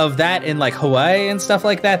prices of that in like Hawaii and stuff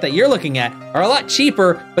like that you're looking at are a lot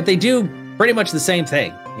cheaper, but they do pretty much the same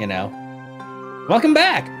thing, you know? Welcome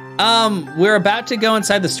back. We're about to go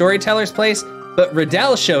inside the storyteller's place, but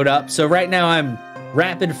Riddell showed up, so right now I'm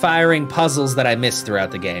rapid firing puzzles that I missed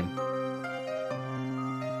throughout the game.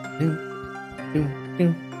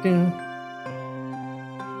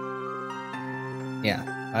 Yeah,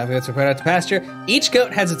 5 goats are put out to pasture. Each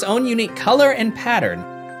goat has its own unique color and pattern.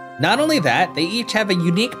 Not only that, they each have a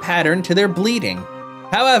unique pattern to their bleeding.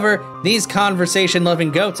 However, these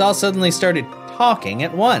conversation-loving goats all suddenly started talking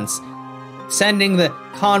at once, sending the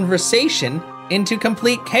conversation into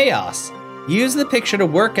complete chaos. Use the picture to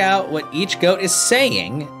work out what each goat is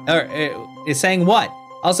saying, or is saying what.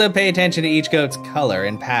 Also pay attention to each goat's color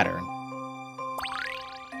and pattern.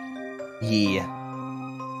 Yeah.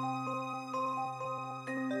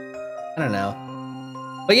 I don't know.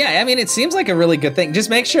 But yeah, I mean, it seems like a really good thing. Just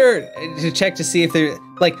make sure to check to see if there,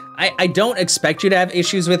 like, I don't expect you to have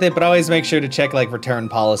issues with it, but always make sure to check like return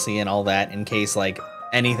policy and all that in case like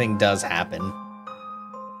anything does happen.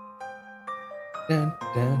 Dun,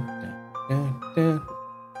 dun, dun, dun, dun.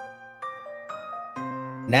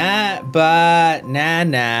 Nah, but nah,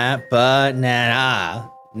 nah, but nah, nah.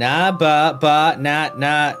 Na ba ba na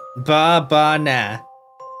na ba ba na.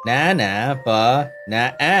 Na na ba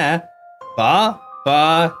na ba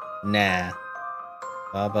ba na.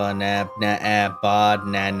 Ba ba na na ba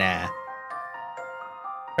na na.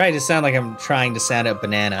 Probably just sound like I'm trying to sound out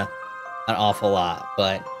banana an awful lot,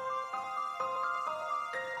 but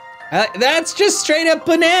that's just straight up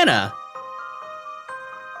banana.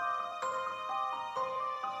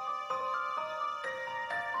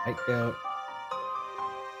 Right, go.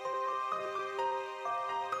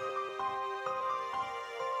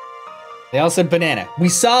 They all said banana. We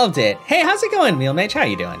solved it. Hey, how's it going, Meal Mage? How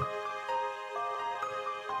you doing?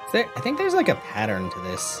 I think there's like a pattern to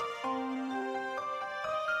this.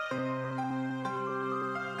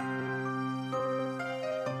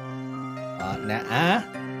 Nah.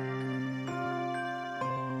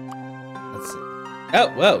 Let's see. Oh,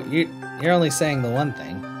 whoa! You're only saying the one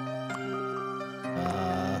thing.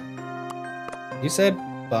 You said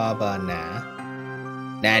ba ba na.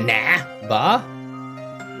 Na na ba.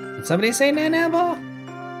 Did somebody say na na ba?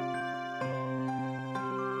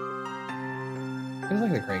 Feels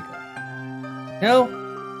like the great guy. No.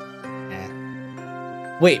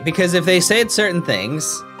 Nah. Wait, because if they said certain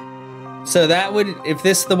things. So that would, if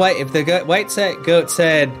the white goat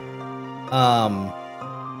said,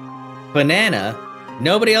 banana,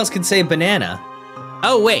 nobody else could say banana.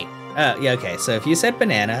 Oh, wait. Yeah, okay. So if you said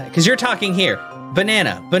banana, because you're talking here,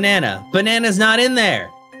 banana's not in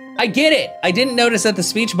there. I get it. I didn't notice that the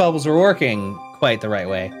speech bubbles were working quite the right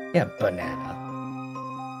way. Yeah, banana.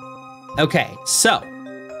 Okay, so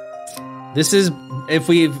this is, if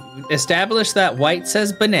we've established that white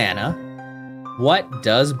says banana, what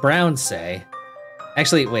does brown say?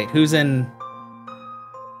 Actually, wait, who's in?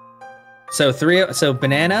 So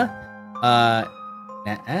banana,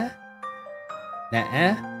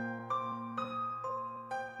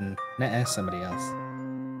 somebody else.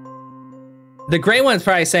 The gray one's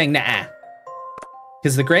probably saying nah,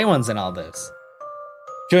 because the gray one's in all this.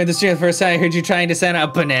 Joined the stream the first time I heard you trying to sound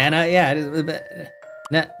out banana. Yeah,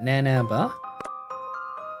 na ba.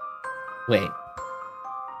 Wait.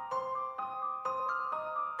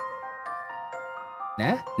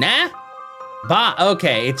 Nah? Ba.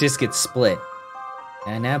 Okay, it just gets split.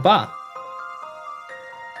 Nah, ba.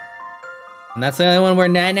 And that's the only one where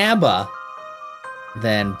nah, ba.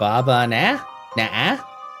 Then ba, nah?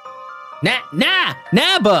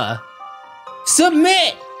 Nah, ba.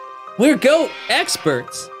 Submit! We're goat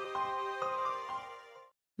experts.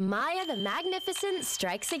 Maya the Magnificent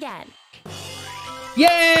strikes again.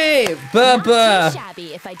 Yay! Not too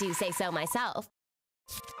shabby, if I do say so myself.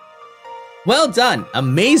 Well done!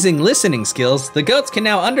 Amazing listening skills. The goats can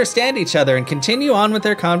now understand each other and continue on with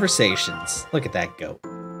their conversations. Look at that goat.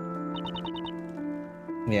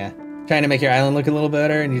 Yeah. Trying to make your island look a little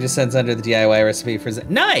better, and you just sent under the DIY recipe for...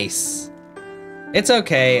 Nice! It's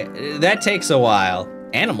okay. That takes a while.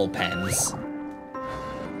 Animal pens.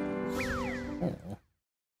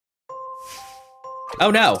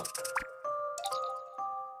 Oh no!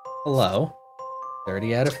 Hello.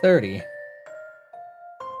 30 out of 30.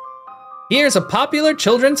 Here's a popular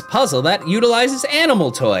children's puzzle that utilizes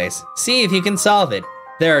animal toys. See if you can solve it.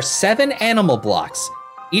 There are 7 animal blocks.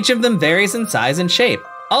 Each of them varies in size and shape.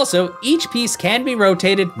 Also, each piece can be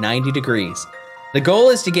rotated 90 degrees. The goal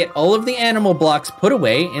is to get all of the animal blocks put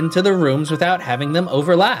away into the rooms without having them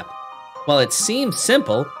overlap. While it seems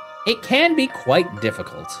simple, it can be quite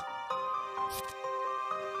difficult.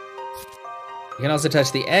 You can also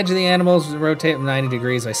touch the edge of the animals and rotate them 90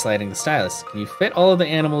 degrees by sliding the stylus. Can you fit all of the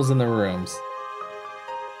animals in the rooms?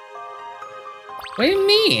 What do you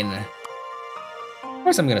mean? Of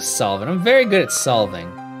course I'm gonna solve it. I'm very good at solving.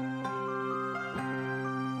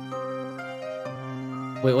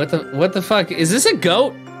 Wait, what the fuck? Is this a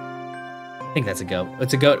goat? I think that's a goat.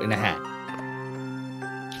 It's a goat in a hat.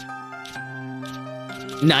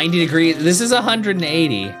 90 degrees. This is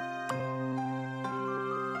 180. I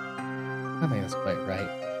don't think that's quite right.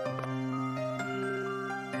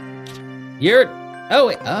 You're... Oh,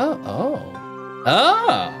 wait. Oh.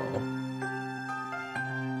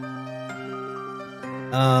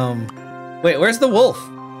 Wait, where's the wolf?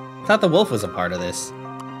 I thought the wolf was a part of this.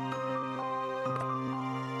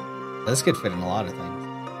 This could fit in a lot of things.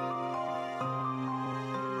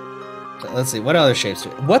 Let's see, what other shapes do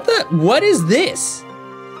we... What is this?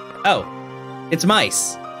 Oh, it's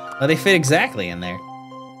mice. Oh, they fit exactly in there.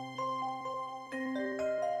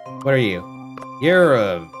 What are you? You're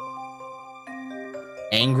a...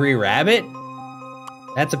 angry rabbit?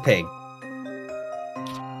 That's a pig.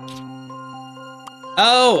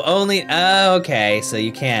 Oh, only... Oh, okay, so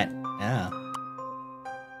you can't... Oh.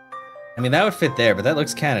 I mean, that would fit there, but that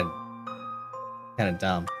looks kind of... kind of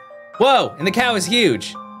dumb. Whoa, and the cow is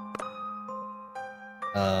huge.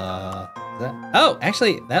 Oh,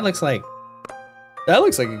 actually, that looks like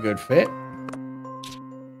a good fit.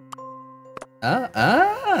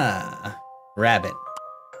 Rabbit.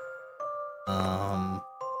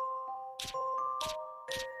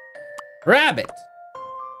 Rabbit.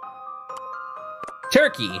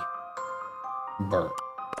 Turkey. Bird.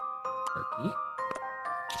 Turkey.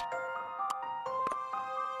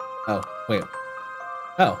 Oh, wait.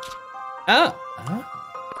 Oh,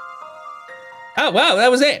 wow,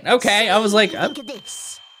 that was it. Okay, I was like, hey,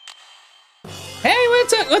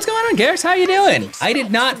 what's going on, Garrix? How you doing? I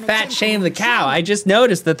did not fat shame the cow. I just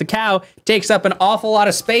noticed that the cow takes up an awful lot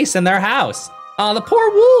of space in their house. Oh, the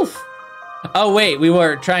poor wolf. Oh, wait, we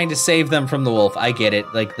were trying to save them from the wolf. I get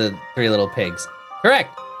it, like the 3 little pigs.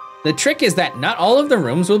 Correct. The trick is that not all of the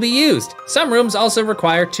rooms will be used. Some rooms also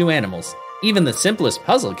require 2 animals. Even the simplest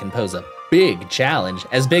puzzle can pose a big challenge.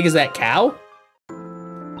 As big as that cow?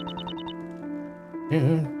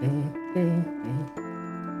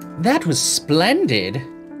 That was splendid.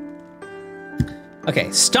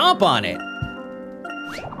 Okay, stomp on it.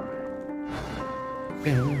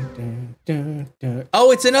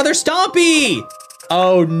 Oh, it's another Stompy!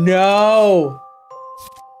 Oh no!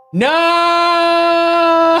 No!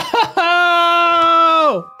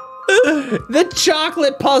 The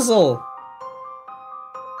chocolate puzzle!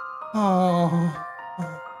 Oh.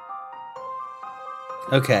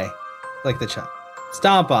 Okay, like the chocolate.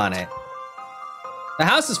 Stomp on it. The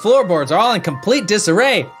house's floorboards are all in complete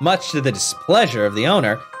disarray, much to the displeasure of the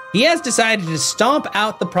owner. He has decided to stomp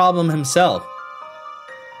out the problem himself.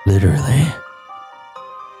 Literally.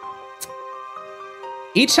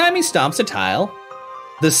 Each time he stomps a tile,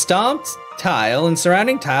 the stomped tile and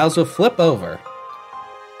surrounding tiles will flip over.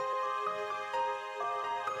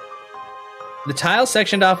 The tiles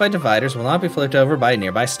sectioned off by dividers will not be flipped over by a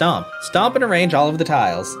nearby stomp. Stomp and arrange all of the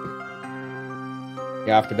tiles.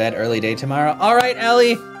 You're off to bed, early day tomorrow. All right,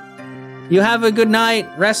 Ellie. You have a good night.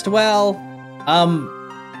 Rest well.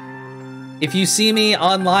 If you see me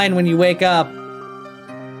online when you wake up,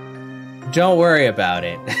 don't worry about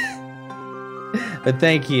it. But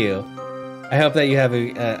thank you. I hope that you have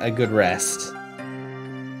a good rest.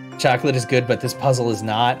 Chocolate is good, but this puzzle is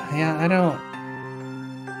not. Yeah, I don't.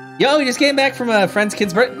 Yo, we just came back from a friend's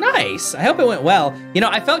kid's birthday. Nice. I hope it went well. You know,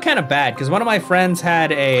 I felt kind of bad because one of my friends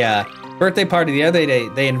had a birthday party the other day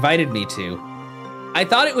they invited me to. I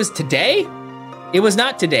thought it was today. It was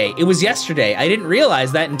not today. It was yesterday. I didn't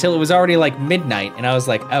realize that until it was already like midnight, and I was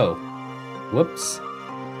like, oh, whoops.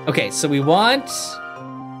 Okay, so we don't want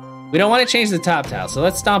to change the top tile, so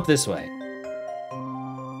let's stomp this way.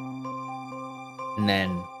 And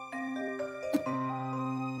then,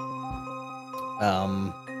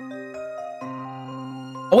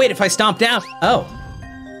 oh wait, if I stomp down, oh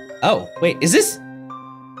wait, is this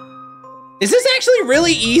actually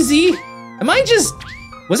really easy?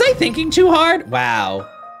 Was I thinking too hard? Wow,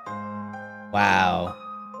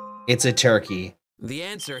 it's a turkey. The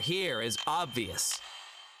answer here is obvious.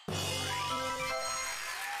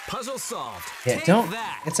 Puzzle solved. Yeah, Take don't,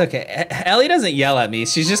 that. It's okay. Ellie doesn't yell at me.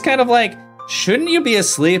 She's just kind of like, shouldn't you be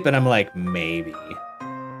asleep? And I'm like, maybe.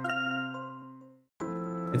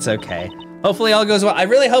 It's okay. Hopefully all goes well. I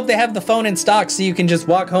really hope they have the phone in stock so you can just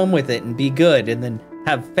walk home with it and be good and then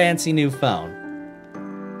have fancy new phone.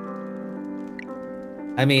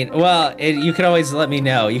 I mean, well, you can always let me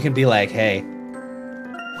know. You can be like, hey,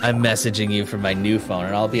 I'm messaging you from my new phone,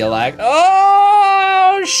 and I'll be like,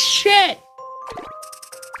 oh, shit.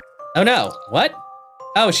 Oh no, what?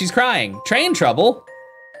 Oh, she's crying. Train trouble.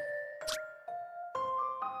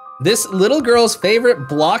 This little girl's favorite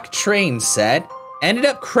block train set ended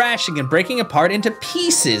up crashing and breaking apart into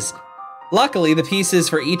pieces. Luckily, the pieces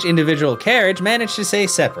for each individual carriage managed to stay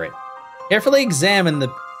separate. Carefully examine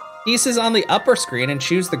the pieces on the upper screen and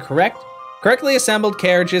choose the correctly assembled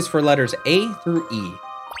carriages for letters A through E.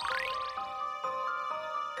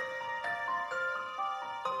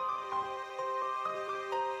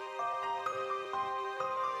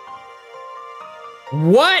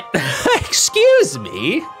 What? Excuse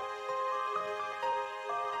me?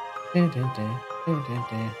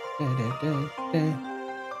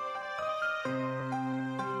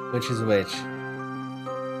 Which is which?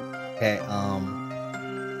 Okay,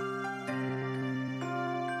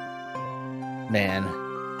 man.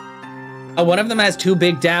 Oh, one of them has 2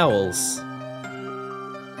 big dowels.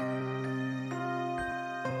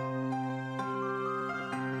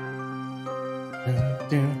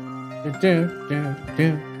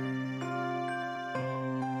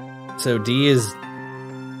 So D is,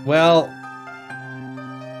 well,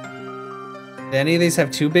 do any of these have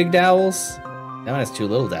 2 big dowels? That one has 2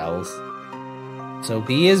 little dowels. So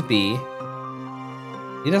B is B.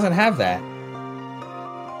 He doesn't have that.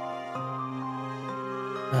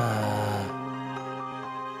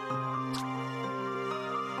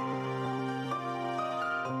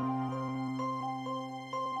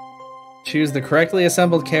 Choose the correctly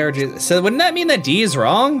assembled carriages. So wouldn't that mean that D is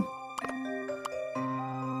wrong?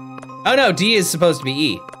 Oh no, D is supposed to be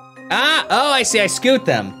E. Ah, oh, I see, I scoot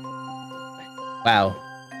them. Wow,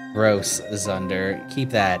 gross, Zunder.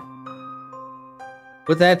 Keep that.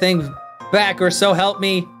 Put that thing back or so help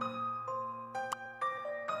me.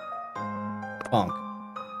 Bonk.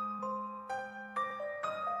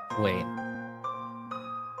 Wait.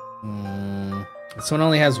 This one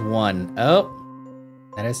only has 1. Oh,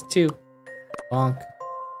 that has 2. Bonk.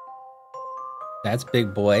 That's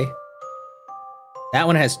big boy. That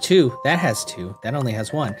one has 2. That has 2. That only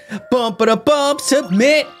has 1. Bump-a-da-bump,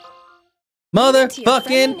 submit!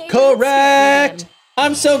 Motherfucking correct!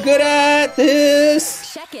 I'm so good at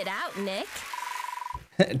this! Check it out, Nick.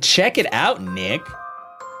 Check it out, Nick.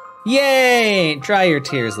 Yay! Dry your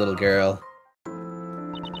tears, little girl.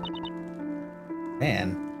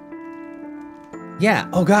 Man. Yeah,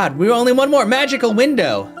 oh god, we were only one more magical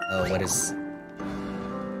window. Oh, what is...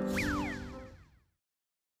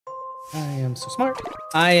 I am so smart.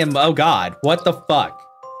 I am, oh god, what the fuck?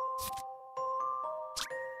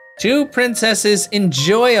 2 princesses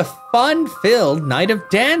enjoy a fun-filled night of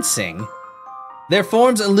dancing. Their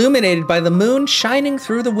forms illuminated by the moon shining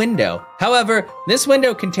through the window. However, this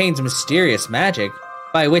window contains mysterious magic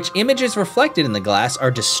by which images reflected in the glass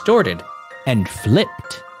are distorted and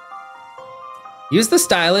flipped. Use the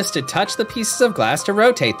stylus to touch the pieces of glass to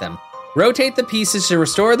rotate them. Rotate the pieces to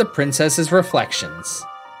restore the princess's reflections.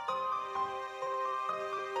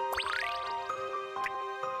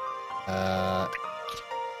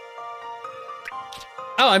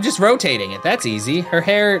 Oh, I'm just rotating it. That's easy. Her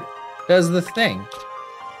hair does the thing.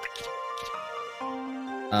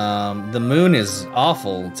 The moon is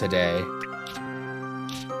awful today.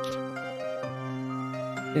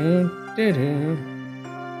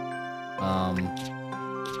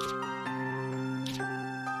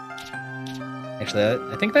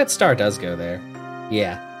 Actually, I think that star does go there.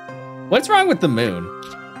 Yeah. What's wrong with the moon?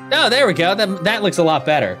 Oh, there we go. That looks a lot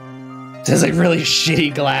better. Does like really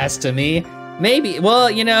shitty glass to me. Maybe.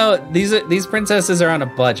 Well, you know, these princesses are on a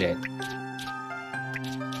budget.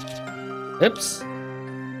 Oops.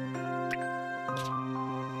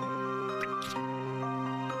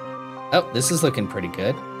 Oh, this is looking pretty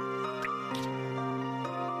good.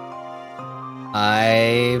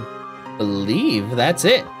 I believe that's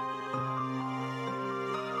it.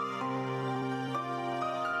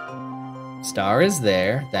 Star is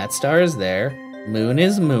there. That star is there. Moon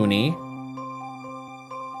is moony.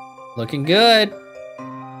 Looking good.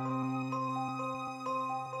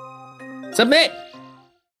 Submit!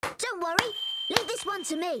 Don't worry. Leave this one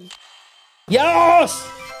to me. Yes!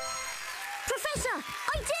 Professor,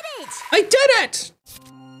 I did it! I did it!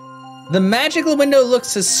 The magical window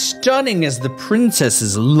looks as stunning as the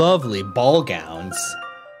princess's lovely ball gowns.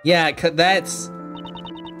 Yeah, that's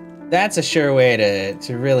a sure way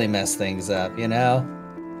to really mess things up, you know?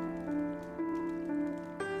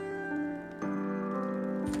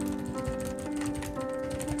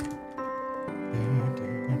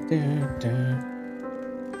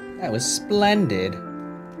 That was splendid.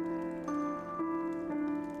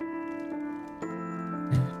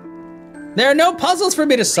 There are no puzzles for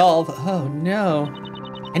me to solve. Oh no.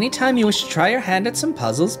 Anytime you wish to try your hand at some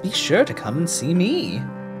puzzles, be sure to come and see me.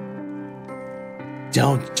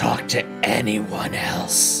 Don't talk to anyone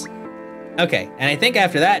else. Okay, and I think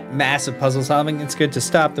after that massive puzzle solving, it's good to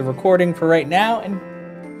stop the recording for right now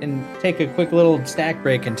and take a quick little snack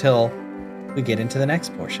break until we get into the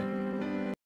next portion.